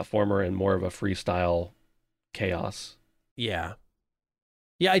a platformer and more of a freestyle chaos. Yeah.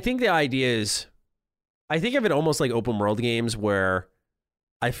 Yeah, I think the idea is, I think of it almost like open world games, where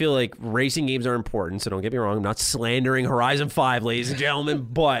I feel like racing games are important, so don't get me wrong, I'm not slandering Horizon 5, ladies and gentlemen,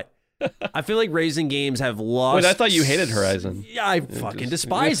 but I feel like racing games have lost. Wait, I thought you hated Horizon. Yeah, I fucking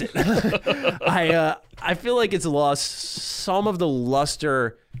despise it. I feel like it's lost some of the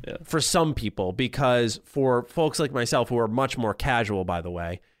luster for some people, because for folks like myself who are much more casual, by the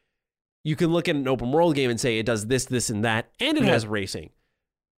way, you can look at an open world game and say it does this, this, and that, and it has racing.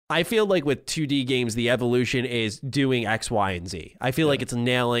 I feel like with 2D games, the evolution is doing X, Y, and Z. I feel like it's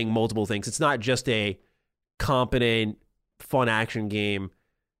nailing multiple things. It's not just a competent, fun action game.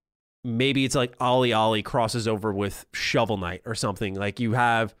 Maybe it's like Ollie Ollie crosses over with Shovel Knight or something. Like you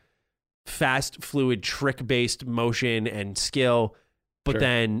have fast, fluid, trick-based motion and skill, but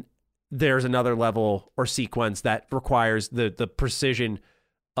then there's another level or sequence that requires the precision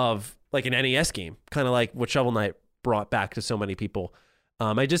of like an NES game, kind of like what Shovel Knight brought back to so many people.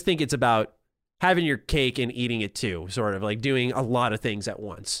 I just think it's about having your cake and eating it too, sort of like doing a lot of things at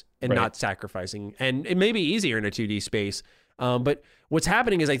once and not sacrificing. And it may be easier in a 2D space. But what's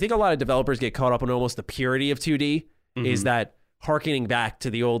happening is I think a lot of developers get caught up in almost the purity of 2D, is that hearkening back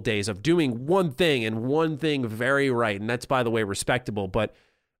to the old days of doing one thing and one thing very right. And that's, by the way, respectable. But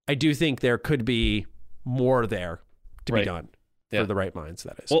I do think there could be more there to be done for the right minds,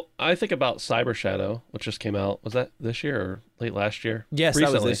 that is. Well, I think about Cyber Shadow, which just came out. Was that this year or late last year? Yes,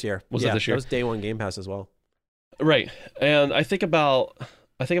 recently. That was this year. Was it this year? That was day one Game Pass as well. Right. And I think about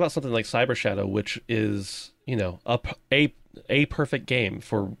something like Cyber Shadow, which is, a perfect game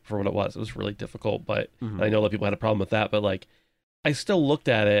for what it was. It was really difficult, but I know a lot of people had a problem with that. But like, I still looked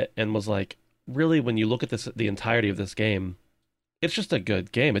at it and was like, really, when you look at the entirety of this game, it's just a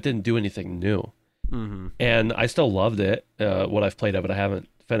good game. It didn't do anything new. And I still loved it. What I've played of it, I haven't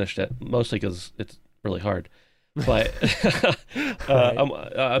finished it, mostly because it's really hard. But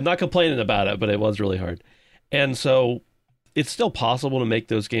I'm not complaining about it, but it was really hard. And so it's still possible to make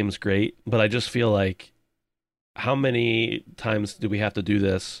those games great, but I just feel like, how many times do we have to do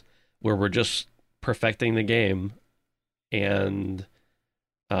this where we're just perfecting the game and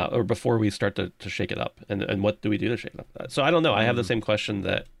or before we start to shake it up? And what do we do to shake it up? So I don't know. I have the same question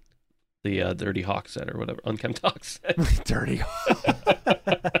that the Dirty Hawk said, or whatever, Unkempt Hawk said. Dirty Hawk.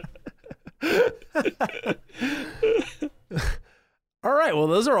 All right. Well,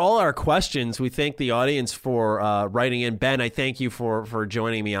 those are all our questions. We thank the audience for writing in. Ben, I thank you for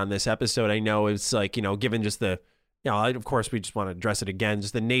joining me on this episode. I know it's like, given just the, of course, we just want to address it again,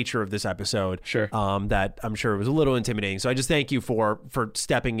 just the nature of this episode. Sure. That I'm sure it was a little intimidating. So I just thank you for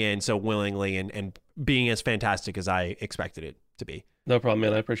stepping in so willingly and being as fantastic as I expected it to be. No problem,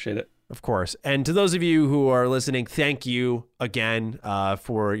 man. I appreciate it. Of course. And to those of you who are listening, thank you again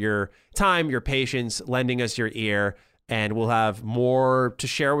for your time, your patience, lending us your ear. And we'll have more to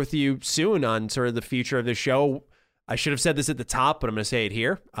share with you soon on sort of the future of the show. I should have said this at the top, but I'm going to say it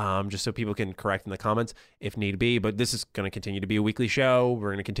here, just so people can correct in the comments if need be. But this is going to continue to be a weekly show. We're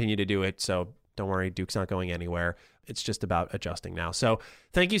going to continue to do it. So don't worry, Duke's not going anywhere. It's just about adjusting now. So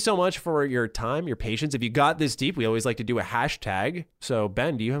thank you so much for your time, your patience. If you got this deep, we always like to do a hashtag. So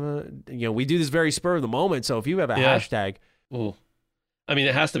Ben, do you have we do this very spur of the moment. So if you have a hashtag. Ooh. I mean,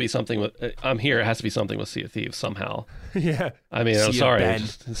 it has to be something with, I'm here. It has to be something with Sea of Thieves somehow. Yeah. I mean, I'm sorry.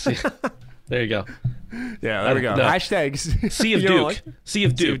 There you go. Yeah, there we go. No. Hashtags. Sea of Duke. Sea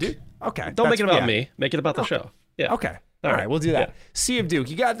of Duke. Okay. Don't make it about me. Make it about the show. Yeah. Okay. All right. We'll do that. Yeah. Sea of Duke.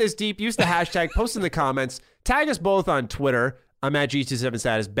 You got this deep. Use the hashtag. Post in the comments. Tag us both on Twitter. I'm at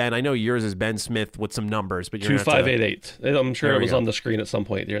G27Status. Ben, I know yours is Ben Smith with some numbers, but you're 2588. I'm sure it was on the screen at some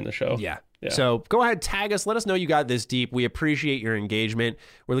point during the show. Yeah. So go ahead, tag us. Let us know you got this deep. We appreciate your engagement.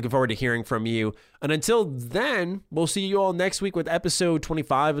 We're looking forward to hearing from you. And until then, we'll see you all next week with episode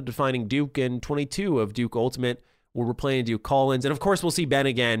 25 of Defining Duke and 22 of Duke Ultimate, where we're playing Duke Call-ins. And of course, we'll see Ben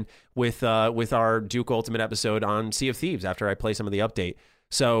again with our Duke Ultimate episode on Sea of Thieves after I play some of the update.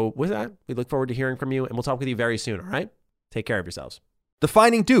 So with that, we look forward to hearing from you, and we'll talk with you very soon, all right? Take care of yourselves.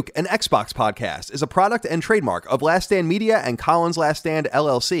 Defining Duke, an Xbox podcast, is a product and trademark of Last Stand Media and Collins Last Stand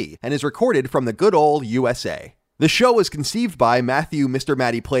LLC and is recorded from the good old USA. The show was conceived by Matthew Mr.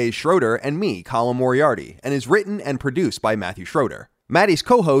 Matty Plays Schroeder and me, Colin Moriarty, and is written and produced by Matthew Schroeder. Matty's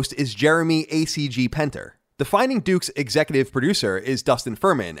co-host is Jeremy ACG Penter. Defining Duke's executive producer is Dustin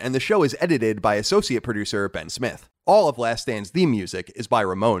Furman, and the show is edited by associate producer Ben Smith. All of Last Stand's theme music is by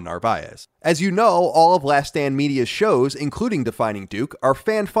Ramon Narvaez. As you know, all of Last Stand Media's shows, including Defining Duke, are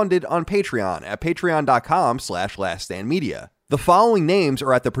fan-funded on Patreon at patreon.com/laststandmedia. The following names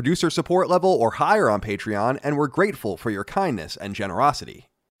are at the producer support level or higher on Patreon, and we're grateful for your kindness and generosity.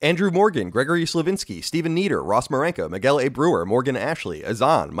 Andrew Morgan, Gregory Slavinsky, Stephen Nieder, Ross Marenka, Miguel A. Brewer, Morgan Ashley,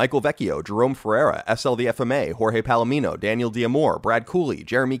 Azan, Michael Vecchio, Jerome Ferreira, SL the FMA, Jorge Palomino, Daniel Diamore, Brad Cooley,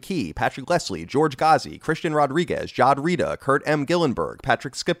 Jeremy Key, Patrick Leslie, George Ghazi, Christian Rodriguez, Jod Rita, Kurt M. Gillenberg,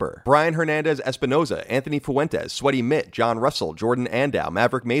 Patrick Skipper, Brian Hernandez Espinoza, Anthony Fuentes, Sweaty Mitt, John Russell, Jordan Andow,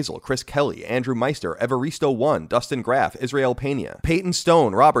 Maverick Mazel, Chris Kelly, Andrew Meister, Evaristo 1, Dustin Graff, Israel Pena, Peyton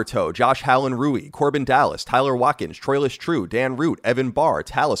Stone, Roberto, Josh Howland Rui, Corbin Dallas, Tyler Watkins, Troilus True, Dan Root, Evan Barr,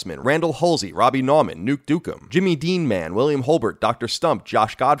 Talisman, Randall Halsey, Robbie Nauman, Nuke Dukem, Jimmy Dean Man, William Holbert, Dr. Stump,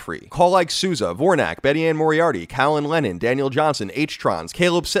 Josh Godfrey, Call Like Souza, Vornak, Betty Ann Moriarty, Callan Lennon, Daniel Johnson, H-Trons,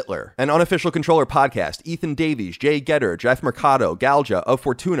 Caleb Sittler, an Unofficial Controller Podcast, Ethan Davies, Jay Getter, Jeff Mercado, Galja, Of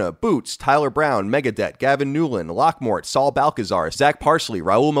Fortuna, Boots, Tyler Brown, Megadet, Gavin Newland, Lockmort, Saul Balcazar, Zach Parsley,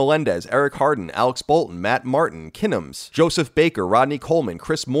 Raul Melendez, Eric Harden, Alex Bolton, Matt Martin, Kinnams, Joseph Baker, Rodney Coleman,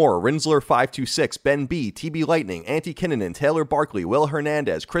 Chris Moore, Rinsler526, Ben B, TB Lightning, Auntie Kinnanen, Taylor Barkley, Will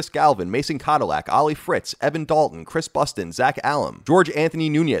Hernandez, Chris Galvin, Mason Cadillac, Ollie Fritz, Evan Dalton, Chris Buston, Zach Allum, George Anthony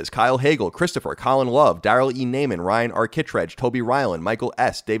Nunez, Kyle Hagel, Christopher, Colin Love, Daryl E. Naiman, Ryan R. Kittredge, Toby Ryland, Michael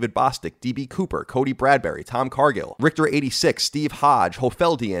S., David Bostic, DB Cooper, Cody Bradbury, Tom Cargill, Richter86, Steve Hodge,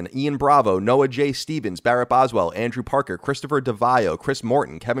 Hofeldian, Ian Bravo, Noah J. Stevens, Barrett Boswell, Andrew Parker, Christopher DeVayo, Chris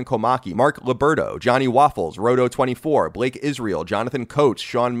Morton, Kevin Komaki, Mark Liberto, Johnny Waffles, Roto24, Blake Israel, Jonathan Coates,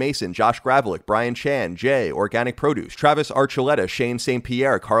 Sean Mason, Josh Gravelick, Brian Chan, Jay, Organic Produce, Travis Archuleta, Shane St.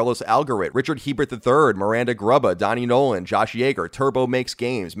 Pierre, Carlos Algarit, Richard Hebert III, Miranda Grubba, Donnie Nolan, Josh Yeager, Turbo Makes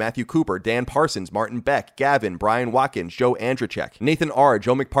Games, Matthew Cooper, Dan Parsons, Martin Beck, Gavin, Brian Watkins, Joe Andrzejczyk, Nathan R.,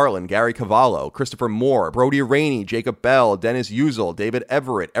 Joe McPartlin, Gary Cavallo, Christopher Moore, Brody Rainey, Jacob Bell, Dennis Uzel, David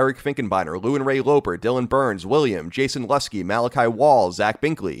Everett, Eric Finkenbeiner, Lou and Ray Loper, Dylan Burns, William, Jason Lusky, Malachi Wall, Zach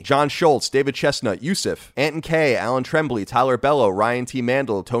Binkley, John Schultz, David Chestnut, Yusuf, Anton K., Alan Tremblay, Tyler Bello, Ryan T.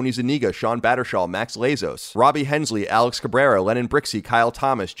 Mandel, Tony Zuniga, Sean Battershaw, Max Lazos, Robbie Hensley, Alex Cabrera, Lennon Brixey, Kyle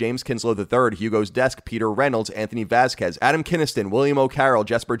Thomas, James Kinslow III, Hugo's Desk, Peter Reynolds, Anthony Vasquez, Adam Kinniston, William O'Carroll,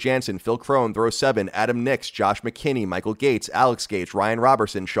 Jesper Jansen, Phil Crone, Throw 7, Adam Nix, Josh McKinney, Michael Gates, Alex Gates, Ryan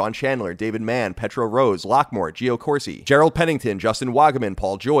Robertson, Sean Chandler, David Mann, Petro Rose, Lockmore, Gio Corsi, Gerald Pennington, Justin Wagaman,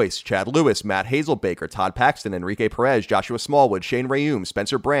 Paul Joyce, Chad Lewis, Matt Hazelbaker, Todd Paxton, Enrique Perez, Joshua Smallwood, Shane Rayum,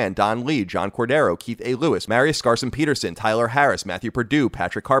 Spencer Brand, Don Lee, John Cordero, Keith A. Lewis, Marius Scarson Peterson, Tyler Harris, Matthew Perdue,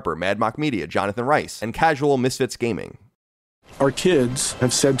 Patrick Harper, Mad Mock Media, Jonathan Rice, and Casual Misfits Gaming. Our kids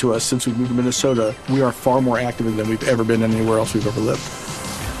have said to us since we moved to Minnesota, we are far more active than we've ever been anywhere else we've ever lived.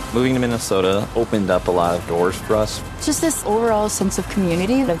 Moving to Minnesota opened up a lot of doors for us. Just this overall sense of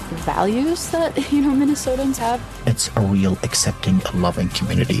community, the values that, Minnesotans have. It's a real accepting, loving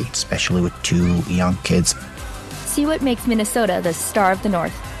community, especially with 2 young kids. See what makes Minnesota the star of the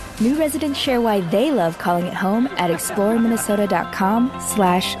North. New residents share why they love calling it home at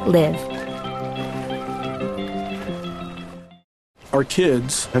exploreminnesota.com/live. Our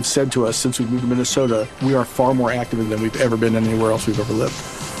kids have said to us since we moved to Minnesota, we are far more active than we've ever been anywhere else we've ever lived.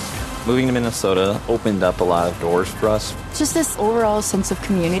 Moving to Minnesota opened up a lot of doors for us. Just this overall sense of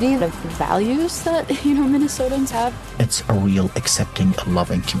community, the values that, Minnesotans have. It's a real accepting,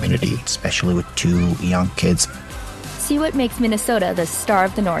 loving community, especially with 2 young kids. See what makes Minnesota the star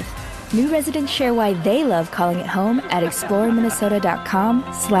of the North. New residents share why they love calling it home at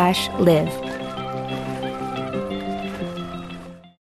exploreminnesota.com/live.